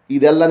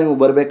 ಇದೆಲ್ಲ ನೀವು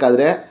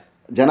ಬರಬೇಕಾದ್ರೆ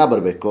ಜನ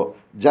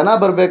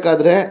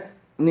ಬರಬೇಕಾದ್ರೆ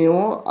ನೀವು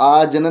ಆ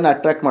ಜನನ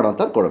ಅಟ್ರ್ಯಾಕ್ಟ್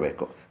ಮಾಡೋವಂಥದ್ದು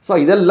ಕೊಡಬೇಕು. ಸೊ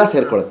ಇದೆಲ್ಲ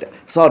ಸೇರಿಕೊಳ್ಳುತ್ತೆ.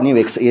 ಸೊ ನೀವು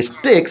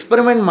ಎಷ್ಟು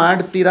ಎಕ್ಸ್ಪೆರಿಮೆಂಟ್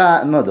ಮಾಡ್ತೀರಾ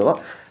ಅನ್ನೋದು,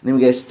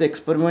 ನಿಮಗೆ ಎಷ್ಟು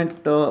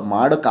ಎಕ್ಸ್ಪೆರಿಮೆಂಟ್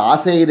ಮಾಡೋಕ್ಕೆ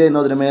ಆಸೆ ಇದೆ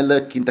ಅನ್ನೋದ್ರ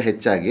ಮೇಲಕ್ಕಿಂತ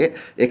ಹೆಚ್ಚಾಗಿ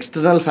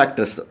ಎಕ್ಸ್ಟರ್ನಲ್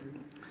ಫ್ಯಾಕ್ಟರ್ಸ್.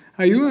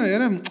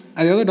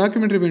 ಅದ್ಯಾವುದೋ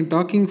ಡಾಕ್ಯುಮೆಂಟ್ರಿ ಬಂದು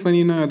ಟಾಕಿಂಗ್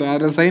ಫನಿನೋ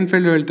ಅದು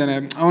ಸೈನ್ಫೆಲ್ಡ್ ಹೇಳ್ತಾನೆ,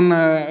 ಅವನ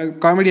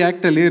ಕಾಮಿಡಿ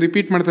ಆ್ಯಕ್ಟಲ್ಲಿ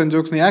ರಿಪೀಟ್ ಮಾಡ್ತಾನೆ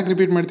ಜೋಕ್ಸ್ನ. ಯಾಕೆ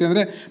ರಿಪೀಟ್ ಮಾಡ್ತೀನಿ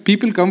ಅಂದರೆ,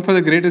 people come for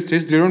the greatest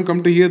States, they don't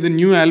come to here the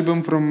new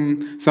album from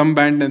some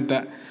band ಅಂತ.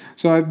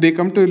 So they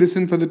come to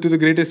listen for to the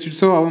greatest hits.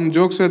 So ಅವ್ನ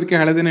jokes ಅದಕ್ಕೆ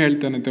ಹಳೆದೇನೆ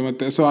ಹೇಳ್ತಾನಂತೆ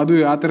ಮತ್ತೆ. So ಅದು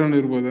ಆ ಥರನೂ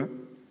ಇರ್ಬೋದು.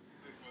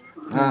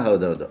 ಹಾಂ,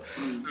 ಹೌದೌದು.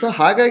 ಸೊ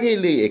ಹಾಗಾಗಿ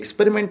ಇಲ್ಲಿ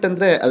ಎಕ್ಸ್ಪೆರಿಮೆಂಟ್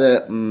ಅಂದರೆ ಅದೇ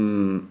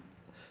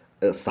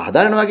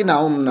ಸಾಧಾರಣವಾಗಿ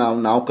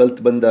ನಾವು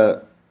ಕಲ್ತು ಬಂದ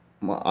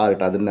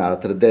ಆರ್ಟ್ ಅದನ್ನು ಆ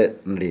ಥರದ್ದೇ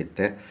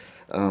ನಡೆಯುತ್ತೆ.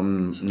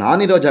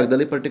 ನಾನಿರೋ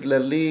ಜಾಗದಲ್ಲಿ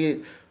ಪರ್ಟಿಕ್ಯುಲರ್ಲಿ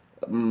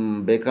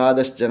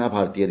ಬೇಕಾದಷ್ಟು ಜನ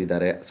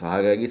ಭಾರತೀಯರಿದ್ದಾರೆ. ಸೊ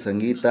ಹಾಗಾಗಿ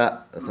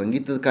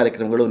ಸಂಗೀತದ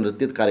ಕಾರ್ಯಕ್ರಮಗಳು,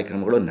 ನೃತ್ಯದ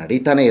ಕಾರ್ಯಕ್ರಮಗಳು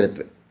ನಡೀತಾನೆ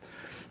ಇರುತ್ತವೆ.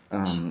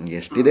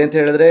 ಎಷ್ಟಿದೆ ಅಂತ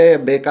ಹೇಳಿದ್ರೆ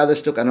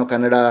ಬೇಕಾದಷ್ಟು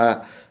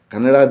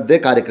ಕನ್ನಡದ್ದೇ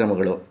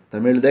ಕಾರ್ಯಕ್ರಮಗಳು,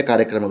 ತಮಿಳ್ದೇ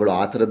ಕಾರ್ಯಕ್ರಮಗಳು,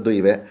 ಆ ಥರದ್ದು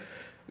ಇವೆ.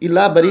 ಇಲ್ಲ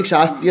ಬರೀ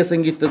ಶಾಸ್ತ್ರೀಯ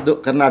ಸಂಗೀತದ್ದು,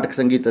 ಕರ್ನಾಟಕ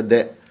ಸಂಗೀತದ್ದೇ,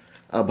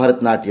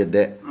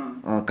 ಭರತನಾಟ್ಯದ್ದೇ,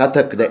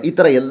 ಕಥಕ್ದೇ, ಈ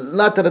ಥರ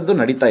ಎಲ್ಲ ಥರದ್ದು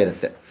ನಡೀತಾ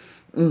ಇರುತ್ತೆ.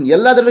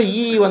 ಎಲ್ಲದರಲ್ಲೂ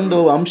ಈ ಒಂದು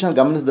ಅಂಶ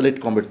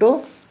ಗಮನದಲ್ಲಿಟ್ಕೊಂಡ್ಬಿಟ್ಟು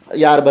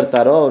ಯಾರು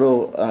ಬರ್ತಾರೋ ಅವರು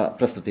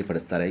ಪ್ರಸ್ತುತಿ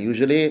ಪಡಿಸ್ತಾರೆ.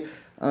 ಯೂಶ್ವಲಿ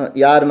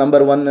ಯಾರು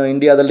ನಂಬರ್ 1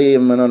 ಇಂಡಿಯಾದಲ್ಲಿ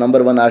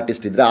ನಂಬರ್ 1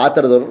 ಆರ್ಟಿಸ್ಟ್ ಇದ್ದರೆ ಆ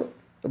ಥರದವರು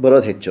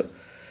ಬರೋದು ಹೆಚ್ಚು.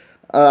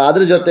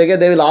 ಅದ್ರ ಜೊತೆಗೆ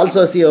they will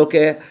also C,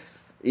 okay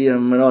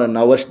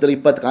ನಾವು ವರ್ಷದಲ್ಲಿ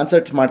 20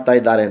 ಕಾನ್ಸರ್ಟ್ಸ್ ಮಾಡ್ತಾ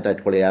ಇದ್ದಾರೆ ಅಂತ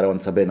ಇಟ್ಕೊಳ್ಳಿ ಯಾರೋ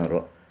ಒಂದು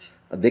ಸಭೆನವರು.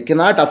 They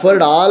cannot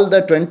afford all the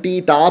 20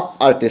 top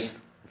artist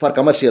for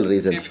commercial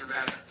reasons.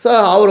 So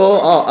ಅವರು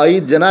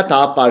 5 ಜನ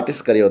ಟಾಪ್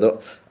ಆರ್ಟಿಸ್ಟ್ ಕರೆಯೋದು,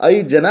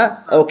 5 ಜನ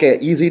ಓಕೆ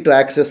ಈಸಿ ಟು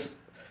ಆ್ಯಕ್ಸೆಸ್,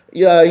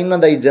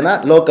 ಇನ್ನೊಂದು 5 ಜನ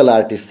ಲೋಕಲ್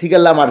ಆರ್ಟಿಸ್ಟ್,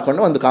 ಹೀಗೆಲ್ಲ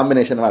ಮಾಡಿಕೊಂಡು ಒಂದು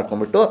ಕಾಂಬಿನೇಷನ್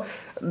ಮಾಡ್ಕೊಂಡ್ಬಿಟ್ಟು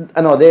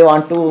ದೇ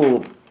ವಾಂಟ್ ಟು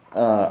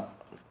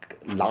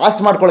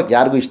ಲಾಸ್ಟ್ ಮಾಡ್ಕೊಳಕ್ಕೆ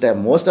ಯಾರಿಗೂ ಇಷ್ಟ.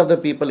 ಮೋಸ್ಟ್ ಆಫ್ ದ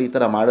ಪೀಪಲ್ ಈ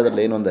ಥರ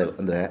ಮಾಡೋದ್ರಲ್ಲಿ ಏನು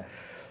ಅಂದರೆ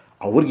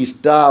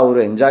ಅವ್ರಿಗಿಷ್ಟ, ಅವರು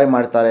ಎಂಜಾಯ್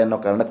ಮಾಡ್ತಾರೆ ಅನ್ನೋ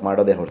ಕಾರಣಕ್ಕೆ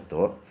ಮಾಡೋದೇ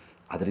ಹೊರತು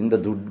ಅದರಿಂದ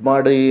ದುಡ್ಡು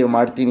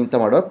ಮಾಡ್ತೀನಿ ಅಂತ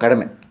ಮಾಡೋರು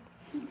ಕಡಿಮೆ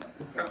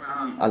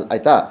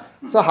ಆಯಿತಾ.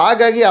 ಸೊ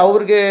ಹಾಗಾಗಿ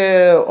ಅವ್ರಿಗೆ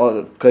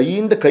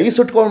ಕೈ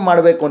ಸುಟ್ಕೊಂಡು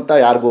ಮಾಡಬೇಕು ಅಂತ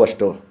ಯಾರಿಗೂ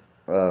ಅಷ್ಟು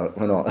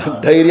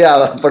ಧೈರ್ಯ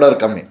ಪಡೋರು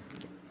ಕಮ್ಮಿ.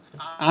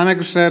 ಆಮೇಲೆ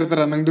ಕೃಷ್ಣ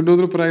ಇರ್ತಾರ, ನಂಗೆ ದುಡ್ಡು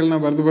ಹೋದ್ರೂ ಪರವಾಗಿಲ್ಲ,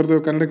 ನಾವು ಬರ್ದು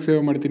ಕನ್ನಡಕ್ಕೆ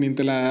ಸೇವೆ ಮಾಡ್ತೀನಿ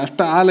ಅಂತೆಲ್ಲ,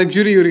 ಅಷ್ಟು ಆ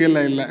ಲಕ್ಸುರಿ ಇವರಿಗೆಲ್ಲ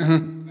ಇಲ್ಲ.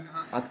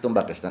 ಅದು ತುಂಬ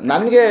ಕಷ್ಟ.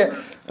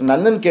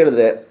 ನನ್ನನ್ನು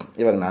ಕೇಳಿದ್ರೆ,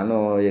 ಇವಾಗ ನಾನು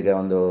ಈಗ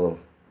ಒಂದು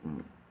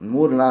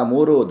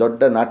 3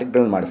 ದೊಡ್ಡ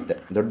ನಾಟಕಗಳನ್ನ ಮಾಡಿಸ್ದೆ.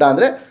 ದೊಡ್ಡ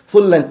ಅಂದರೆ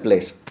ಫುಲ್ ಲೆಂತ್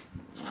ಪ್ಲೇಸ್.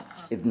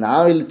 ಇದು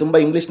ನಾವಿಲ್ಲಿ ತುಂಬ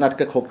ಇಂಗ್ಲೀಷ್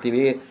ನಾಟಕಕ್ಕೆ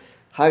ಹೋಗ್ತೀವಿ,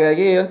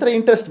 ಹಾಗಾಗಿ ಒಂಥರ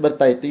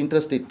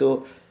ಇಂಟ್ರೆಸ್ಟ್ ಇತ್ತು.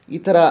 ಈ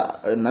ಥರ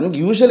ನನಗೆ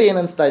ಯೂಶ್ವಲಿ ಏನು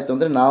ಅನಿಸ್ತಾ ಇತ್ತು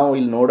ಅಂದರೆ, ನಾವು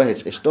ಇಲ್ಲಿ ನೋಡೋ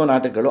ಎಷ್ಟೋ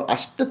ನಾಟಕಗಳು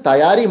ಅಷ್ಟು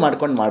ತಯಾರಿ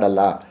ಮಾಡ್ಕೊಂಡು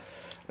ಮಾಡಲ್ಲ.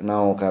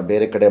 ನಾವು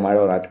ಬೇರೆ ಕಡೆ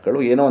ಮಾಡೋ ನಾಟಕಗಳು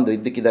ಏನೋ ಒಂದು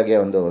ಇದ್ದಕ್ಕಿದ್ದಾಗೆ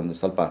ಒಂದು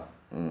ಸ್ವಲ್ಪ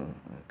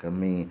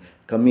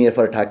ಕಮ್ಮಿ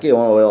ಎಫರ್ಟ್ ಹಾಕಿ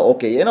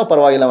ಓಕೆ ಏನೋ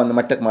ಪರವಾಗಿಲ್ಲ ಒಂದು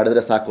ಮಟ್ಟಕ್ಕೆ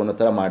ಮಾಡಿದ್ರೆ ಸಾಕು ಅನ್ನೋ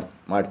ಥರ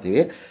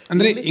ಮಾಡ್ತೀವಿ.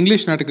 ಅಂದರೆ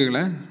ಇಂಗ್ಲೀಷ್ ನಾಟಕಗಳ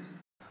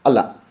ಅಲ್ಲ,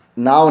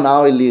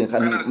 ನಾವು ಇಲ್ಲಿ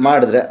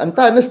ಮಾಡಿದ್ರೆ ಅಂತ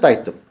ಅನ್ನಿಸ್ತಾ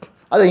ಇತ್ತು.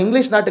 ಆದರೆ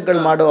ಇಂಗ್ಲೀಷ್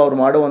ನಾಟಕಗಳು ಅವ್ರು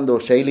ಮಾಡೋ ಒಂದು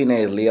ಶೈಲಿನೇ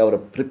ಇರಲಿ, ಅವರ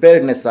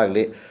ಪ್ರಿಪೇರ್ಡ್ನೆಸ್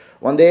ಆಗಲಿ,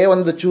 ಒಂದೇ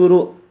ಒಂದು ಚೂರು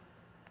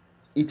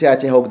ಈಚೆ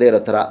ಆಚೆ ಹೋಗದೆ ಇರೋ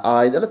ಥರ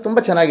ಇದೆಲ್ಲ ತುಂಬ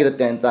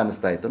ಚೆನ್ನಾಗಿರುತ್ತೆ ಅಂತ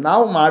ಅನ್ನಿಸ್ತಾ ಇತ್ತು.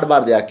 ನಾವು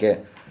ಮಾಡಬಾರ್ದು ಯಾಕೆ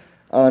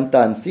ಅಂತ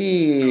ಅನಿಸಿ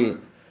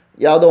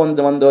ಯಾವುದೋ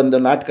ಒಂದು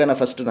ನಾಟಕನ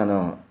ಫಸ್ಟ್ ನಾನು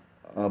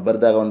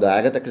ಬರೆದಾಗ ಒಂದು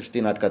ಆಗತಾ ಕ್ರಿಸ್ಟಿ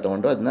ನಾಟಕ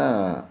ತೊಗೊಂಡು ಅದನ್ನ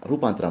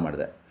ರೂಪಾಂತರ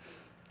ಮಾಡಿದೆ.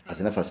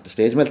 ಅದನ್ನು ಫಸ್ಟ್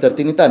ಸ್ಟೇಜ್ ಮೇಲೆ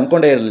ತರ್ತೀನಿ ಅಂತ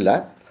ಅಂದ್ಕೊಂಡೇ ಇರಲಿಲ್ಲ.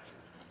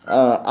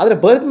 ಆದರೆ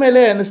ಬರೆದ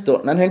ಮೇಲೆ ಅನ್ನಿಸ್ತು,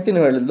 ನಾನು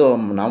ಹೆಂಡ್ತಿನೂ ಹೇಳಿದ್ಲು,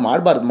 ನಾವು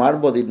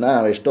ಮಾಡ್ಬೋದು ಇದನ್ನ,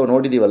 ನಾವು ಎಷ್ಟೋ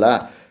ನೋಡಿದ್ದೀವಲ್ಲ,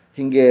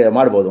 ಹೀಗೆ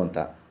ಮಾಡ್ಬೋದು ಅಂತ.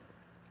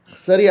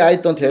 ಸರಿ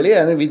ಆಯಿತು ಅಂತ ಹೇಳಿ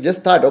ಅಂದರೆ we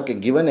just thought okay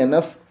given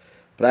enough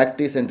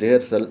practice and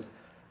rehearsal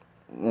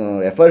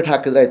effort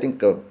ಹಾಕಿದ್ರೆ ಐ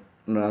ಥಿಂಕ್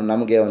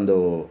ನಮಗೆ ಒಂದು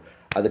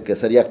ಅದಕ್ಕೆ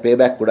ಸರಿಯಾಗಿ ಪೇ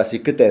ಬ್ಯಾಕ್ ಕೂಡ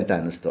ಸಿಕ್ಕುತ್ತೆ ಅಂತ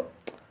ಅನ್ನಿಸ್ತು.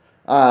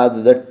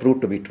 That prove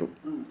to be true.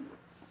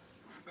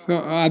 So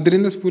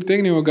ಅದರಿಂದ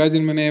ಸ್ಫೂರ್ತಿಯಾಗಿ ನೀವು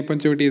ಗಾಜಿನ ಮನೆ,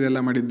 ಪಂಚವಟಿ ಇದೆಲ್ಲ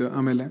ಮಾಡಿದ್ದು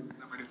ಆಮೇಲೆ?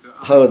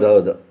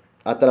 ಹೌದು,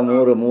 ಆ ಥರ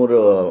ಮೂರು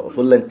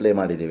ಫುಲ್ ಲೆಂತ್ ಪ್ಲೇ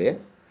ಮಾಡಿದ್ದೀವಿ.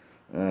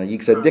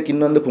 ಈಗ ಸದ್ಯಕ್ಕೆ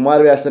ಇನ್ನೊಂದು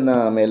ಕುಮಾರವ್ಯಾಸನ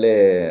ಮೇಲೆ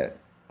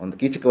ಒಂದು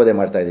ಕೀಚಕ ವಧೆ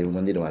ಮಾಡ್ತಾಯಿದ್ದೀವಿ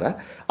ಮುಂದಿನ ವಾರ.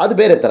 ಅದು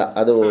ಬೇರೆ ಥರ,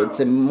 ಅದು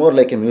it's A more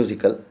like A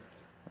musical.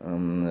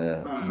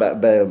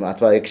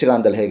 ಅಥವಾ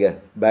ಯಕ್ಷಗಾನದಲ್ಲಿ ಹೇಗೆ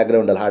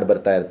ಬ್ಯಾಕ್ಗ್ರೌಂಡಲ್ಲಿ ಹಾಡು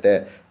ಬರ್ತಾ ಇರುತ್ತೆ,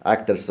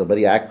 ಆ್ಯಕ್ಟರ್ಸ್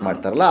ಬರೀ ಆ್ಯಕ್ಟ್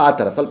ಮಾಡ್ತಾರಲ್ಲ ಆ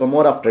ಥರ, ಸ್ವಲ್ಪ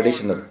ಮೋರ್ ಆಫ್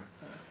ಟ್ರೆಡಿಷನಲ್.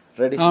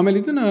 ಆಮೇಲೆ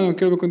ಇದು ನಾವು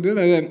ಕೇಳಬೇಕು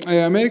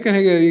ಅಂತಂದರೆ ಅಮೇರಿಕನ್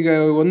ಹೇಗೆ ಈಗ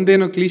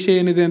ಒಂದೇನೋ ಕ್ಲೀಶೆ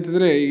ಏನಿದೆ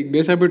ಅಂತಂದರೆ, ಈಗ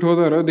ದೇಶ ಬಿಟ್ಟು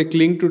ಹೋದವರು they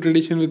cling to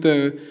tradition with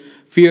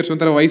fierce,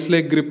 ಒಂಥರ ವೈಸ್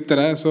ಲೈಕ್ ಗ್ರಿಪ್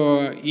ಥರ. ಸೊ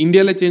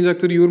ಇಂಡಿಯಲ್ಲೇ ಚೇಂಜ್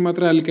ಆಗ್ತಾರೆ, ಇವ್ರು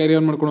ಮಾತ್ರ ಅಲ್ಲಿ ಕ್ಯಾರಿ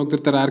ಆನ್ ಮಾಡ್ಕೊಂಡು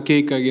ಹೋಗ್ತಿರ್ತಾರೆ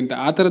ಆರ್ಕೇಯಿಕ್ ಆಗಿ ಅಂತ.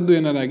 ಆ ಥರದ್ದು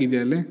ಏನಾರು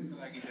ಆಗಿದೆಯಾ ಅಲ್ಲಿ?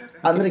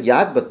 ಅಂದರೆ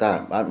ಯಾಕೆ ಗೊತ್ತಾ,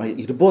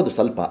 ಇರ್ಬೋದು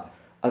ಸ್ವಲ್ಪ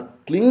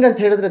ಕ್ಲಿಂಗ್ ಅಂತ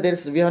ಹೇಳಿದ್ರೆ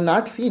ವಿ ಹ್ಯಾವ್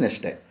ನಾಟ್ ಸೀನ್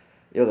ಅಷ್ಟೇ.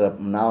 ಇವಾಗ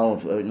ನಾನು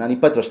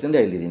 20 ವರ್ಷದಿಂದ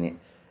ಇಲ್ಲಿದ್ದೀನಿ.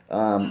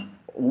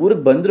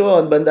 ಊರಿಗೆ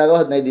ಬಂದಾಗ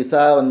 15 ದಿವಸ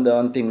ಒಂದು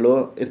ತಿಂಗಳು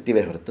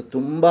ಇರ್ತೀವಿ ಹೊರತು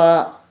ತುಂಬ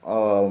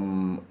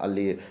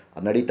ಅಲ್ಲಿ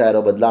ನಡೀತಾ ಇರೋ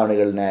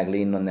ಬದಲಾವಣೆಗಳನ್ನೇ ಆಗಲಿ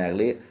ಇನ್ನೊಂದೇ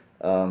ಆಗಲಿ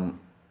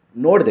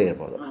ನೋಡದೇ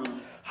ಇರ್ಬೋದು.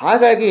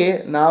 ಹಾಗಾಗಿ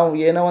ನಾವು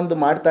ಏನೋ ಒಂದು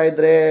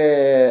ಮಾಡ್ತಾಯಿದ್ರೆ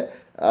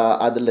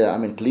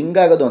ಅದರಲ್ಲಿ ಕ್ಲಿಂಗ್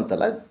ಆಗೋದು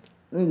ಅಂತಲ್ಲ,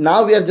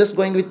 ನಾವು we are just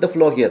going with the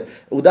flow here.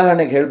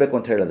 ಉದಾಹರಣೆಗೆ ಹೇಳಬೇಕು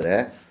ಅಂತ ಹೇಳಿದ್ರೆ,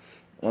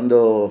 ಒಂದು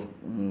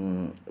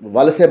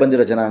ವಲಸೆ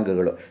ಬಂದಿರೋ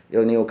ಜನಾಂಗಗಳು,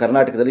 ಇವಾಗ ನೀವು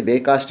ಕರ್ನಾಟಕದಲ್ಲಿ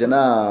ಬೇಕಾಷ್ಟು ಜನ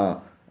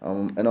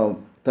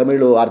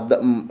ತಮಿಳು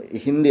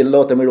ಹಿಂದಿ ಎಲ್ಲೋ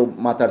ತಮಿಳು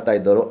ಮಾತಾಡ್ತಾ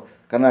ಇದ್ದವರು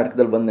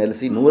ಕರ್ನಾಟಕದಲ್ಲಿ ಬಂದು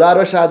ನೆಲೆಸಿ 100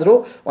 ವರ್ಷ ಆದರೂ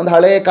ಒಂದು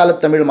ಹಳೆಯ ಕಾಲದ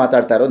ತಮಿಳು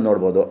ಮಾತಾಡ್ತಾ ಇರೋದು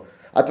ನೋಡ್ಬೋದು.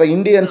 ಅಥವಾ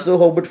ಇಂಡಿಯನ್ಸು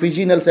ಹೋಗ್ಬಿಟ್ಟು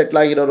ಫಿಜಿನಲ್ಲಿ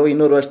ಸೆಟ್ಲಾಗಿರೋರು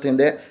 200 ವರ್ಷದ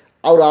ಹಿಂದೆ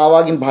ಅವರು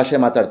ಆವಾಗಿನ ಭಾಷೆ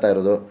ಮಾತಾಡ್ತಾ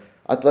ಇರೋದು.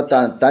 ಅಥವಾ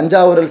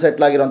ತಂಜಾವೂರಲ್ಲಿ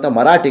ಸೆಟ್ಲಾಗಿರೋಂಥ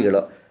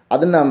ಮರಾಠಿಗಳು,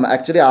 ಅದನ್ನು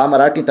ಆ್ಯಕ್ಚುಲಿ ಆ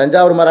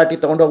ತಂಜಾವೂರು ಮರಾಠಿ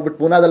ತೊಗೊಂಡು ಹೋಗ್ಬಿಟ್ಟು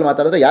ಪೂನಾದಲ್ಲಿ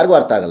ಮಾತಾಡಿದ್ರೆ ಯಾರಿಗೂ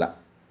ಅರ್ಥ ಆಗಲ್ಲ.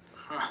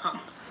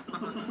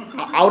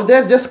 ಅವ್ರದ್ದೇ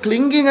ಜಸ್ಟ್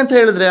ಕ್ಲಿಂಗಿಂಗ್ ಅಂತ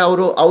ಹೇಳಿದ್ರೆ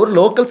ಅವ್ರ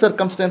ಲೋಕಲ್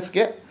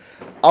ಸರ್ಕಮ್ಸ್ಟೆನ್ಸ್ಗೆ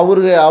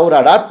ಅವ್ರು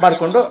ಅಡಾಪ್ಟ್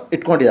ಮಾಡಿಕೊಂಡು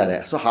ಇಟ್ಕೊಂಡಿದ್ದಾರೆ.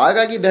 ಸೊ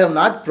ಹಾಗಾಗಿ they have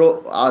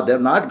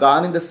not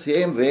gone in the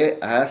same way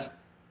as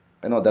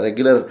the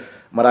regular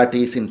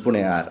ಮರಾಠೀಸ್ ಇನ್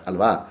ಪುಣೆ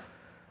ಅಲ್ವಾ.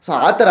 ಸೊ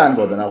ಆ ಥರ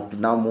ಅನ್ಬೋದು.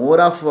 ನಾವು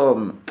ಮೋರ್ ಆಫ್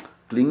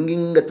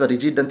ಕ್ಲಿಂಗಿಂಗ್ ಅಥವಾ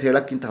ರಿಜಿಡ್ ಅಂತ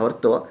ಹೇಳೋಕ್ಕಿಂತ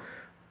ಹೊರತು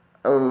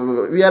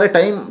we are A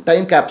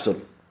time capsule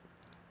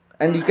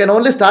and you can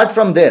only start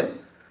from there.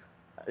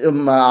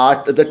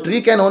 The tree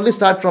can only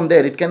start from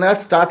there. It cannot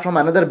start from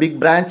another big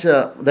branch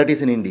that is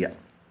in India.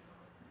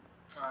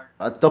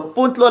 ತಪ್ಪು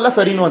ಅಂತಲೂ ಅಲ್ಲ,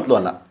 ಸರಿನೂ ಅಂತಲೂ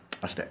ಅಲ್ಲ,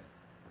 ಅಷ್ಟೇ.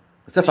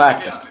 It's A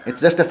fact ಅಷ್ಟೇ.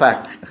 It's just A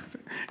fact.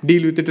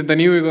 Deal with it ಅಂತ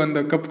ನೀವು ಈಗ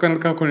ಒಂದು ಕಪ್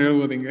ಕನ್ನಡ ಹಾಕೊಂಡು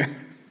ಹೇಳ್ಬೋದು ಹಿಂಗೆ,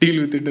 ಡೀಲ್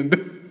ವಿತ್ ಇಟ್ ಅಂತ.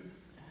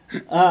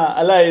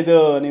 ಅಲ್ಲ, ಇದು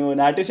ನೀವು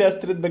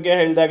ನಾಟ್ಯಶಾಸ್ತ್ರದ ಬಗ್ಗೆ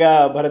ಹೇಳಿದಾಗ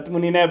ಭರತ್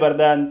ಮುನಿನೇ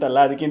ಬರ್ದ ಅಂತಲ್ಲ,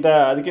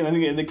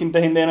 ಅದಕ್ಕಿಂತ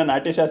ಹಿಂದೆ ಏನೋ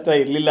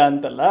ನಾಟ್ಯಶಾಸ್ತ್ರ ಇರಲಿಲ್ಲ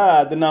ಅಂತಲ್ಲ,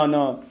 ಅದನ್ನು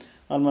ಅವನು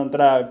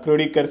ಒಂಥರ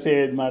ಕ್ರೋಢೀಕರಿಸಿ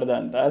ಇದು ಮಾಡ್ದ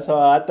ಅಂತ. ಸೊ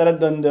ಆ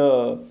ಥರದ್ದೊಂದು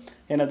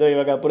ಏನದು,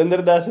 ಇವಾಗ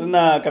ಪುರಂದರದಾಸರನ್ನ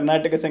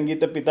ಕರ್ನಾಟಕ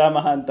ಸಂಗೀತ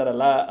ಪಿತಾಮಹ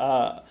ಅಂತಾರಲ್ಲ,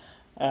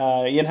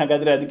 ಏನು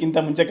ಹಾಗಾದರೆ ಅದಕ್ಕಿಂತ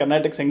ಮುಂಚೆ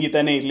ಕರ್ನಾಟಕ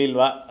ಸಂಗೀತನೇ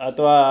ಇರಲಿಲ್ವಾ?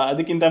 ಅಥವಾ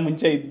ಅದಕ್ಕಿಂತ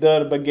ಮುಂಚೆ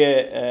ಇದ್ದವ್ರ ಬಗ್ಗೆ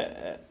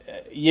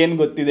ಏನು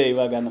ಗೊತ್ತಿದೆ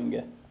ಇವಾಗ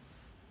ನಮಗೆ?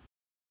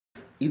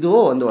 ಇದು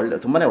ಒಂದು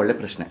ತುಂಬಾ ಒಳ್ಳೆ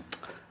ಪ್ರಶ್ನೆ.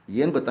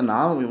 ಏನು ಗೊತ್ತಾ,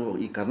 ನಾವು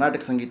ಈ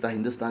ಕರ್ನಾಟಕ ಸಂಗೀತ,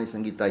 ಹಿಂದೂಸ್ತಾನಿ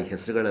ಸಂಗೀತ, ಈ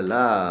ಹೆಸರುಗಳೆಲ್ಲ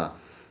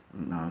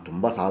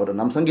ತುಂಬ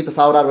ನಮ್ಮ ಸಂಗೀತ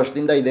 1000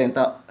 ವರ್ಷದಿಂದ ಇದೆ ಅಂತ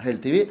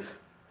ಹೇಳ್ತೀವಿ.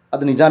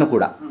 ಅದು ನಿಜಾನೂ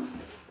ಕೂಡ.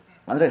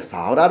 ಅಂದರೆ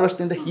 1000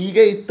 ವರ್ಷದಿಂದ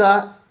ಹೀಗೆ ಇತ್ತಾ?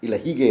 ಇಲ್ಲ,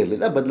 ಹೀಗೆ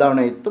ಇರಲಿಲ್ಲ,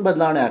 ಬದಲಾವಣೆ ಇತ್ತು,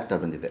 ಬದಲಾವಣೆ ಆಗ್ತಾ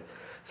ಬಂದಿದೆ.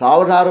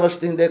 1000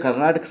 ವರ್ಷದಿಂದ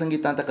ಕರ್ನಾಟಕ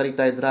ಸಂಗೀತ ಅಂತ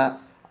ಕರೀತಾ ಇದ್ರಾ?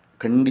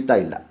 ಖಂಡಿತ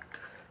ಇಲ್ಲ.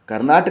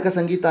 ಕರ್ನಾಟಕ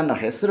ಸಂಗೀತ ಅನ್ನೋ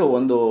ಹೆಸರು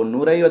ಒಂದು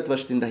 150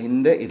 ವರ್ಷದಿಂದ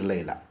ಹಿಂದೆ ಇರಲೇ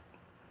ಇಲ್ಲ,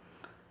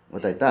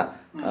 ಗೊತ್ತಾಯ್ತಾ?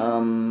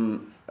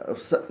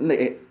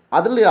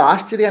 ಅದರಲ್ಲಿ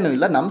ಆಶ್ಚರ್ಯನೂ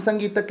ಇಲ್ಲ. ನಮ್ಮ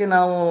ಸಂಗೀತಕ್ಕೆ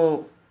ನಾವು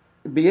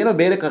ಏನೋ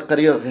ಬೇರೆ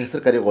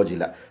ಹೆಸರು ಕರೆಯೋ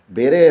ಹೋಗಿಲ್ಲ.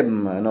 ಬೇರೆ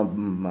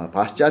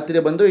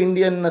ಪಾಶ್ಚಾತ್ಯ ಬಂದು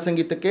ಇಂಡಿಯನ್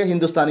ಸಂಗೀತಕ್ಕೆ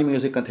ಹಿಂದೂಸ್ತಾನಿ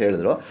ಮ್ಯೂಸಿಕ್ ಅಂತ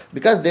ಹೇಳಿದ್ರು.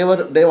 Because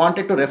they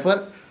wanted to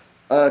refer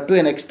to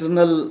N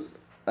external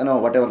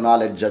what ever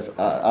knowledge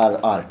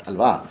art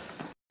ಅಲ್ವಾ.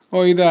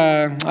 ಇದು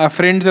ಆ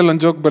ಫ್ರೆಂಡ್ಸಲ್ಲಿ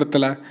ಒಂದು ಜೋಕ್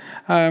ಬರುತ್ತಲ್ಲ,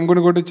 I'm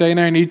gonna go to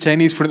China and eat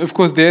Chinese food, of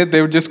course they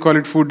would just call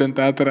it food ಅಂತ,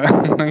 ಆ ಥರ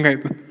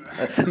ಹಂಗಾಯ್ತು.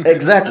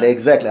 ಎಕ್ಸಾಕ್ಟ್ಲಿ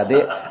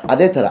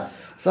ಅದೇ ಥರ.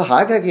 ಸೊ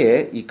ಹಾಗಾಗಿ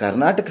ಈ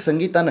ಕರ್ನಾಟಕ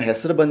ಸಂಗೀತ ಅನ್ನೋ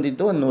ಹೆಸರು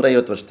ಬಂದಿದ್ದು ಒಂದು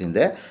 150 ವರ್ಷದಿಂದ.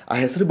 ಆ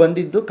ಹೆಸರು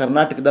ಬಂದಿದ್ದು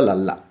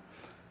ಕರ್ನಾಟಕದಲ್ಲಲ್ಲ,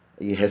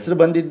 ಈ ಹೆಸರು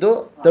ಬಂದಿದ್ದು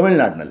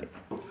ತಮಿಳ್ನಾಡಿನಲ್ಲಿ,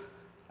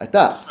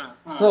 ಆಯಿತಾ?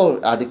 ಸೊ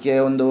ಅದಕ್ಕೆ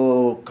ಒಂದು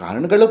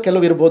ಕಾರಣಗಳು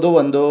ಕೆಲವು ಇರ್ಬೋದು.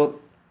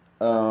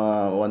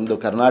 ಒಂದು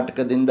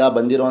ಕರ್ನಾಟಕದಿಂದ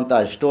ಬಂದಿರುವಂಥ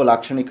ಎಷ್ಟೋ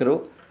ಲಾಕ್ಷಣಿಕರು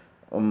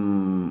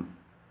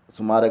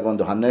ಸುಮಾರಾಗಿ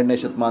ಒಂದು 12ನೇ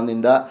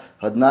ಶತಮಾನದಿಂದ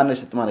 16ನೇ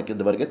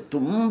ಶತಮಾನಕ್ಕಿದ್ದವರೆಗೆ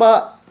ತುಂಬ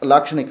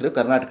ಲಾಕ್ಷಣಿಕರು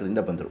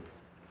ಕರ್ನಾಟಕದಿಂದ ಬಂದರು.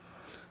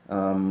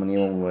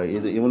 ನೀವು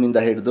ಇವನಿಂದ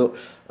ಹಿಡಿದು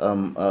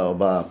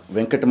ಒಬ್ಬ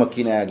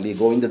ವೆಂಕಟಮಕ್ಕಿನೇ ಆಗಲಿ,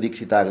 ಗೋವಿಂದ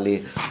ದೀಕ್ಷಿತ ಆಗಲಿ,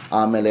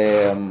 ಆಮೇಲೆ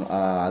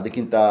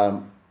ಅದಕ್ಕಿಂತ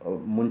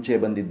ಮುಂಚೆ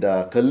ಬಂದಿದ್ದ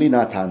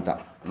ಕಲ್ಲಿನಾಥ ಅಂತ,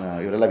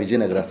 ಇವರೆಲ್ಲ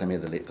ವಿಜಯನಗರ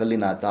ಸಮಯದಲ್ಲಿ,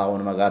 ಕಲ್ಲಿನಾಥ,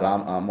 ಅವನ ಮಗ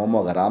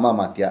ಮೊಮ್ಮಗ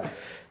ರಾಮಮಾತ್ಯ,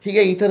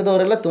 ಹೀಗೆ ಈ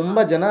ಥರದವರೆಲ್ಲ ತುಂಬ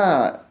ಜನ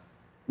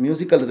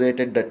ಮ್ಯೂಸಿಕಲ್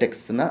ರಿಲೇಟೆಡ್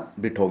ಟೆಕ್ಸ್ಟ್ನ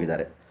ಬಿಟ್ಟು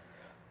ಹೋಗಿದ್ದಾರೆ.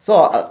 ಸೊ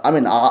ಐ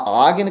ಮೀನ್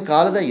ಆಗಿನ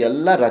ಕಾಲದ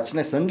ಎಲ್ಲ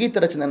ರಚನೆ, ಸಂಗೀತ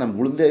ರಚನೆ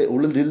ನಮ್ಗೆ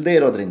ಉಳಿದಿಲ್ಲದೆ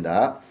ಇರೋದ್ರಿಂದ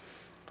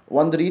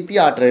ಒಂದು ರೀತಿ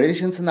ಆ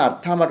ಟ್ರೆಡಿಷನ್ಸನ್ನ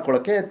ಅರ್ಥ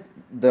ಮಾಡ್ಕೊಳ್ಳೋಕ್ಕೆ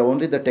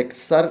only the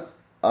text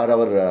R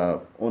hour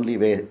only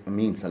way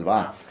means ಅಲ್ವಾ.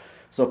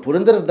 ಸೊ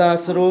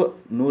ಪುರಂದರದಾಸರು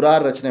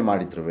ನೂರಾರು ರಚನೆ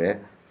ಮಾಡಿದ್ರು,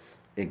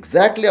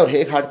 ಎಕ್ಸಾಕ್ಟ್ಲಿ ಅವ್ರು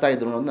ಹೇಗೆ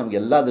ಹಾಡ್ತಾಯಿದ್ರು ಅನ್ನೋದು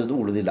ನಮಗೆಲ್ಲದ್ರದ್ದು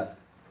ಉಳಿದಿಲ್ಲ.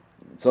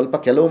 ಸ್ವಲ್ಪ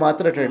ಕೆಲವು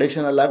ಮಾತ್ರ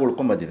ಟ್ರೆಡಿಷನಲ್ಲಾಗಿ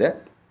ಉಳ್ಕೊಂಬಂದಿದೆ.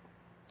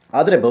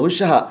 ಆದರೆ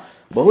ಬಹುಶಃ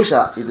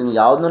ಇದನ್ನು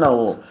ಯಾವುದನ್ನೂ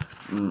ನಾವು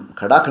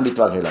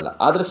ಖಡಾಖಂಡಿತವಾಗಿ ಹೇಳಲ್ಲ.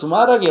 ಆದರೆ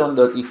ಸುಮಾರಾಗಿ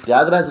ಒಂದು ಈ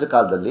ತ್ಯಾಗರಾಜರ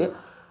ಕಾಲದಲ್ಲಿ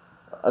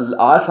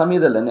ಆ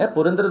ಸಮಯದಲ್ಲೇ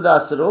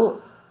ಪುರಂದರದಾಸರು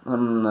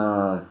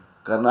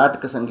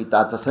ಕರ್ನಾಟಕ ಸಂಗೀತ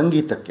ಅಥವಾ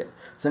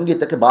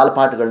ಸಂಗೀತಕ್ಕೆ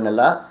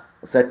ಬಾಲ್ಪಾಠಗಳನ್ನೆಲ್ಲ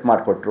ಸೆಟ್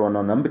ಮಾಡಿಕೊಟ್ರು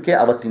ಅನ್ನೋ ನಂಬಿಕೆ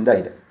ಅವತ್ತಿಂದ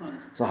ಇದೆ.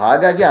 ಸೊ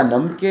ಹಾಗಾಗಿ ಆ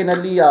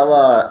ನಂಬಿಕೆಯಲ್ಲಿ ಯಾವ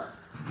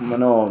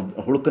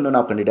ಹುಳುಕನ್ನು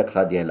ನಾವು ಕಂಡುಹಿಡಿಯೋಕ್ಕೆ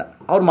ಸಾಧ್ಯ ಇಲ್ಲ.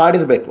 ಅವ್ರು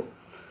ಮಾಡಿರಬೇಕು.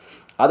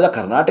 ಆದರೆ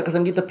ಕರ್ನಾಟಕ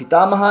ಸಂಗೀತ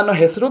ಪಿತಾಮಹ ಅನ್ನೋ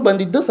ಹೆಸರು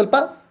ಬಂದಿದ್ದು ಸ್ವಲ್ಪ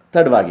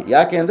ತಡವಾಗಿ.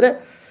 ಯಾಕೆ ಅಂದರೆ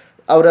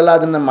ಅವರೆಲ್ಲ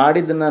ಅದನ್ನು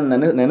ಮಾಡಿದ್ದನ್ನು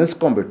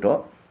ನೆನೆಸ್ಕೊಂಡ್ಬಿಟ್ಟು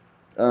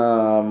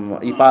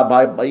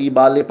ಈ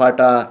ಬಾಲ್ಯ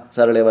ಪಾಠ,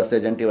 ಸರಳೆ ವರ್ಸೆ,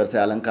 ಜಂಟಿ ವರ್ಸೆ,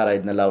 ಅಲಂಕಾರ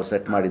ಇದನ್ನೆಲ್ಲ ಅವ್ರು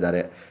ಸೆಟ್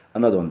ಮಾಡಿದ್ದಾರೆ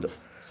ಅನ್ನೋದೊಂದು.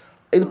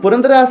 ಇದು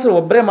ಪುರಂದರದಾಸರು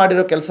ಒಬ್ಬರೇ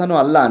ಮಾಡಿರೋ ಕೆಲಸನೂ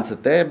ಅಲ್ಲ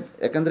ಅನಿಸುತ್ತೆ.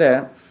 ಯಾಕಂದರೆ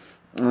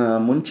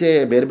ಮುಂಚೆ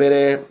ಬೇರೆ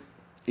ಬೇರೆ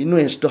ಇನ್ನೂ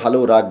ಎಷ್ಟು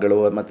ಹಲವು ರಾಗಗಳು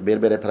ಮತ್ತು ಬೇರೆ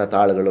ಬೇರೆ ಥರ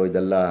ತಾಳಗಳು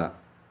ಇದೆಲ್ಲ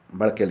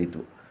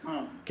ಬಳಕೆಯಲ್ಲಿದ್ದವು.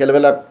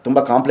 ಕೆಲವೆಲ್ಲ ತುಂಬ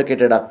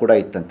ಕಾಂಪ್ಲಿಕೇಟೆಡ್ ಆಗಿ ಕೂಡ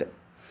ಇತ್ತಂತೆ.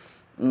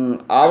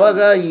 ಆವಾಗ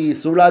ಈ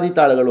ಸುಳಾದಿ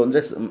ತಾಳಗಳು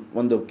ಅಂದರೆ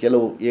ಒಂದು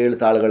ಕೆಲವು 7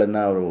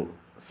 ತಾಳಗಳನ್ನು ಅವರು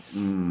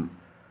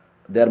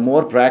ದೇ ಆರ್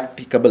ಮೋರ್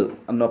ಪ್ರಾಕ್ಟಿಕಬಲ್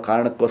ಅನ್ನೋ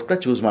ಕಾರಣಕ್ಕೋಸ್ಕರ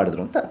ಚೂಸ್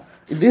ಮಾಡಿದ್ರು ಅಂತ.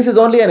 This is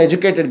only on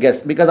educated guess,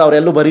 because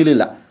ಅವರೆಲ್ಲೂ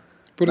ಬರೀಲಿಲ್ಲ,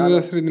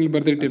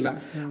 ಬರೆದಿಟ್ಟಿಲ್ಲ.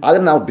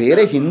 ಆದರೆ ನಾವು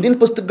ಬೇರೆ ಹಿಂದಿನ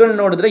ಪುಸ್ತಕಗಳನ್ನ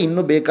ನೋಡಿದ್ರೆ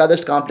ಇನ್ನೂ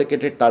ಬೇಕಾದಷ್ಟು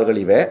ಕಾಂಪ್ಲಿಕೇಟೆಡ್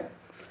ತಾಳಗಳಿವೆ.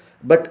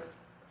 ಬಟ್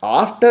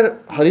ಆಫ್ಟರ್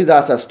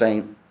ಹರಿದಾಸಸ್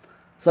ಟೈಮ್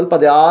ಸ್ವಲ್ಪ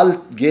they all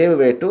gave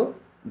way to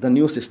the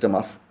new system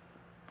of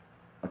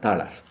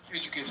ತಾಳಾಸ್.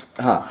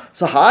 ಹಾಂ,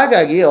 ಸೊ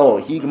ಹಾಗಾಗಿ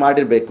ಹೀಗೆ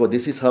ಮಾಡಿರಬೇಕು,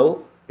 this is how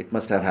it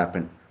must have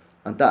happen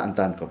ಅಂತ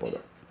ಅಂದ್ಕೋಬೋದು.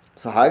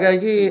 ಸೊ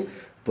ಹಾಗಾಗಿ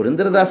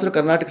ಪುರಂದರದಾಸರು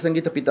ಕರ್ನಾಟಕ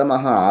ಸಂಗೀತ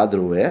ಪಿತಾಮಹ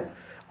ಆದರೂ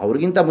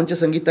ಅವ್ರಿಗಿಂತ ಮುಂಚೆ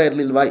ಸಂಗೀತ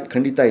ಇರಲಿಲ್ವಾ?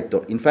 ಖಂಡಿತ ಇತ್ತು.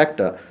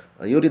 ಇನ್ಫ್ಯಾಕ್ಟ್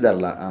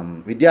ಇವರಿದಾರಲ್ಲ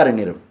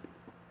ವಿದ್ಯಾರಣ್ಯರು,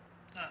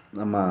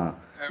 ನಮ್ಮ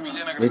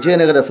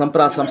ವಿಜಯನಗರದ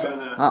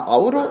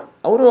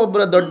ಅವರು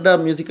ಒಬ್ಬರ ದೊಡ್ಡ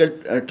ಮ್ಯೂಸಿಕಲ್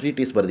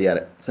ಟ್ರೀಟೀಸ್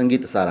ಬರೆದಿದ್ದಾರೆ,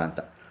 ಸಂಗೀತ ಸಾರ ಅಂತ.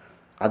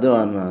 ಅದು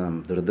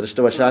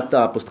ದುರದೃಷ್ಟವಶಾತ್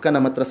ಆ ಪುಸ್ತಕ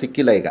ನಮ್ಮ ಹತ್ರ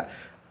ಸಿಕ್ಕಿಲ್ಲ ಈಗ.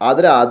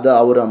 ಆದರೆ ಅದು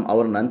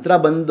ಅವರ ನಂತರ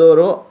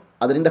ಬಂದವರು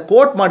ಅದರಿಂದ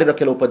ಕೋಟ್ ಮಾಡಿರೋ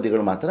ಕೆಲವು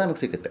ಪದ್ಯಗಳು ಮಾತ್ರ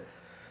ನಮಗೆ ಸಿಗುತ್ತೆ.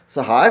 ಸೊ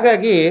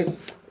ಹಾಗಾಗಿ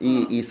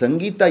ಈ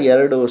ಸಂಗೀತ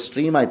 2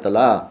 ಸ್ಟ್ರೀಮ್ ಆಯ್ತಲ್ಲ,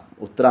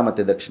 ಉತ್ತರ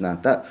ಮತ್ತು ದಕ್ಷಿಣ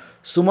ಅಂತ.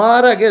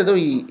 ಸುಮಾರಾಗಿ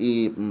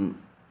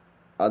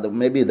ಅದು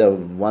may be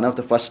one of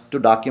the first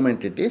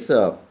document it is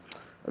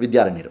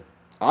ವಿದ್ಯಾರಣ್ಯರು.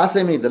 ಆ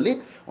ಸಮಯದಲ್ಲಿ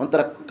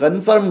ಒಂಥರ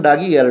ಕನ್ಫರ್ಮ್ಡ್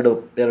ಆಗಿ ಎರಡು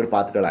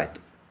ಪಾತ್ರಗಳಾಯಿತು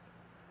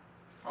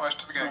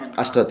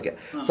ಅಷ್ಟೊತ್ತಿಗೆ.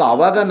 ಸೊ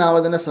ಆವಾಗ ನಾವು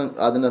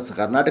ಅದನ್ನು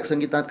ಕರ್ನಾಟಕ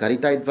ಸಂಗೀತ ಅಂತ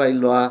ಕರಿತಾ ಇದ್ವಾ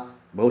ಇಲ್ವಾ?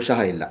 ಬಹುಶಃ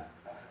ಇಲ್ಲ.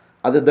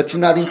 ಅದು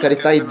ದಕ್ಷಿಣಾದಿ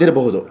ಕರಿತಾ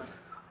ಇದ್ದಿರಬಹುದು.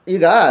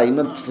 ಈಗ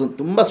ಇನ್ನೊಂದು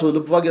ತುಂಬ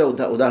ಸುಲಭವಾಗಿರೋ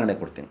ಉದಾಹರಣೆ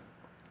ಕೊಡ್ತೀನಿ.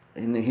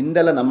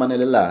 ಹಿಂದೆಲ್ಲ ನಮ್ಮ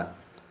ಮನೇಲೆಲ್ಲ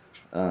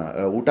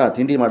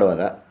ತಿಂಡಿ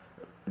ಮಾಡುವಾಗ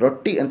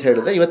ರೊಟ್ಟಿ ಅಂತ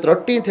ಹೇಳಿದ್ರೆ, ಇವತ್ತು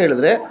ರೊಟ್ಟಿ ಅಂತ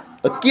ಹೇಳಿದ್ರೆ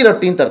ಅಕ್ಕಿ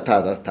ರೊಟ್ಟಿ ಅಂತ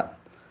ಅರ್ಥ.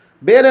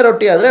 ಬೇರೆ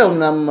ರೊಟ್ಟಿ ಆದರೆ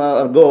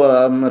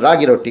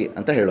ರಾಗಿ ರೊಟ್ಟಿ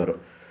ಅಂತ ಹೇಳೋರು.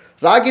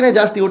 ರಾಗಿನೇ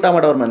ಜಾಸ್ತಿ ಊಟ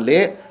ಮಾಡೋರ ಮನೇಲಿ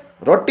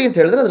ರೊಟ್ಟಿ ಅಂತ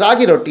ಹೇಳಿದ್ರೆ ಅದು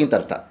ರಾಗಿ ರೊಟ್ಟಿ ಅಂತ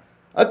ಅರ್ಥ.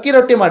 ಅಕ್ಕಿ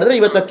ರೊಟ್ಟಿ ಮಾಡಿದರೆ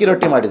ಇವತ್ತು ಅಕ್ಕಿ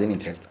ರೊಟ್ಟಿ ಮಾಡಿದ್ದೀನಿ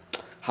ಅಂತ ಹೇಳ್ತಾ.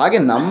 ಹಾಗೆ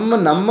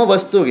ನಮ್ಮ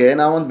ವಸ್ತುಗೆ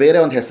ನಾವೊಂದು ಬೇರೆ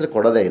ಒಂದು ಹೆಸರು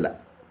ಕೊಡೋದೇ ಇಲ್ಲ.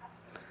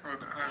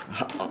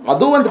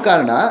 ಅದು ಒಂದು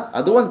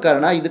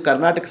ಕಾರಣ ಇದು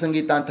ಕರ್ನಾಟಕ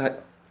ಸಂಗೀತ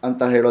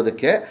ಅಂತ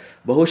ಹೇಳೋದಕ್ಕೆ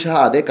ಬಹುಶಃ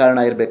ಅದೇ ಕಾರಣ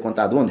ಇರಬೇಕು ಅಂತ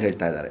ಅದು ಒಂದು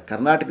ಹೇಳ್ತಾ ಇದ್ದಾರೆ.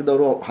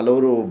 ಕರ್ನಾಟಕದವರು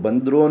ಹಲವರು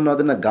ಬಂದರು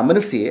ಅನ್ನೋದನ್ನು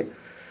ಗಮನಿಸಿ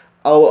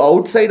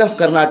ಔಟ್ಸೈಡ್ ಆಫ್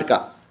ಕರ್ನಾಟಕ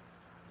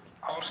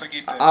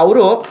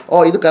ಅವರು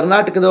ಇದು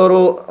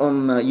ಕರ್ನಾಟಕದವರು,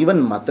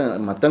 ಈವನ್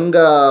ಮತಂಗ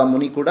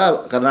ಮುನಿ ಕೂಡ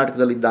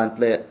ಕರ್ನಾಟಕದಲ್ಲಿದ್ದ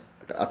ಅಂತಲೇ,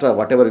 ಅಥವಾ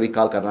what ever we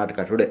call Karnataka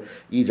today,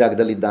 ಈ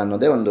ಜಾಗದಲ್ಲಿದ್ದ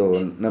ಅನ್ನೋದೇ ಒಂದು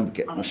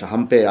ನಂಬಿಕೆ,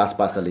 ಹಂಪೆ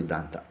ಆಸ್ಪಾಸಲ್ಲಿದ್ದ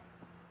ಅಂತ.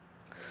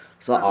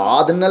 ಸೊ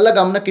ಅದನ್ನೆಲ್ಲ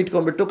ಗಮನಕ್ಕೆ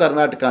ಇಟ್ಕೊಂಡ್ಬಿಟ್ಟು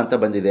ಕರ್ನಾಟಕ ಅಂತ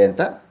ಬಂದಿದೆ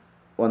ಅಂತ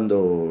ಒಂದು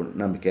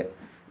ನಂಬಿಕೆ.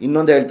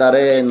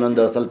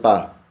 ಇನ್ನೊಂದು ಸ್ವಲ್ಪ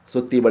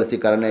ಸುತ್ತಿ ಬಳಸಿ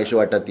ಕರ್ಣೇಶು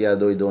ಅಟತಿ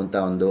ಅದು ಇದು ಅಂತ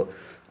ಒಂದು.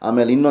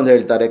 ಆಮೇಲೆ ಇನ್ನೊಂದು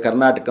ಹೇಳ್ತಾರೆ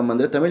ಕರ್ನಾಟಕಂ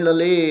ಅಂದರೆ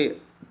ತಮಿಳಲ್ಲಿ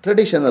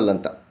ಟ್ರೆಡಿಷನಲ್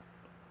ಅಂತ.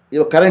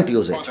 ಇವಾಗ ಕರೆಂಟ್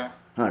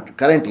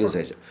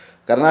ಯೂಸೇಜ್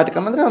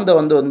ಕರ್ನಾಟಕಂ ಅಂದರೆ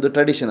ಒಂದು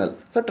ಟ್ರೆಡಿಷನಲ್.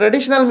 ಸೊ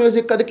ಟ್ರೆಡಿಷನಲ್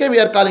ಮ್ಯೂಸಿಕ್, ಅದಕ್ಕೆ we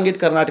are calling it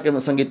Karnataka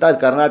ಸಂಗೀತ. ಅದು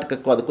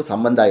ಕರ್ನಾಟಕಕ್ಕೂ ಅದಕ್ಕೂ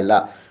ಸಂಬಂಧ ಇಲ್ಲ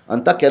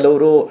ಅಂತ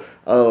ಕೆಲವರು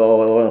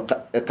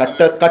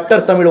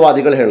ಕಟ್ಟರ್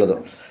ತಮಿಳುವಾದಿಗಳು ಹೇಳೋದು.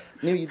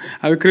 ನೀವು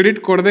ಅದು ಕ್ರೆಡಿಟ್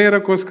ಕೊಡದೇ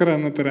ಇರೋಕ್ಕೋಸ್ಕರ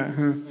ಅನ್ನೋ ಥರ.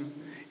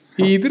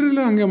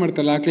 ಇದ್ರಲ್ಲೂ ಹಂಗೆ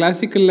ಮಾಡ್ತಲ್ಲ,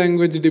 ಕ್ಲಾಸಿಕಲ್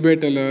ಲ್ಯಾಂಗ್ವೇಜ್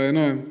ಡಿಬೇಟ್ ಅಲ್ಲ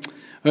ಏನೋ.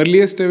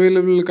 ಅರ್ಲಿಯೆಸ್ಟ್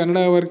ಅವೈಲಬಲ್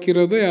ಕನ್ನಡ ವರ್ಕ್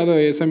ಇರೋದು ಯಾವುದೋ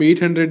ಸಮ್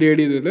 800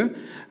 AD ಇದು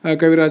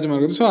ಕವಿರಾಜ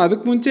ಮಾರ್ಗದ್ದು. ಸೊ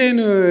ಅದಕ್ಕೆ ಮುಂಚೆ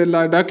ಏನು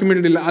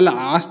ಡಾಕ್ಯುಮೆಂಟ್ ಇಲ್ಲ ಅಲ್ಲ.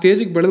 ಆ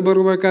ಸ್ಟೇಜಿಗೆ ಬೆಳೆದು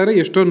ಬರ್ಬೇಕಾದ್ರೆ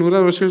ಎಷ್ಟೋ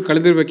 100 ವರ್ಷಗಳು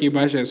ಕಳೆದಿರ್ಬೇಕು ಈ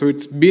ಭಾಷೆ. So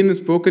it's been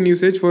spoken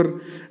usage for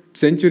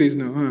centuries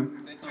ನಾವು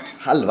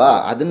ಅಲ್ವಾ.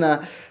 ಅದನ್ನು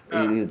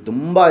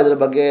ತುಂಬ ಇದ್ರ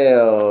ಬಗ್ಗೆ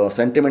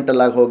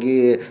ಸೆಂಟಿಮೆಂಟಲ್ ಆಗಿ ಹೋಗಿ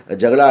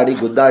ಜಗಳ ಆಡಿ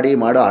ಗುದ್ದಾಡಿ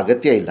ಮಾಡೋ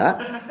ಅಗತ್ಯ ಇಲ್ಲ.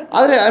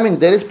 ಆದರೆ I mean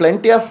there is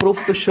plenty of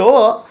proof to show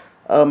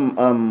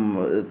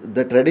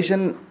the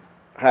tradition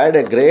had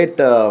A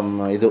great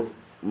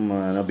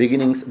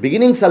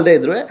beginnings ಅಲ್ಲದೆ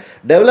ಇದ್ರೂ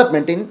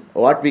development in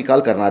what we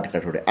call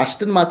Karnataka today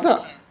ಅಷ್ಟನ್ನು ಮಾತ್ರ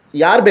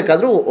ಯಾರು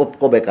ಬೇಕಾದರೂ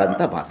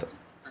ಒಪ್ಕೋಬೇಕಾದಂಥ ಮಾತು.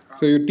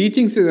 ಸೊ ಇವು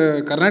ಟೀಚಿಂಗ್ಸ್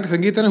ಕರ್ನಾಟಕ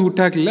ಸಂಗೀತನ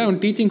ಹುಟ್ಟು ಹಾಕಲಿಲ್ಲ, ಅವ್ನು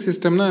ಟೀಚಿಂಗ್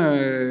ಸಿಸ್ಟಮ್ನ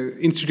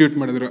ಇನ್ಸ್ಟಿಟ್ಯೂಟ್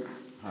ಮಾಡಿದ್ರು.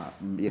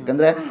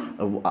 ಯಾಕಂದರೆ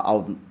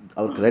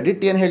ಅವ್ರ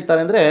ಕ್ರೆಡಿಟ್ ಏನು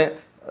ಹೇಳ್ತಾರೆ ಅಂದರೆ,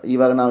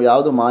 ಇವಾಗ ನಾವು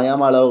ಯಾವುದು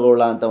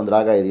ಮಾಯಾಮಾಳಗೋಳ ಅಂತ ಒಂದು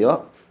ರಾಗ ಇದೆಯೋ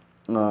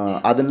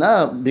ಅದನ್ನು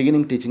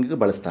ಬಿಗಿನಿಂಗ್ ಟೀಚಿಂಗಿಗೆ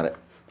ಬಳಸ್ತಾರೆ.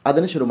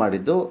 ಅದನ್ನು ಶುರು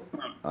ಮಾಡಿದ್ದು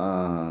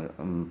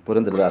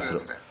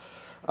ಪುರಂದರದಾಸರು.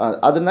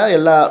 ಅದನ್ನು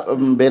ಎಲ್ಲ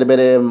ಬೇರೆ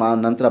ಬೇರೆ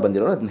ನಂತರ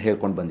ಬಂದಿರೋರು ಅದನ್ನ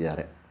ಹೇಳ್ಕೊಂಡು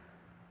ಬಂದಿದ್ದಾರೆ.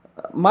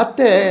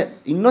 ಮತ್ತು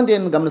ಇನ್ನೊಂದು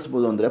ಏನು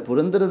ಗಮನಿಸ್ಬೋದು ಅಂದರೆ,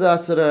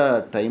 ಪುರಂದರದಾಸರ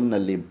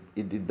ಟೈಮ್ನಲ್ಲಿ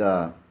ಇದ್ದಿದ್ದ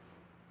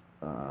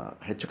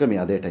ಹೆಚ್ಚು ಕಮ್ಮಿ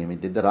ಅದೇ ಟೈಮ್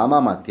ಇದ್ದಿದ್ದ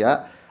ರಾಮಮಾತ್ಯ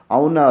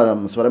ಅವನ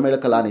ಸ್ವರಮೇಳ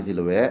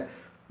ಕಲಾನಿಧಿಲುವೆ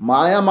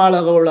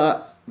ಮಾಯಾಮಾಳಗೋಳ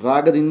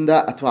ರಾಗದಿಂದ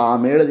ಅಥವಾ ಆ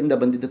ಮೇಳದಿಂದ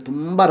ಬಂದಿದ್ದ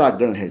ತುಂಬ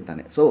ರಾಗಗಳನ್ನ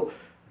ಹೇಳ್ತಾನೆ. ಸೊ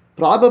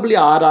ಪ್ರಾಬಬ್ಲಿ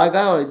ಆ ರಾಗ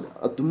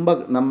ತುಂಬ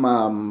ನಮ್ಮ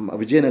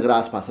ವಿಜಯನಗರ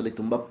ಆಸ್ಪಾಸಲ್ಲಿ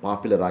ತುಂಬ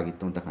ಪಾಪ್ಯುಲರ್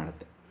ಆಗಿತ್ತು ಅಂತ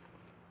ಕಾಣುತ್ತೆ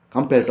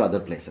ಕಂಪೇರ್ ಟು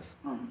ಅದರ್ ಪ್ಲೇಸಸ್.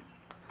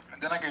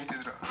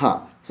 ಹಾಂ,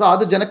 ಸೊ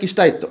ಅದು ಜನಕ್ಕೆ ಇಷ್ಟ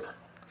ಇತ್ತು.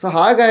 ಸೊ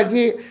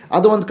ಹಾಗಾಗಿ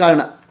ಅದು ಒಂದು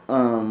ಕಾರಣ,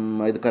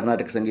 ಇದು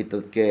ಕರ್ನಾಟಕ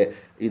ಸಂಗೀತಕ್ಕೆ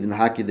ಇದನ್ನು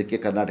ಹಾಕಿದ್ದಕ್ಕೆ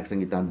ಕರ್ನಾಟಕ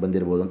ಸಂಗೀತ ಅಂತ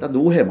ಬಂದಿರ್ಬೋದು ಅಂತ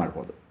ಅದು ಊಹೆ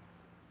ಮಾಡ್ಬೋದು.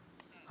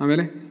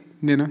 ಆಮೇಲೆ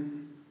ಇನ್ನೇನು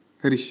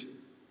ಹರೀಶ್?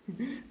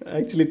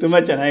 ಆ್ಯಕ್ಚುಲಿ ತುಂಬ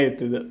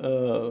ಚೆನ್ನಾಗಿತ್ತು ಇದು,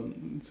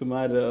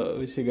 ಸುಮಾರು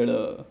ವಿಷಯಗಳು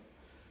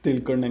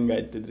ತಿಳ್ಕೊಂಡಂಗೆ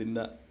ಆಯ್ತಿದ್ರಿಂದ.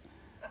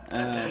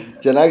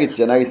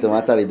 ಚೆನ್ನಾಗಿತ್ತು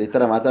ಮಾತಾಡಿದ್ದು. ಈ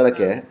ಥರ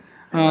ಮಾತಾಡೋಕ್ಕೆ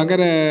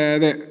ಹಾಗಾದ್ರೆ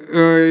ಅದೇ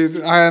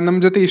ನಮ್ಮ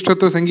ಜೊತೆ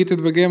ಇಷ್ಟೊತ್ತು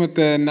ಸಂಗೀತದ ಬಗ್ಗೆ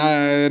ಮತ್ತು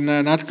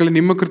ನಾಟಕಗಳ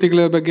ನಿಮ್ಮ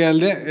ಕೃತಿಗಳ ಬಗ್ಗೆ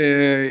ಅಲ್ಲದೆ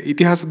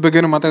ಇತಿಹಾಸದ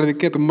ಬಗ್ಗೆನೂ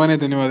ಮಾತಾಡೋದಕ್ಕೆ ತುಂಬಾ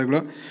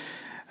ಧನ್ಯವಾದಗಳು.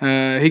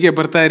 ಹೀಗೆ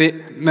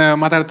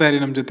ಮಾತಾಡ್ತಾ ಇರಿ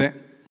ನಮ್ಮ ಜೊತೆ.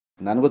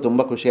 ನನಗೂ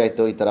ತುಂಬ ಖುಷಿ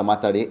ಆಯಿತು ಈ ಥರ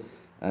ಮಾತಾಡಿ.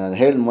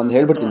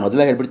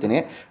 ಮೊದಲೇ ಹೇಳ್ಬಿಡ್ತೀನಿ,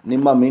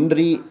 ನಿಮ್ಮ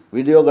ಮಿಂಡ್ರಿ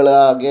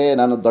ವಿಡಿಯೋಗಳಿಗೆ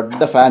ನಾನು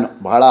ದೊಡ್ಡ ಫ್ಯಾನು,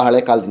 ಬಹಳ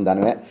ಹಳೆ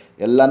ಕಾಲದಿಂದಾನು.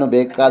 ಎಲ್ಲನೂ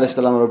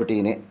ಬೇಕಾದಷ್ಟೆಲ್ಲ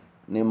ನೋಡ್ಬಿಟ್ಟಿದ್ದೀನಿ.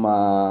 ನಿಮ್ಮ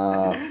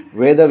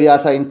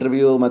ವೇದವ್ಯಾಸ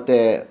ಇಂಟರ್ವ್ಯೂ ಮತ್ತು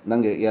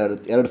ನನಗೆ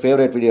ಎರಡು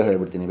ಫೇವ್ರೇಟ್ ವಿಡಿಯೋ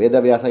ಹೇಳ್ಬಿಡ್ತೀನಿ.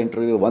 ವೇದವ್ಯಾಸ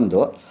ಇಂಟರ್ವ್ಯೂ ಒಂದು,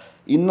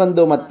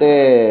 ಇನ್ನೊಂದು ಮತ್ತು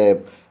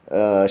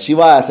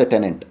Shiva as A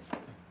tenant,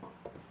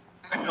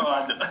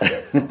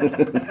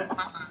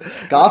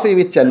 coffee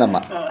with Chennamma.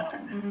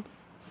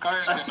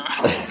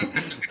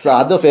 So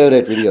ಅದು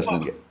ಫೇವ್ರೇಟ್ ವಿಡಿಯೋಸ್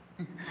ನನಗೆ.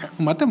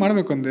 ಮತ್ತೆ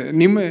ಮಾಡಬೇಕು ಅಂದೆ,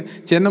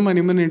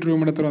 ನಿಮ್ಮನ್ನು ಇಂಟರ್ವ್ಯೂ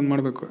ಮಾಡೋ ಒಂದು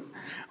ಮಾಡಬೇಕು.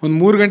 ಒಂದು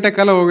 3 ಗಂಟೆ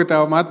ಕಾಲ ಹೋಗುತ್ತೆ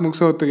ಆ ಮಾತು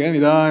ಮುಗಿಸೋ ಹೊತ್ತಿಗೆ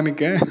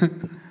ನಿಧಾನಕ್ಕೆ.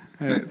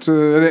 ಸೊ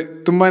ಅದೇ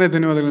ತುಂಬಾ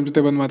ಧನ್ಯವಾದಗಳು ನಮ್ಮ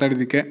ಜೊತೆ ಬಂದು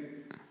ಮಾತಾಡಿದ್ದಕ್ಕೆ.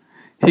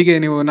 ಹೀಗೆ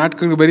ನೀವು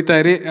ನಾಟಕಗಳು ಬರಿತಾ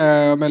ಇರಿ,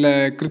 ಆಮೇಲೆ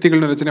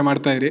ಕೃತಿಗಳನ್ನ ರಚನೆ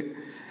ಮಾಡ್ತಾ ಇರಿ.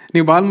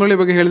 ನೀವು ಬಾಲ್ಮುರಳಿ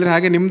ಬಗ್ಗೆ ಹೇಳಿದ್ರೆ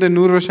ಹಾಗೆ ನಿಮ್ದು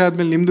 100 ವರ್ಷ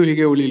ಆದಮೇಲೆ ನಿಮ್ಮದು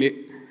ಹೀಗೆ ಉಳಿಲಿ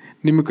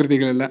ನಿಮ್ಮ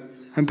ಕೃತಿಗಳೆಲ್ಲ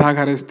ಅಂತ ಹಾಗೆ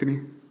ಹಾರೈಸ್ತೀನಿ.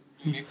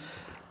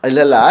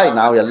 ಇಲ್ಲ,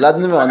 ನಾವು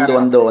ಎಲ್ಲದನ್ನೂ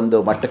ಒಂದು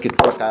ಮಟ್ಟಕ್ಕೆ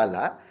ಇಟ್ಕೊಳಕ್ಕಾಗಲ್ಲ.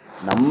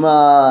 ನಮ್ಮ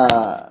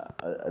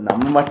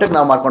ಮಟ್ಟಕ್ಕೆ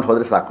ನಾವು ಮಾಡ್ಕೊಂಡು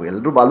ಹೋದರೆ ಸಾಕು.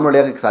 ಎಲ್ಲರೂ ಬಾಲ್ಮುರಳಿ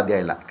ಆಗೋಕ್ಕೆ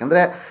ಸಾಧ್ಯ ಇಲ್ಲ.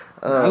 ಯಾಕಂದರೆ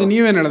ಅದು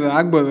ನೀವೇನು ಹೇಳೋದು,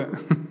 ಆಗ್ಬೋದು.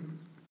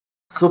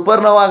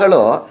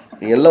 ಸೂಪರ್ನೋವಾಗಳು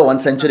ಎಲ್ಲೋ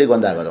 1 ಸೆಂಚುರಿಗೆ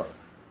ಒಂದಾಗೋದು.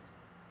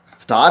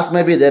 Stars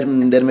may be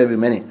there may be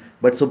many,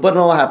 but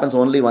supernova happens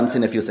only once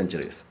in a few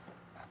centuries.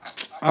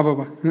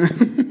 Ababa.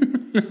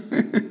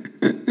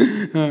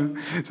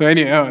 So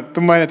anyway,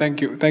 ತುಂಬಾ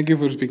thank you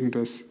for speaking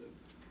to us.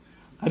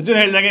 Arjun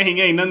ಹೇಳಿದಾಗೆ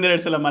ಹೀಗೆ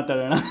ಇನ್ನೊಂದೆರಡು ಸಲ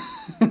ಮಾತಾಡೋಣ.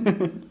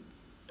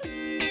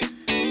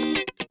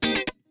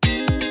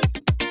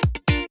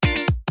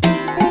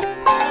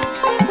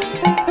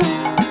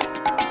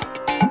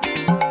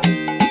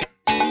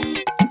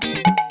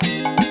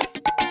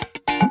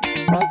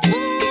 Wait.